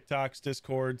 TikToks,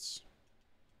 Discords,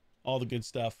 all the good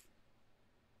stuff.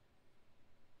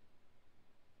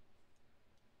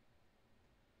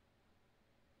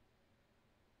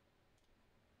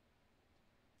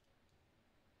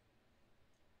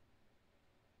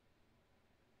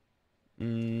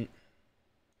 I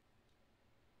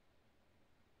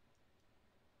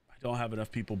don't have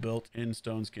enough people built in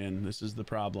Stone Skin. This is the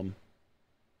problem.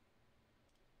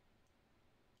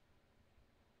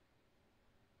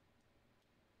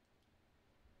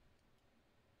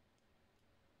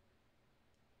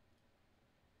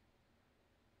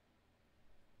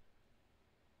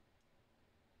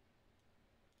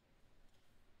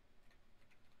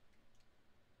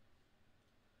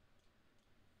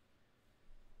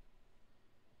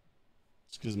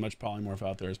 Just get as much polymorph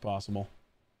out there as possible.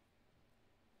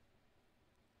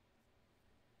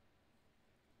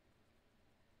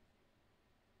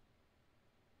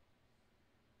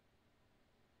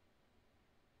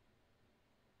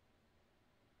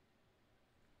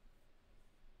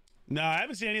 No, I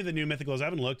haven't seen any of the new mythicals. I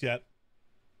haven't looked yet.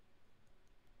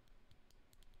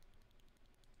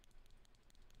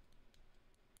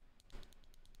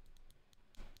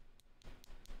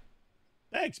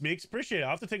 Thanks, Meeks. Appreciate it.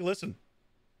 I'll have to take a listen.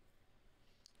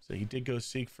 So he did go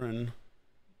Siegfried,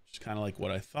 which is kind of like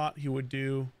what I thought he would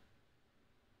do.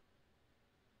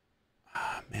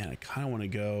 Ah, man, I kind of want to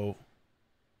go.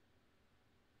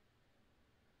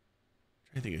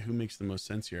 I'm trying to think of who makes the most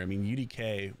sense here. I mean,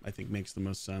 UDK, I think, makes the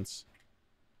most sense.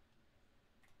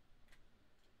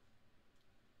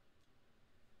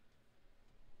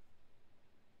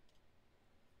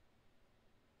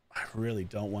 I really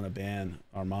don't want to ban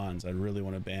Armanz. I really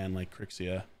want to ban, like,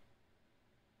 Crixia.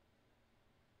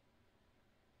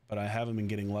 But I haven't been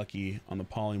getting lucky on the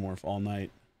polymorph all night.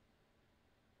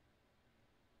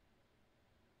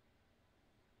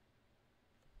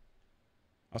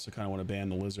 I also kind of want to ban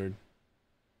the lizard.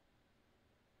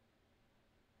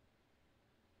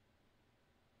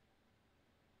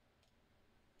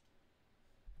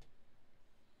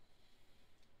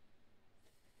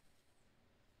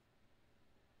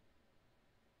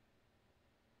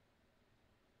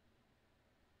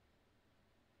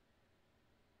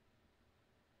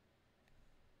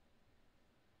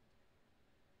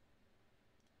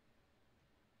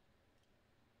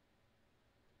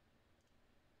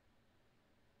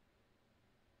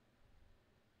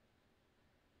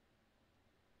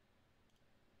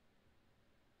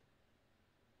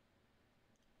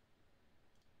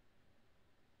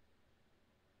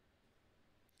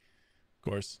 Of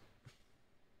course.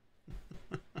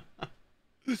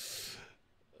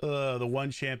 The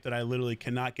one champ that I literally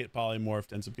cannot get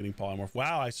polymorphed ends up getting polymorphed.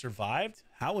 Wow, I survived?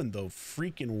 How in the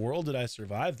freaking world did I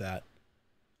survive that?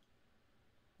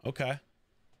 Okay.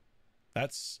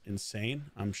 That's insane.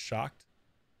 I'm shocked.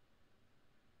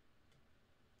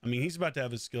 I mean, he's about to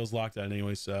have his skills locked out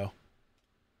anyway, so.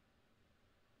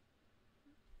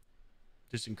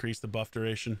 Just increase the buff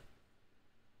duration.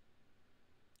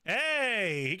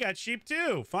 Hey, he got sheep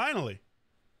too, finally.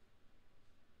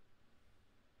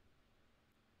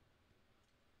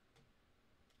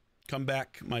 Come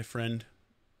back, my friend.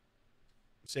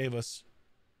 Save us.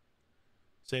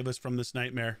 Save us from this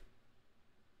nightmare.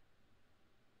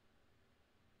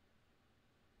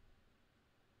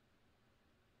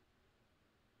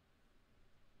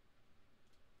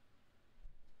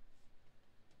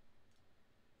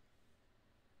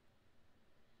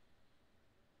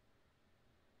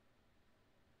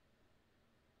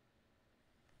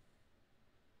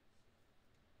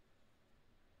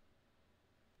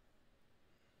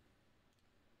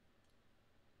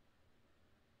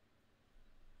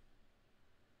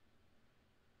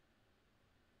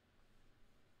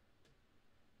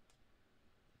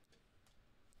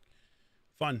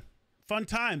 Fun. Fun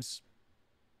times.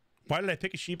 Why did I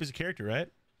pick a sheep as a character, right?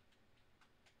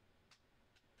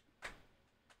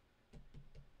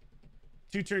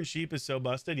 Two-turn sheep is so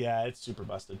busted. Yeah, it's super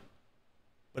busted.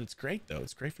 But it's great, though.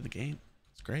 It's great for the game.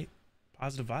 It's great.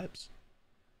 Positive vibes.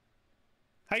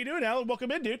 How you doing, Alan?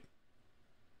 Welcome in, dude.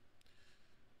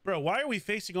 Bro, why are we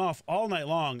facing off all night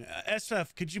long?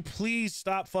 SF, could you please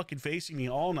stop fucking facing me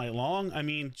all night long? I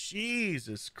mean,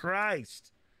 Jesus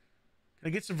Christ. Can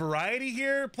I get some variety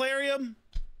here, Plarium?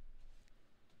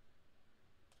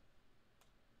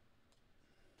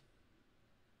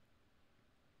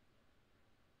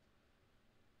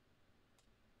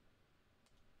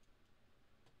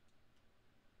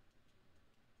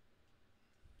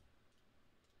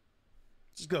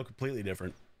 Just go completely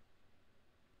different.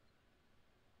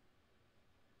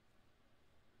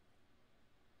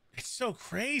 It's so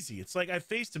crazy. It's like I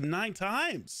faced him 9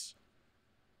 times.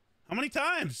 How many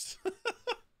times?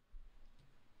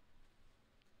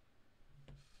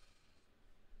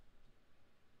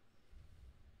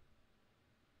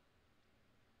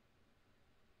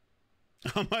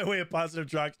 On my way, a positive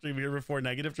Drock stream here before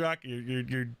negative Drock.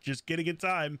 You're just getting in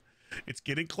time. It's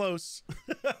getting close.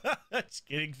 It's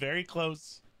getting very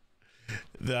close.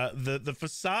 The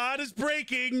facade is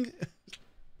breaking.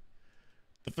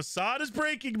 The facade is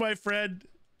breaking, my friend.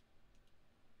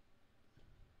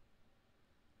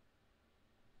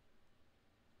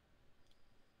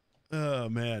 Oh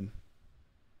man.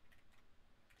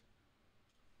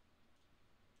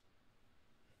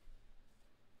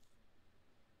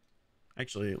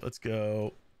 Actually, let's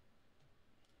go.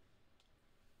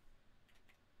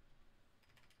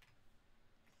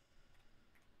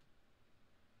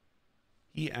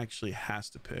 He actually has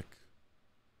to pick.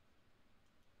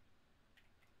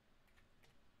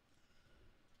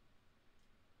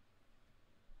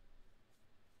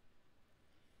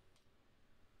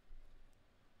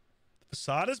 The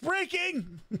facade is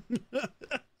breaking.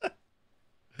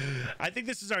 I think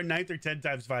this is our 9th or 10th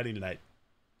times fighting tonight.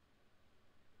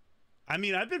 I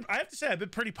mean, I have to say, I've been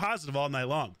pretty positive all night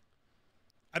long.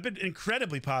 I've been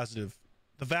incredibly positive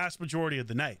the vast majority of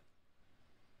the night.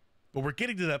 But we're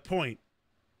getting to that point.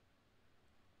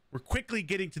 We're quickly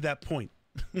getting to that point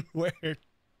where I'm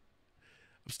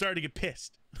starting to get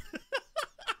pissed.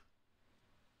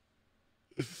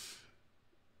 The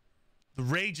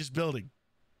rage is building.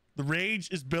 The rage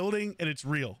is building, and it's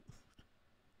real.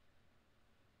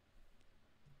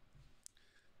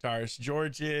 Taurus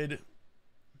Georgid.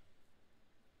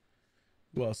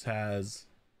 Who else has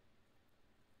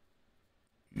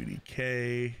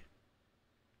UDK?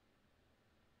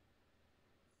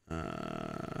 Who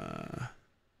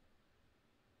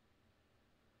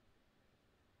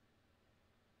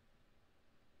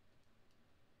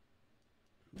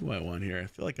do I want here? I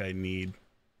feel like I need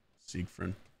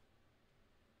Siegfried.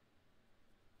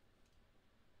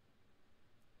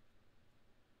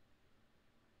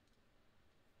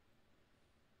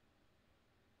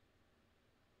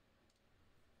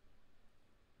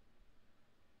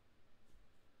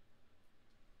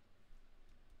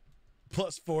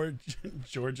 +4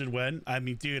 George and when? I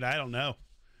mean, dude, I don't know.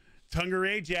 Hunger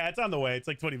Rage? Yeah, it's on the way. It's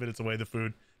like 20 minutes away, the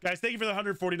food. Guys, thank you for the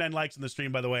 149 likes in the stream,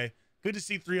 by the way. Good to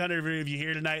see 300 of you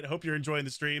here tonight. I hope you're enjoying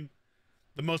the stream.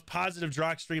 The most positive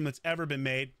Drock stream that's ever been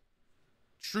made.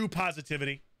 True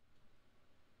positivity.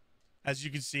 As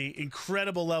you can see,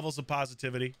 incredible levels of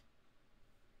positivity.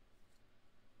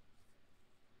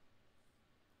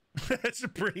 That's a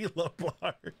pretty low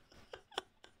bar.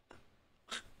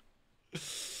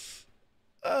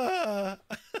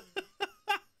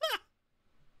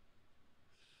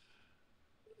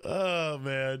 Oh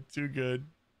man, too good.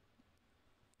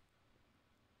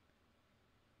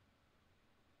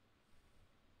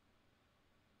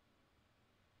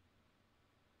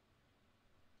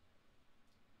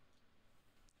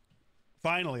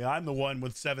 Finally, I'm the one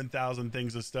with 7,000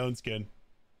 things of stone skin.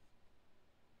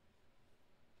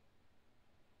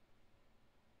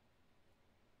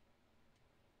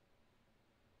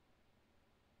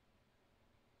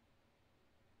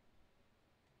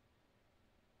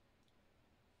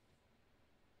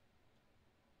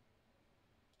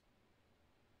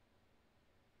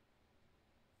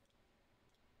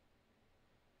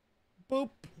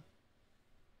 Boop.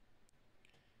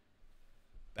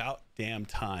 About damn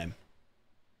time.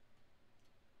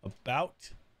 About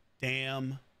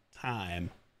damn time.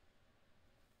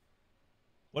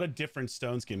 What a difference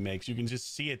stone skin makes. You can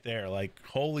just see it there. Like,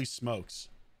 holy smokes.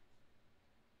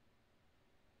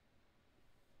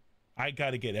 I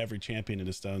got to get every champion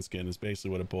into stone skin is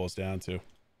basically what it boils down to.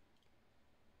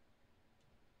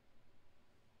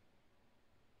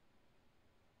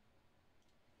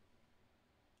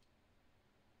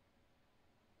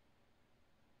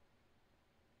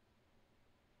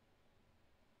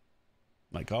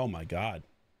 oh my God.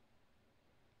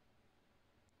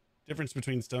 Difference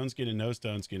between stone skin and no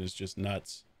stone skin is just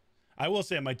nuts. I will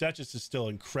say my Duchess is still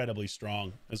incredibly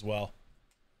strong as well.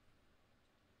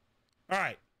 All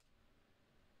right.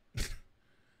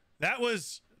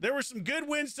 There were some good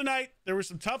wins tonight. There were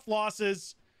some tough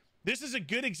losses. This is a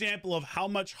good example of how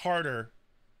much harder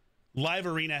Live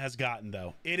Arena has gotten,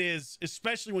 though. It is,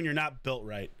 especially when you're not built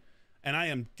right. And I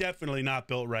am definitely not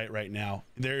built right now.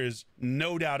 There is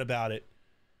no doubt about it.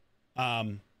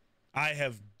 I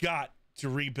have got to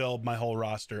rebuild my whole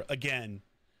roster again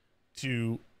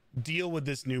to deal with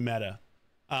this new meta.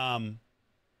 Man,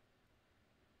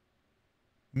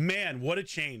 what a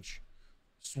change.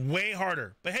 It's way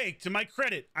harder. But hey, to my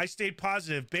credit, I stayed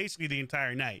positive basically the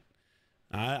entire night.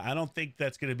 I don't think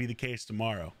that's going to be the case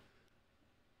tomorrow.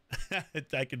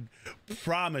 I can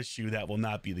promise you that will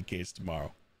not be the case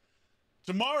tomorrow.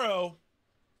 Tomorrow,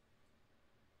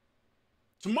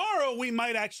 we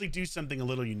might actually do something a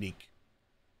little unique.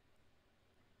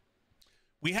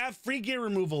 We have free gear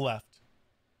removal left.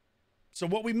 So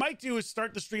what we might do is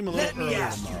start the stream a little earlier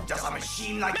tomorrow. Does a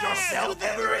machine like yourself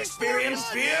ever experience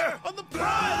fear? On the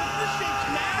prime, this shit's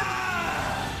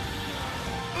mad.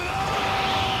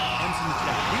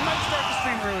 We might start the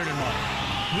stream earlier tomorrow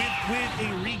with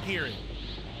a re-gearing.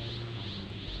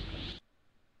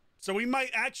 So we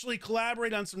might actually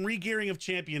collaborate on some re-gearing of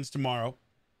champions tomorrow.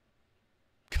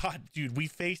 God, dude, we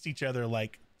faced each other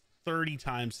like 30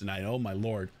 times tonight. Oh my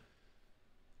Lord.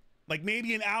 Like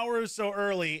maybe an hour or so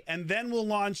early, and then we'll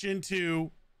launch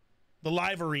into the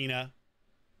live arena.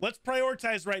 Let's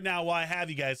prioritize right now while I have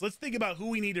you guys. Let's think about who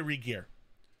we need to re-gear.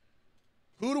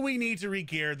 Who do we need to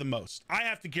re-gear the most? I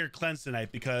have to gear cleanse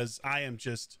tonight because I am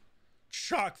just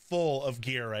chock full of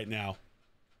gear right now.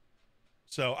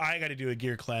 So I got to do a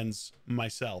gear cleanse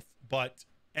myself,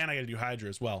 and I got to do Hydra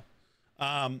as well.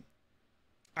 I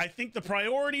think the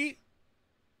priority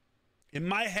in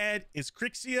my head is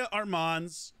Crixia,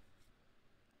 Armanz,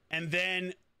 and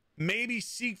then maybe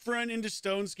Siegfried into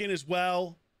Stone Skin as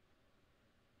well.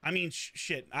 I mean,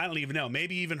 shit, I don't even know.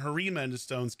 Maybe even Harima into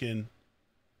Stone Skin.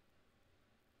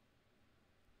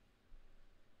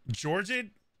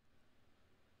 Georgid?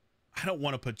 I don't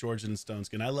want to put Georgid in Stone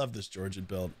Skin. I love this Georgid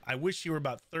build. I wish he were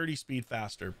about 30 speed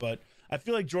faster, but I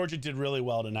feel like Georgid did really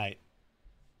well tonight.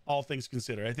 All things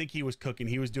considered. I think he was cooking.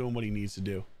 He was doing what he needs to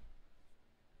do.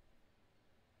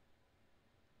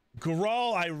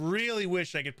 Garal, I really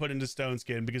wish I could put into Stone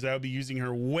Skin because I would be using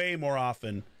her way more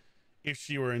often if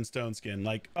she were in Stone Skin.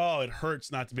 Like, oh, it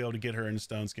hurts not to be able to get her into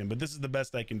Stone Skin, but this is the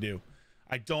best I can do.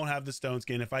 I don't have the Stone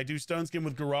Skin. If I do Stone Skin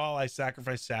with Garal, I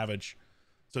sacrifice Savage.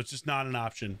 So it's just not an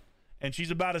option. And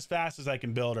she's about as fast as I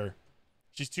can build her.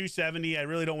 She's 270. I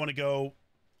really don't want to go,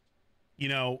 you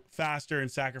know, faster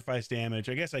and sacrifice damage.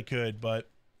 I guess I could, but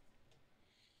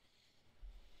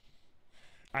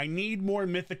I need more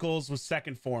mythicals with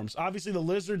second forms. Obviously, the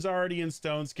lizard's already in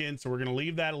Stone Skin, so we're going to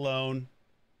leave that alone.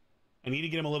 I need to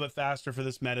get him a little bit faster for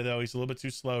this meta, though. He's a little bit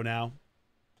too slow now.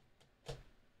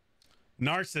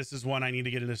 Narcissus is one I need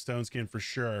to get into Stone Skin for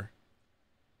sure.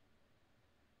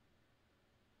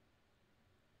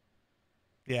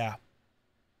 Yeah.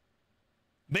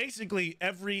 Basically,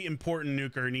 every important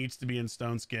nuker needs to be in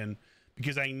Stone Skin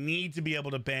because I need to be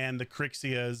able to ban the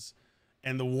Crixias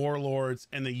and the Warlords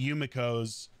and the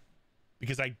Yumikos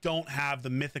because I don't have the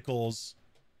mythicals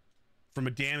from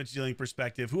a damage dealing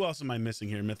perspective. Who else am I missing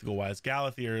here mythical wise?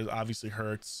 Galathier obviously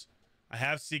hurts. I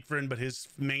have Siegfried, but his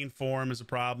main form is a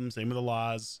problem. Same with the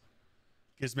Laws.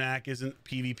 Gizmak isn't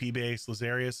PvP based.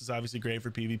 Lazarius is obviously great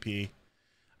for PvP.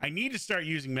 I need to start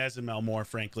using Mezimel more,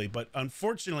 frankly, but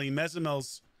unfortunately,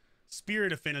 Mezimel's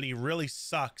spirit affinity really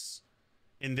sucks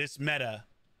in this meta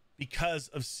because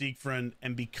of Siegfried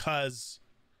and because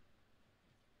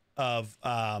of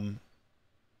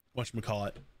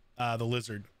whatchamacallit, the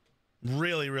lizard.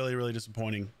 Really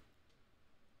disappointing. You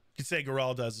could say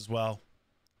Garal does as well.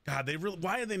 God,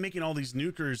 why are they making all these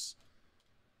nukers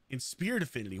in spirit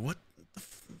affinity? What the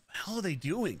hell are they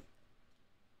doing?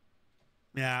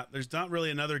 Yeah, there's not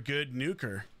really another good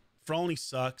nuker. Frolny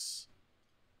sucks.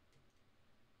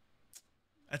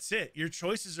 That's it. Your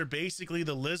choices are basically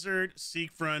the lizard,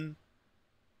 Siegfried,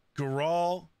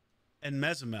 Garal, and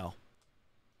Mezimel.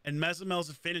 And Mezimel's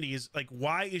affinity is like,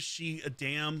 why is she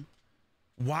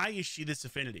this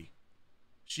affinity?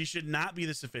 She should not be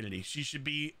this affinity. She should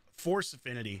be force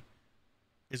affinity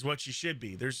is what she should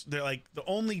be. They're like the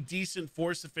only decent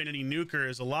force affinity nuker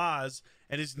is Alaz,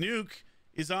 and his nuke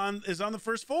is on the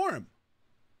first form.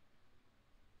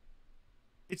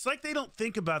 It's like they don't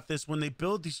think about this when they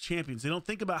build these champions. They don't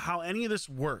think about how any of this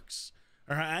works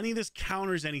or how any of this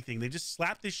counters anything. They just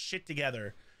slap this shit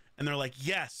together and they're like,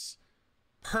 yes,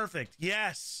 Perfect.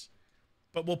 Yes.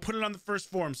 But we'll put it on the first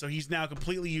form, so he's now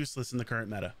completely useless in the current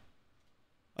meta.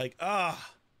 Like,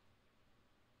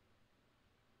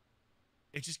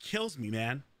 it just kills me,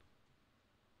 man.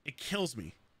 It kills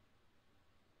me.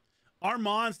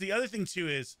 Armanz, the other thing too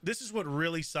is, this is what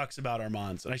really sucks about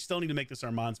Armanz, and I still need to make this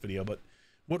Armanz video, but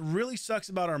what really sucks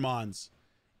about Armanz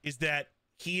is that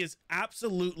he has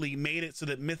absolutely made it so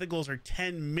that mythicals are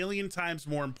 10 million times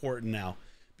more important now.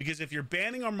 Because if you're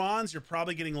banning Armanz, you're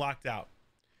probably getting locked out.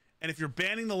 And if you're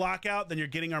banning the lockout, then you're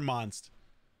getting Armanzed,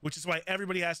 which is why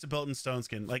everybody has to build in Stone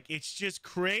Skin. Like, it's just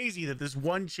crazy that this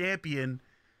one champion,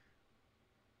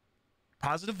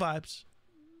 positive vibes.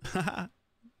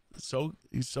 So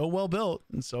he's so well built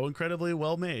and so incredibly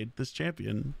well made, this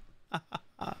champion.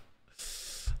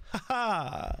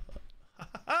 Love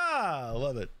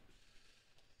it.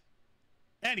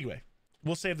 Anyway,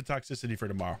 we'll save the toxicity for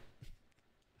tomorrow.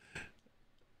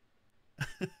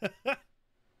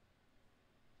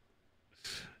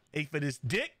 Aphid is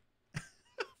dick.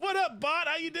 What up, bot?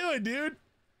 How you doing, dude?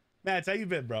 Matt, how you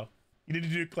been, bro? You need to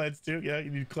do a cleanse too? Yeah, you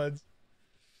need to cleanse.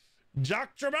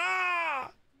 Jock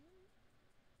Trama!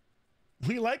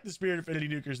 We like the Spirit Affinity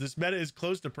Nukers. This meta is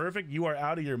close to perfect. You are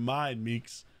out of your mind,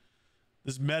 Meeks.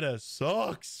 This meta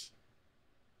sucks.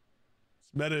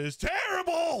 This meta is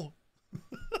terrible.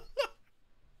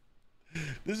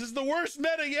 This is the worst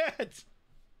meta yet.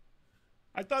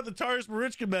 I thought the Taurus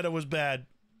Marichka meta was bad.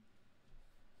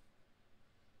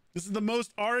 This is the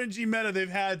most RNG meta they've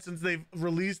had since they've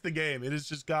released the game. It has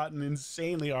just gotten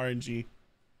insanely RNG.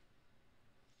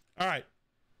 All right.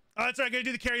 Oh, that's right. I gotta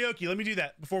do the karaoke. Let me do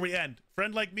that before we end.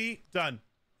 Friend like me, done.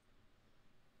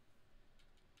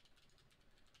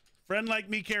 Friend like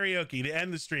me karaoke to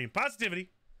end the stream. Positivity.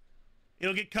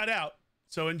 It'll get cut out,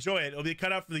 so enjoy it. It'll be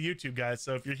cut out from the YouTube, guys.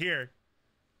 So if you're here,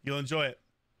 you'll enjoy it.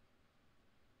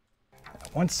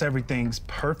 Once everything's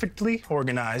perfectly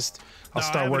organized, I'll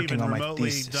start working on my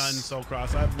thesis. Done Soul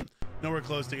Cross. I'm nowhere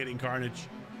close to getting Carnage.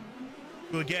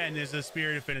 Who again is a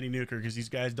Spirit Affinity Nuker because these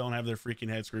guys don't have their freaking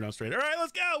head screwed on straight. All right,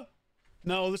 let's go.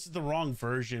 No, this is the wrong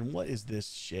version. What is this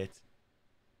shit?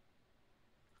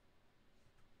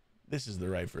 This is the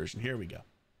right version. Here we go.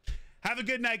 Have a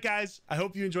good night, guys. I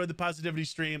hope you enjoyed the positivity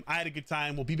stream. I had a good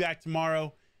time. We'll be back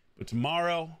tomorrow, but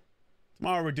tomorrow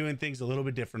we're doing things a little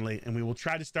bit differently, and we will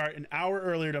try to start an hour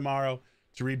earlier tomorrow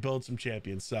to rebuild some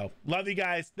champions. So love you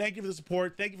guys. Thank you for the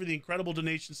support. Thank you for the incredible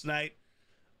donations tonight.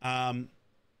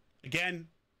 Again,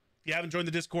 if you haven't joined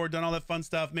the Discord, done all that fun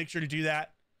stuff, make sure to do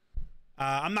that.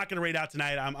 I'm not going to raid out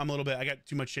tonight. I'm a little bit, I got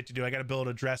too much shit to do. I got to build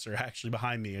a dresser actually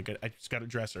behind me. I just got a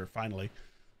dresser finally.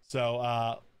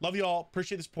 So, love you all.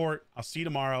 Appreciate the support. I'll see you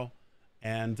tomorrow,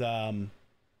 and,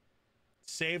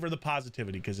 savor the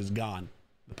positivity because it's gone.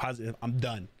 The positive. I'm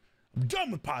done. I'm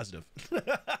done with positive.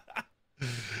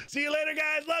 See you later,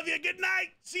 guys. Love you. Good night.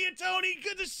 See you, Tony.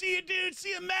 Good to see you, dude. See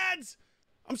you, Mads.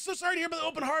 I'm so sorry to hear about the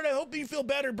open heart. I hope you feel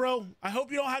better, bro. I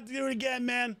hope you don't have to do it again,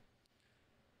 man.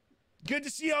 Good to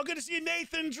see y'all. Good to see you,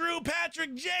 Nathan, Drew,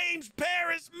 Patrick, James,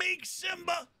 Paris, Meek,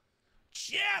 Simba.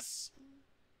 Yes.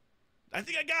 I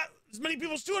think I got as many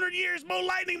people as 200 years. Mo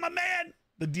Lightning, my man.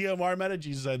 The DMR meta.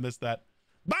 Jesus, I missed that.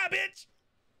 Bye, bitch.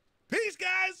 Peace,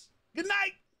 guys. Good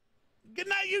night. Good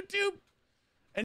night, YouTube.